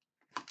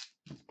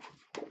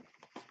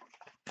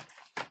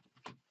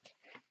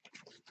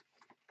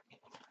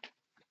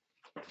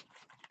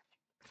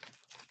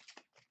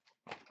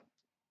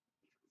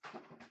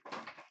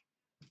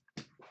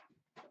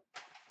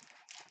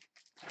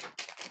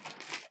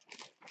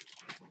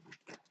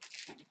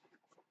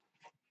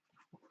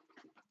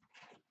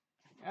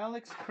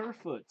 Alex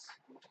Kerfoot,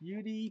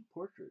 UD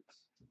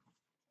Portraits.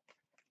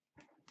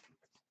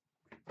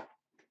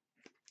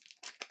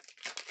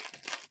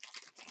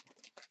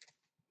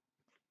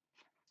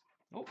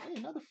 Oh,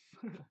 hey,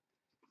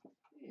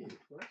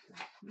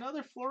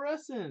 another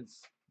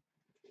fluorescence.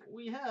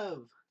 We have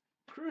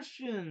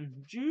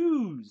Christian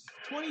Jews,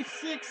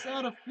 26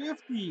 out of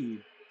 50.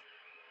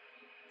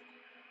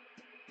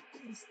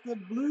 It's the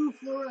blue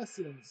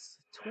fluorescence,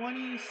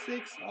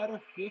 26 out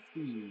of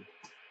 50.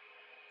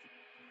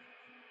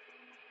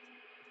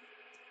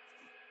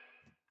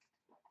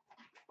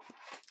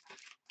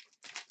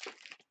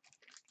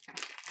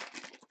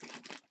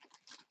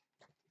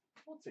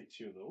 I'll take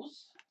 2 of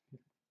those.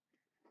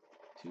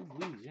 2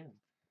 blues, yeah.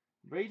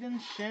 Braden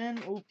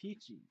Shan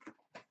O-Pee-Chee.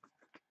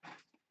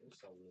 Those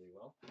sell really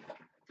well.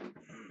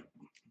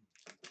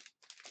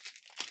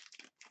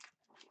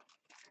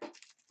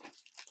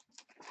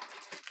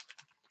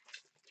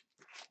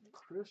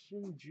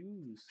 Christian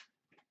Jews.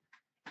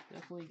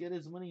 Definitely get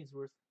his money's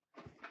worth.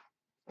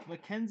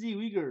 Mackenzie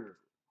Weegar.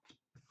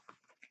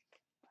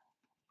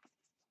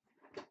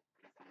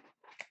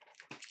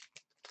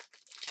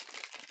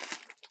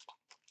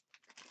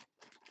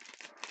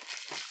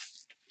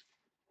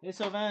 Hey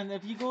Sylvan,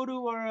 if you go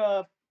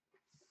to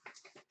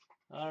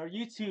our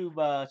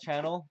YouTube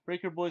channel,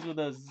 Breaker Boys with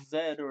a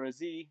Z or a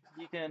Z,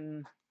 you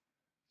can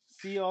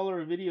see all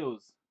our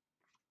videos.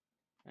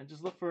 And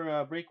just look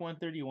for Break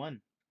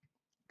 131.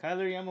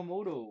 Kyler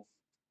Yamamoto,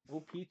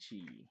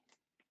 O-Pee-Chee.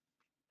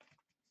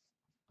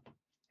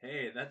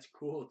 Hey, that's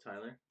cool,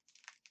 Tyler.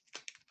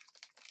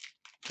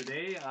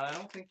 Today, I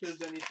don't think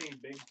there's anything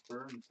big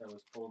burns that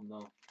was pulled,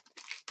 no.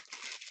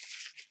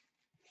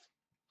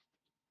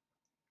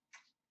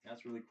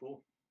 That's really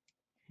cool.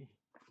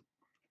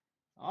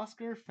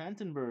 Oscar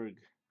Fantenberg,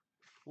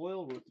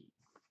 foil rookie.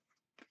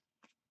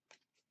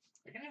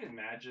 I can't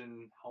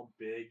imagine how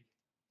big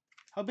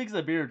How big's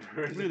that beard?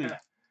 Really?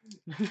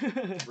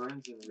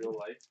 burns in real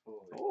life.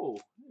 Holy. Oh,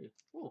 hey,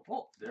 oh.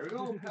 Oh, there we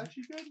go.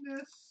 Patchy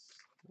goodness.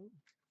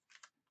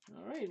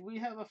 Alright, we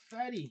have a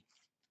fatty.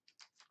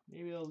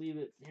 Maybe I'll leave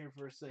it here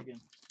for a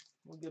second.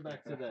 We'll get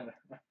back to that.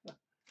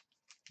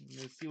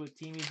 Let's see what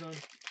team he's on.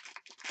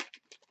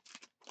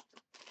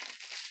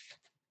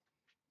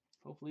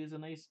 Hopefully it's a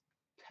nice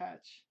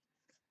patch.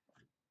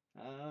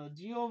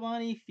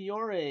 Giovanni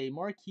Fiore,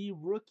 marquee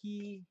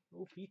rookie,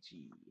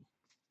 O-Pee-Chee.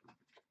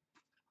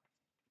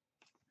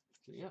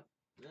 So yeah,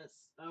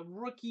 that's a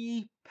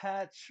rookie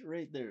patch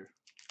right there.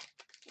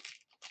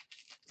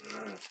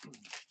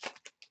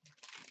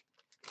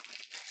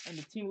 And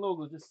the team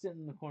logo just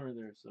sitting in the corner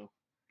there, so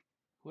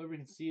whoever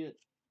can see it,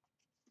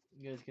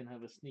 you guys can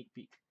have a sneak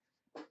peek.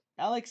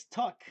 Alex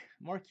Tuck,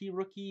 marquee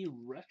rookie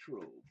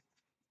retro.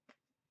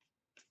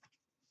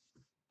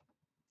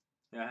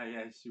 Yeah,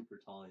 he's super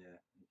tall, yeah,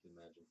 you can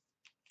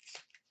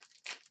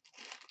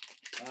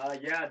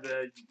imagine. Yeah,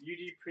 the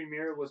UD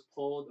Premier was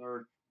pulled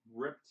or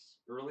ripped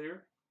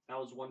earlier. That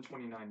was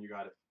 129, you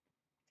got it.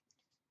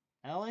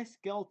 Alex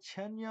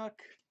Galchenyuk,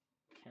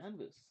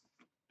 canvas.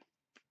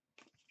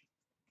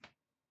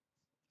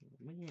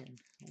 Man,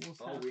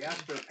 almost we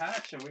asked for a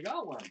patch and we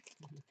got one.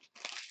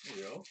 There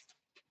you go.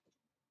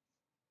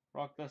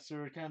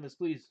 Rockbuster canvas,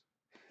 please.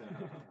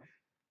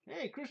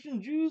 Hey,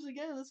 Christian Jews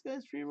again. This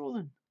guy's free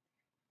rolling.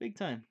 Big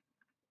time.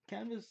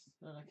 Canvas,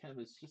 not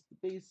canvas, just the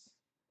base.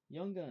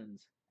 Young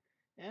Guns.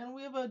 And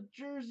we have a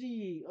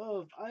jersey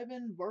of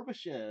Ivan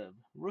Barbashev.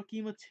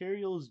 Rookie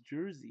Materials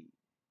jersey.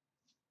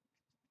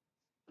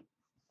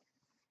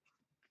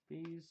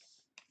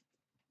 Base.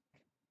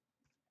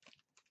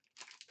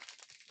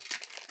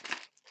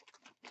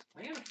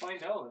 I'm gonna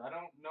find out. I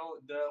don't know.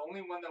 The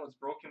only one that was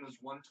broken was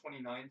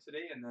 129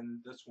 today, and then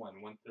this one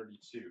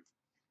 132.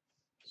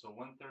 So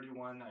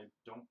 131, I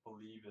don't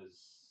believe is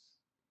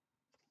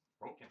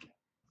broken yet.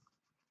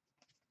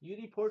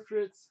 Beauty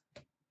Portraits,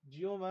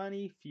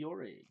 Giovanni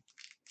Fiore.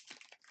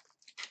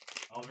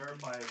 I'll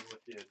verify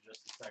with you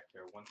just a sec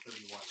here.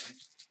 131,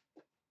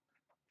 right?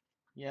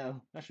 Yeah,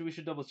 actually we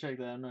should double check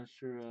that. I'm not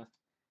sure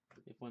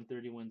if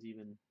 131's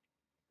even,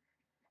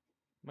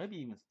 might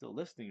be even still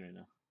listing right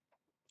now.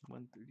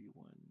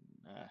 131.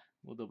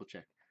 We'll double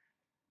check.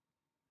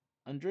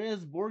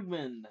 Andreas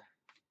Borgman,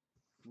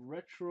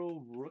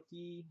 retro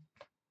rookie.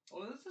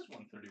 Oh, this is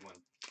 131.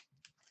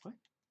 What?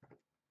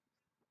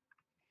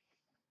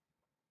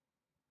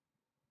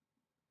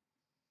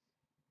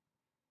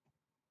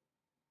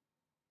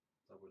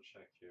 Double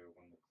check here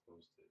when they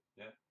closed it.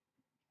 Yeah,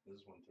 this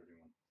is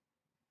 131.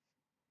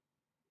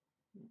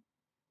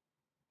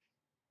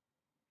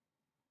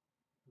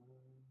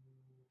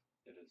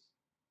 It is.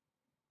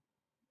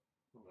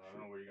 I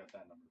don't know where you got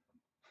that number from.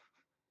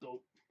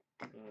 Dope.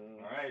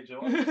 All right,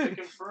 Joe. Just to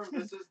confirm,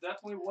 this is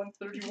definitely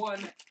 131.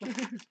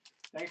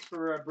 Thanks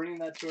for bringing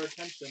that to our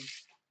attention.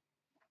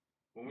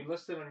 When we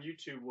list it on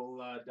YouTube, we'll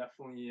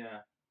definitely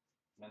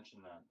mention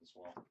that as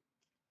well.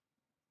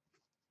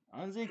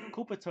 Anze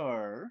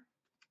Kopitar.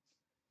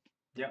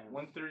 Yeah,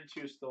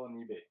 132 is still on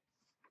eBay.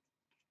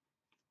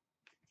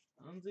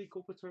 Anze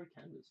Kopitar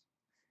canvas.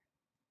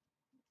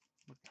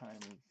 What time?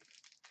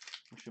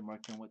 We should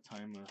mark down what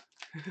time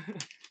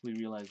we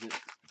realize it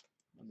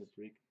on the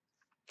break.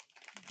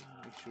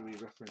 Make sure we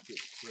reference it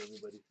for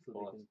everybody so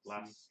they can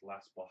last see.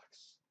 last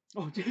box.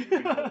 Oh,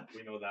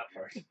 we know that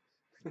part.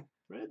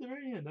 Right at the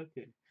very end.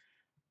 Okay.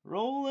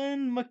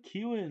 Roland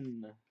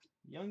McEwen,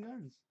 Young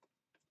Guns.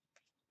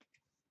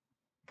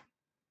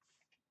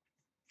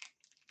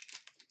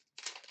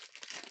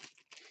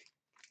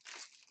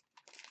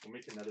 We'll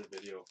make another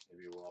video.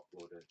 Maybe we'll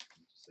upload it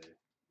and just say.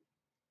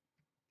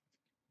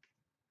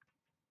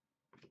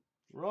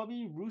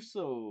 Robbie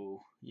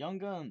Russo, Young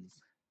Guns.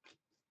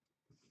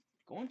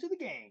 Going to the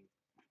game.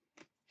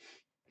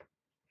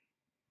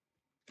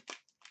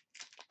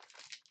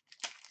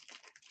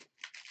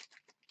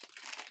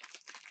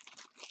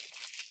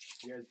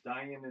 You guys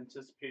dying in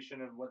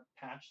anticipation of what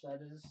patch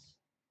that is?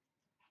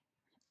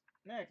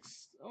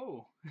 Next.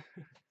 Oh.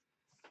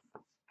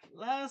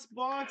 Last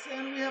box,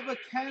 and we have a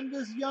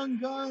canvas Young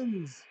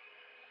Guns.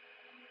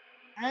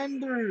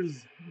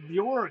 Anders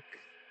Bjork.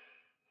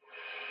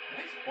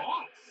 Nice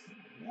box.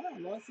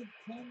 Yeah, lots of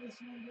canvas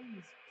Young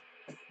Guns.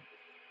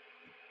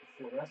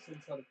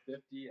 Fluorescence out of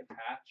 50, a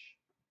patch,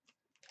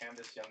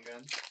 canvas Young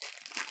Gun.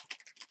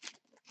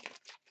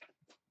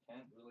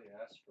 Can't really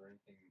ask for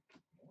anything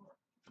more.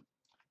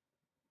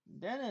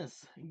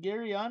 Dennis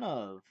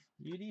Garyanov,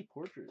 UD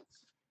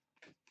Portraits.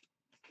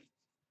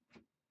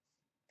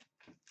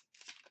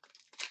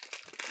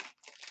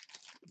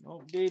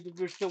 Oh, Dave, if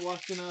you're still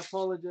watching, I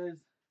apologize.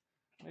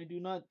 I do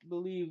not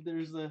believe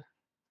there's a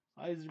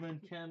Eiserman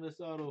canvas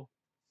auto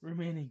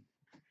remaining.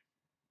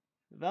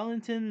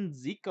 Valentin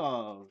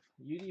Zikov,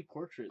 UD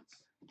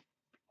Portraits.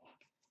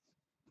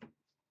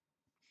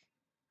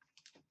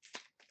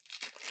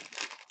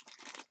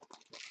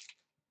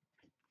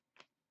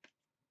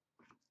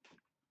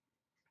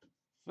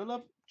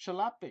 Philip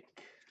Chalapik,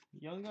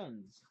 Young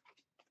Guns.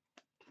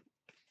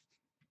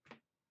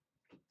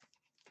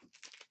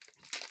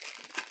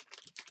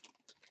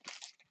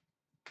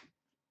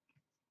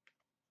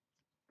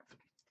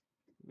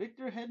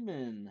 Victor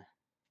Hedman,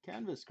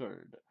 canvas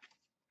card.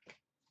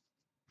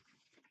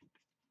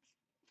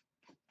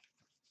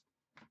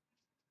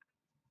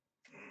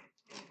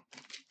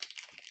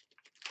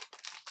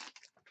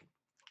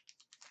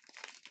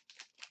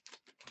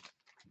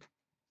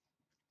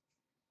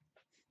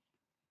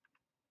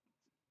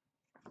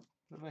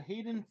 We have a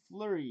Hayden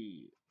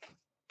Fleury,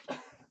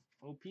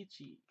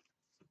 Opeachy.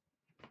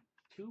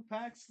 2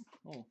 packs.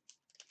 Oh,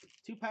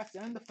 2 packs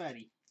and the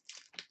fatty.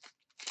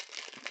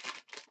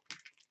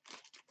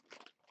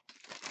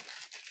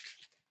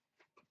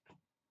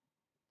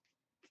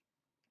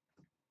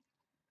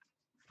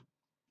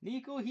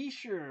 Nico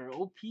Heischer,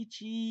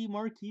 Opeachy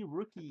Marquee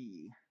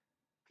Rookie.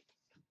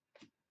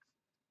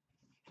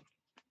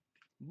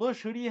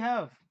 Bush, who do you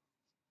have?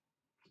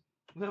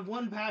 We have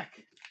 1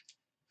 pack.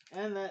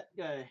 And that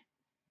guy.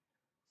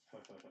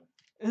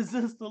 Is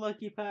this the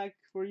lucky pack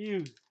for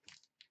you?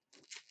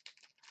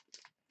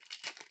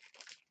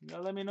 Now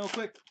let me know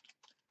quick.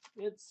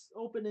 It's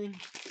opening.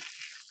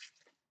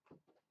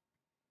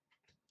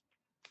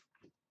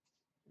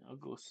 I'll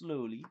go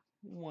slowly.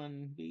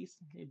 1 base.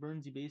 Hey,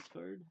 Burnsy base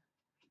card.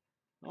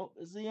 Oh,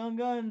 it's the Young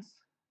Guns.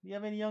 Do you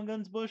have any Young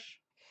Guns, Bush?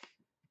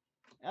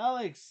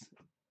 Alex,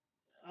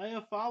 I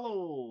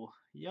follow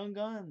Young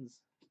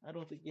Guns. I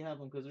don't think you have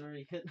them because I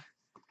already hit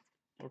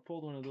or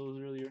pulled one of those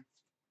earlier.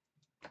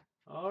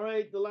 All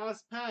right, the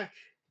last pack.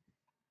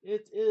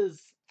 It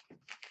is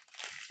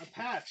a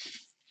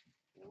patch.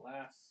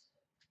 Last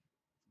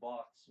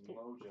box,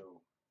 Mojo.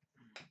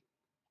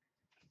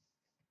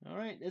 All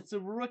right, it's a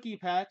rookie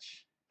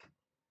patch.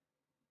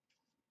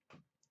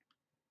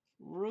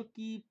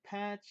 Rookie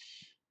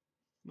patch,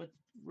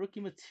 rookie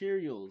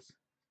materials.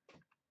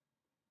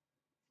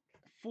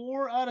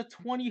 4 out of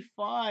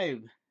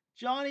 25.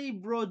 Johnny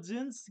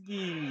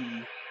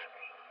Brodzinski.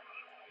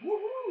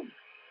 Woohoo!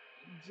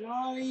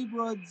 Johnny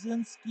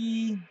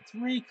Brodzinski,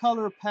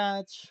 3-color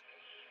patch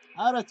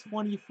out of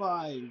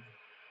 25.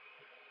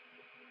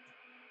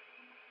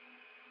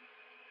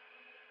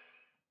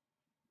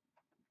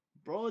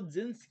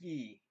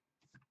 Brodzinski.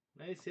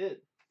 Nice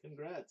hit.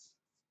 Congrats.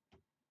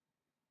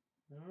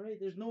 Alright,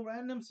 there's no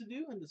randoms to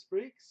do in this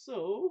break,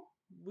 so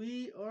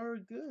we are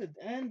good.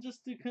 And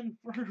just to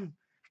confirm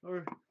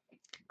or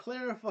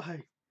clarify,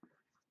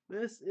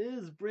 this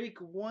is break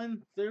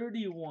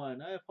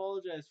 131. I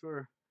apologize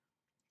for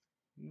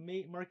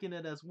marking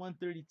it as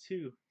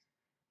 132.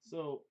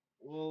 So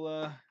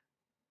we'll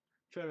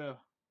try to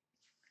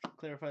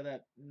clarify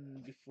that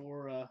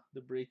before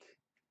the break.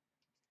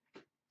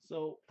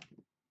 So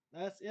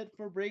that's it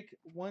for break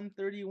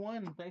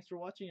 131. Thanks for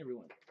watching,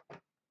 everyone.